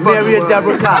Jermaine. Mary and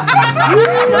Deborah Cox.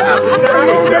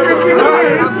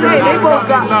 They both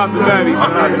got.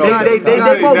 They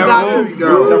both got two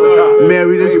girls.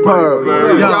 Mary this pearl. Yo,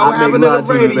 I'm having the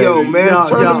radio, man.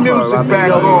 Turn the music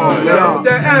back on.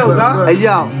 Hey,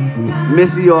 yo,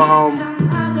 Missy or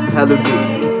Heather B.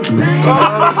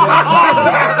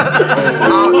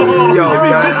 Yo, let me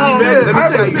tell you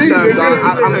something, dog.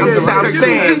 I'm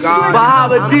saying, dog.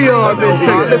 Bahama D on Missy.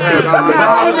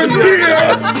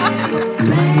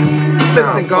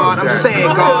 Listen, God, I'm saying,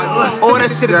 God, all that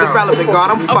shit is irrelevant,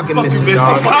 God. I'm fucking missing,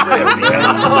 God.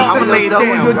 I'm lay it down, who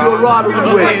you do a robbery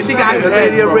with? She got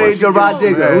Lady of Rage or Rod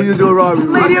Digger. Who you do a robbery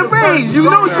with? Lady of Rage, you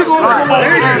know she gonna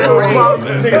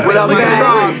what up,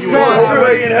 man?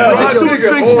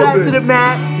 Tricks back to the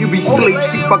mat. You be sleep,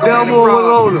 she fucking Delmo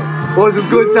or some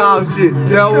good time shit.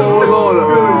 Delmo Alona.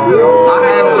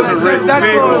 That's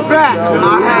going back. I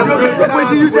have when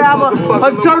she used to have a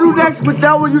turtleneck, but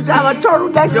Delmo used to have a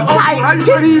turtleneck tight.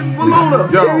 Titty Malona.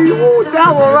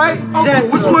 That one, right?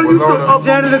 Which one you took?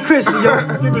 Janitor Chrissy, yo.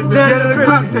 Janitor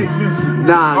Chrissy.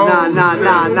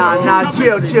 Nah.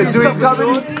 Chill. Do you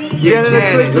coming? Yeah,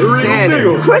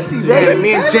 Janet. Chrissy, baby.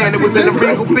 Me and Janet was in the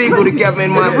Regal Beagle together in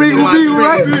my dream.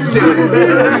 Right?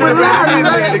 Larry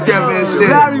was there together and shit.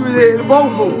 Larry was there,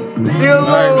 both of them.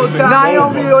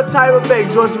 Naomi or Tyra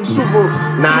Banks or some super.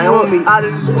 Naomi. Out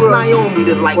of this world. Naomi,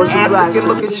 the like African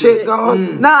looking shit, God.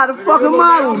 Nah, the fucking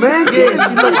model, man. Yeah, she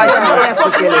look like she's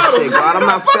African and shit, God. I'm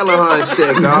not feeling her and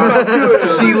shit, God.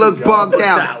 She look bugged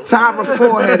out. Tyra's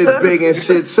forehead is big and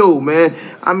shit too, man.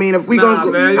 I mean, if we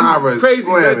gonna Tyra's crazy,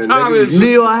 slamming, nigga.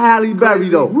 Neil or Halle Berry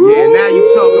though. Yeah, now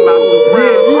you talking about some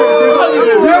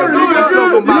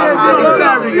talking about Halle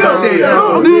Berry.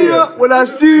 Neil, when I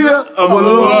see her, I'm gonna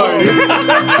lie.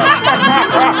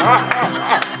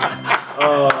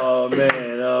 Oh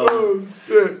man. Oh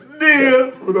shit.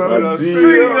 Neil, when I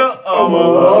See ya. I'm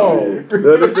alone.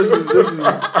 This is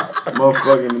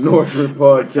motherfucking Nourishment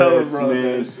podcast,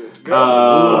 man.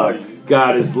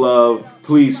 God is love.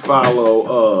 Please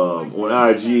follow on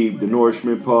IG the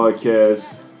Nourishment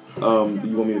podcast. You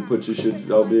want me to put your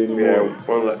shit out there anymore?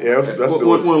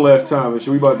 One last time.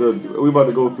 We about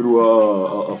to go through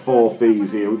a fall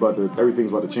phase here.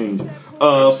 Everything's about to change.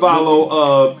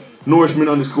 Follow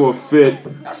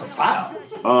Nourishment_fit. That's a file.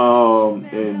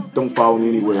 And don't follow me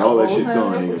anywhere. All that shit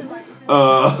done, nigga.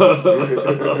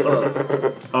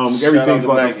 Everything's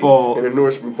about to fall in the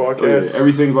Nourishment podcast.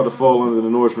 Everything's about to fall under the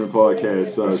Nourishment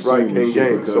podcast. That's right,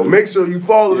 gang. So make sure you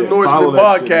follow the Nourishment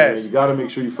podcast. Shit, you got to make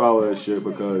sure you follow that shit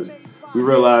because we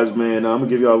realize, man. I'm gonna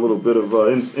give y'all a little bit of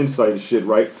insight and shit,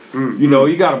 right? You know,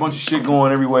 you got a bunch of shit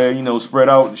going everywhere. You know, spread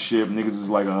out and shit. Niggas is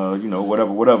like,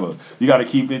 whatever. You got to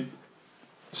keep it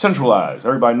centralized.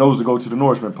 Everybody knows to go to the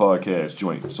Nourishment podcast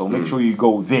joint. So make sure you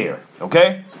go there.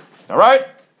 Okay? All right?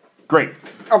 Great.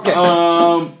 Okay.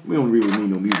 We don't really need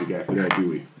no music after that, do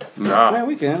we? Nah. Man,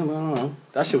 we can. I don't know.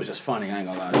 That shit was just funny. I ain't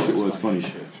gonna lie. That shit was funny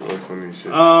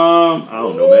shit. I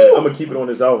don't know, man. I'm gonna keep it on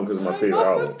this album because it's my favorite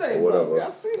album or whatever. I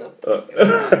see that.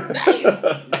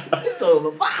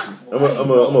 I'm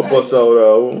gonna bust out.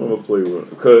 I'm gonna play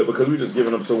with it because we just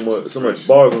giving up so much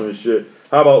bars on this shit.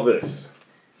 How about this?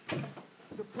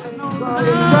 It's a Nourishment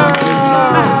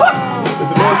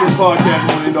podcast. I'm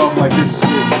gonna end off like this and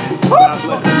shit. God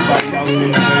bless everybody out there,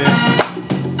 man.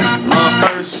 Love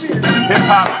first, hip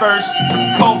hop first,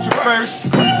 culture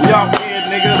first. We out here,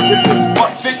 nigga. This is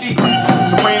what 50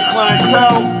 Supreme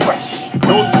Clientele.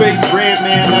 No space, red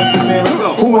man, nothing, man. Let's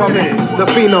go. Who I'm is, the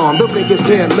phenom, the biggest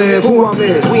can't live. Who I'm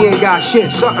is, we ain't got shit,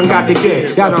 something got to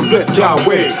get. Got them flipped y'all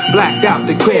wig, blacked out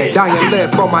the crib, dying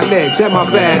lip from my legs and my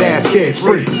badass kids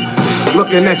freeze.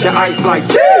 Looking at your ice like,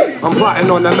 jeez. I'm plotting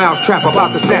on the mouse trap,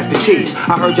 about to snatch the cheese.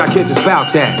 I heard y'all kids is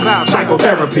about that.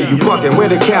 Psychotherapy, you bugging, where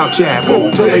the couch at? Whoa,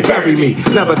 till they bury me.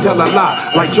 Never tell a lie,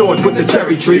 like George with the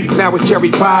cherry tree. Now it's cherry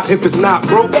pie, if it's not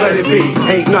broke, let it be.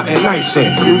 Ain't nothing nice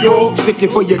in New York, sticking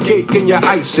for your cake and your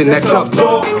icing. That tough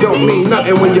talk don't mean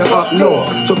nothing when you're up north.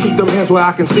 So keep them hands where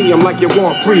I can see them like you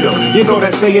want freedom. You know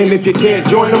that saying, if you can't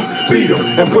join them, beat them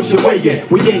and push your way in.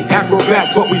 We ain't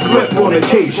acrobats, but we flip on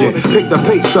occasion. Pick the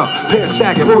pace up, pants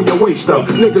sagging, pull your waist up.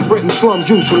 Niggas renting slum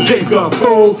juice from Jacob.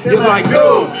 Fool, you're like,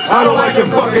 dude, I don't like your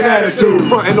fucking attitude.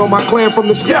 Frontin' on my clan from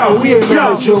the scout, we ain't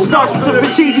mad at you. Starts with the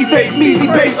cheesy face, measy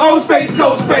face, old space,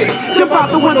 ghost face. Jump out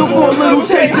the window for a little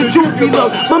taste of droopy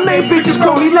look. My main bitch is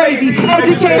crony lazy.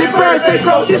 Educated birds say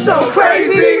close, you're so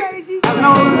crazy.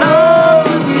 No love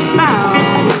to be found.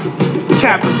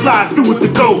 Cap and slide through with the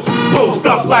ghost. Post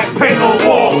up like paint on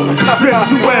walls. Drip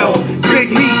 2Ls, big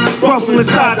heat, ruffle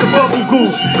inside the bubble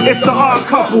goose. It's the odd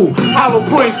couple. Hollow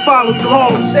points follow you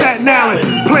home. Staten Island,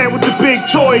 playing with the big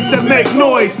toys that make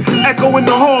noise. Echo in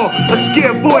the hall, a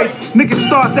scared voice. Niggas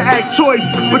start to act choice,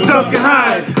 but Duncan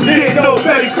Hines didn't know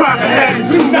Betty Crocker had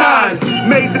 2 nines.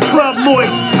 Made the club moist,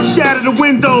 shattered the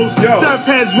windows. Dust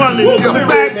heads running. The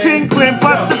back tinkling,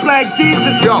 bust the black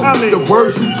Jesus coming. The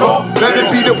words you talk, let it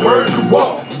be the words you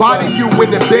walk. Body you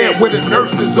in the bed where the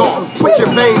nurse is on. Put your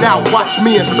vein out, watch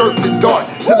me insert the dart.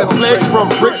 Till it flags from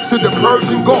bricks to the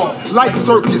Persian Gulf. Light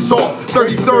circuits off,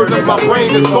 33rd of my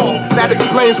brain is off. That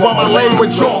explains why my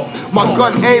language off. My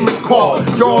gun aim and call.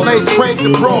 Y'all ain't trained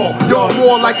to brawl. Y'all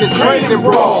more like in training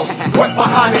brawls. Wet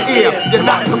behind the ear, you're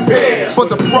not prepared for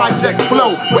the project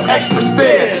flow with extra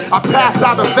stairs. I pass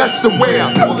out a vest to wear.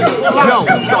 Yo,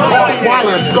 the hard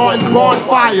wire starting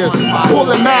bonfires.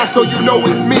 Pulling mass so you know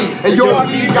it's me. And your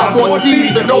E got more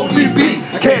C's than ODB.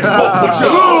 Can't smoke with ya.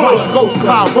 Punch ghost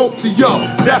time, rope to ya.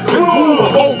 Death and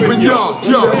move, open ya.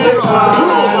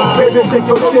 Baby, shake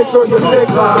your shit, throw your dick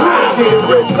line. Get it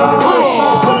rich, come on.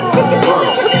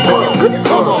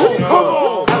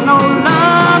 No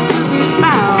love to be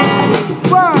found.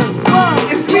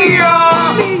 It's me,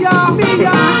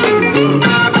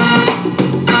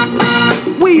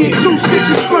 We in 2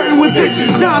 6s flirting with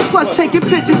bitches. Don plus taking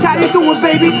pictures. How you doing,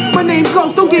 baby? My name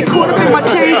Ghost. Don't get caught up in my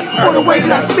chains or the way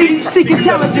that I speak. Seek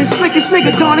intelligence, slickest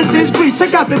nigga gone is this grease.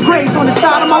 Check out the grades on the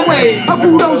side of my way. A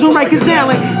bulldozer Rikers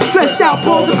Allen, stressed out,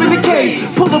 balled up in the cage.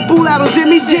 Pull a bull out on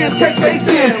Jimmy Jam, text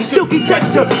him. Silky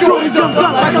texture, Jordan jumped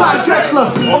up like Clyde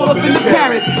Drexler. All up in the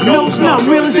parrot, nose numb,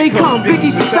 real as they come.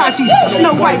 Biggie's, Versace's,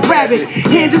 Snow White Rabbit.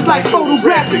 Hands is like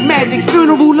photographic magic,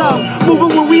 funeral love.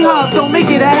 Moving when we Weekly hug, don't make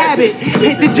it a habit.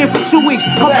 Hit the gym for 2 weeks,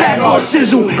 my back all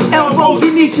chisel. Elbows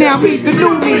unique now, meet the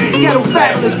new me. Ghetto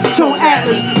fabulous, tone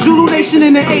atlas. Zulu Nation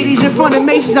in the 80s, in front of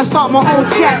Macy's, I start my own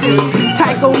chapters.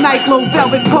 Tycho, Nyclo,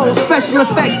 velvet pole, special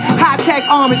effects, high-tech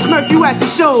armors, smirk you at the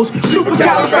shows.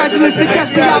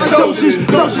 Supercalifragilisticexpialidocious,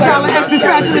 dosage holla,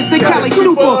 espifragilistic, Cali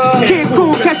super.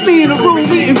 Cancun, catch me in the room,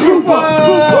 eating grouper.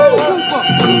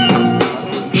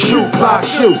 Shoot, fly,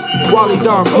 shoot. Wally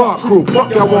Don Clark crew.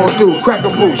 Fuck y'all wanna do? Crack a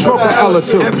brew, smoke a L or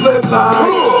two. And flip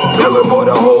line. Killing for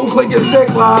the whole click and sick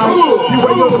line. You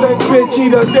wear your thick bitch,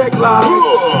 eat a dick line.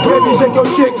 Baby, shake your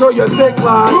shit, girl, your thick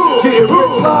line. Getting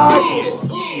rich line.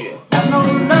 No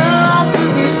love to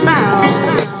be found.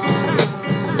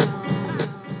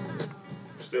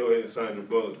 Still hitting Sandra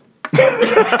Bullock.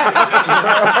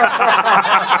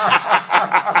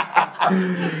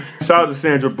 Shout out to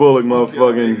Sandra Bullock,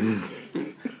 motherfucking.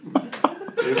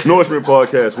 Nourishment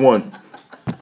Podcast 1.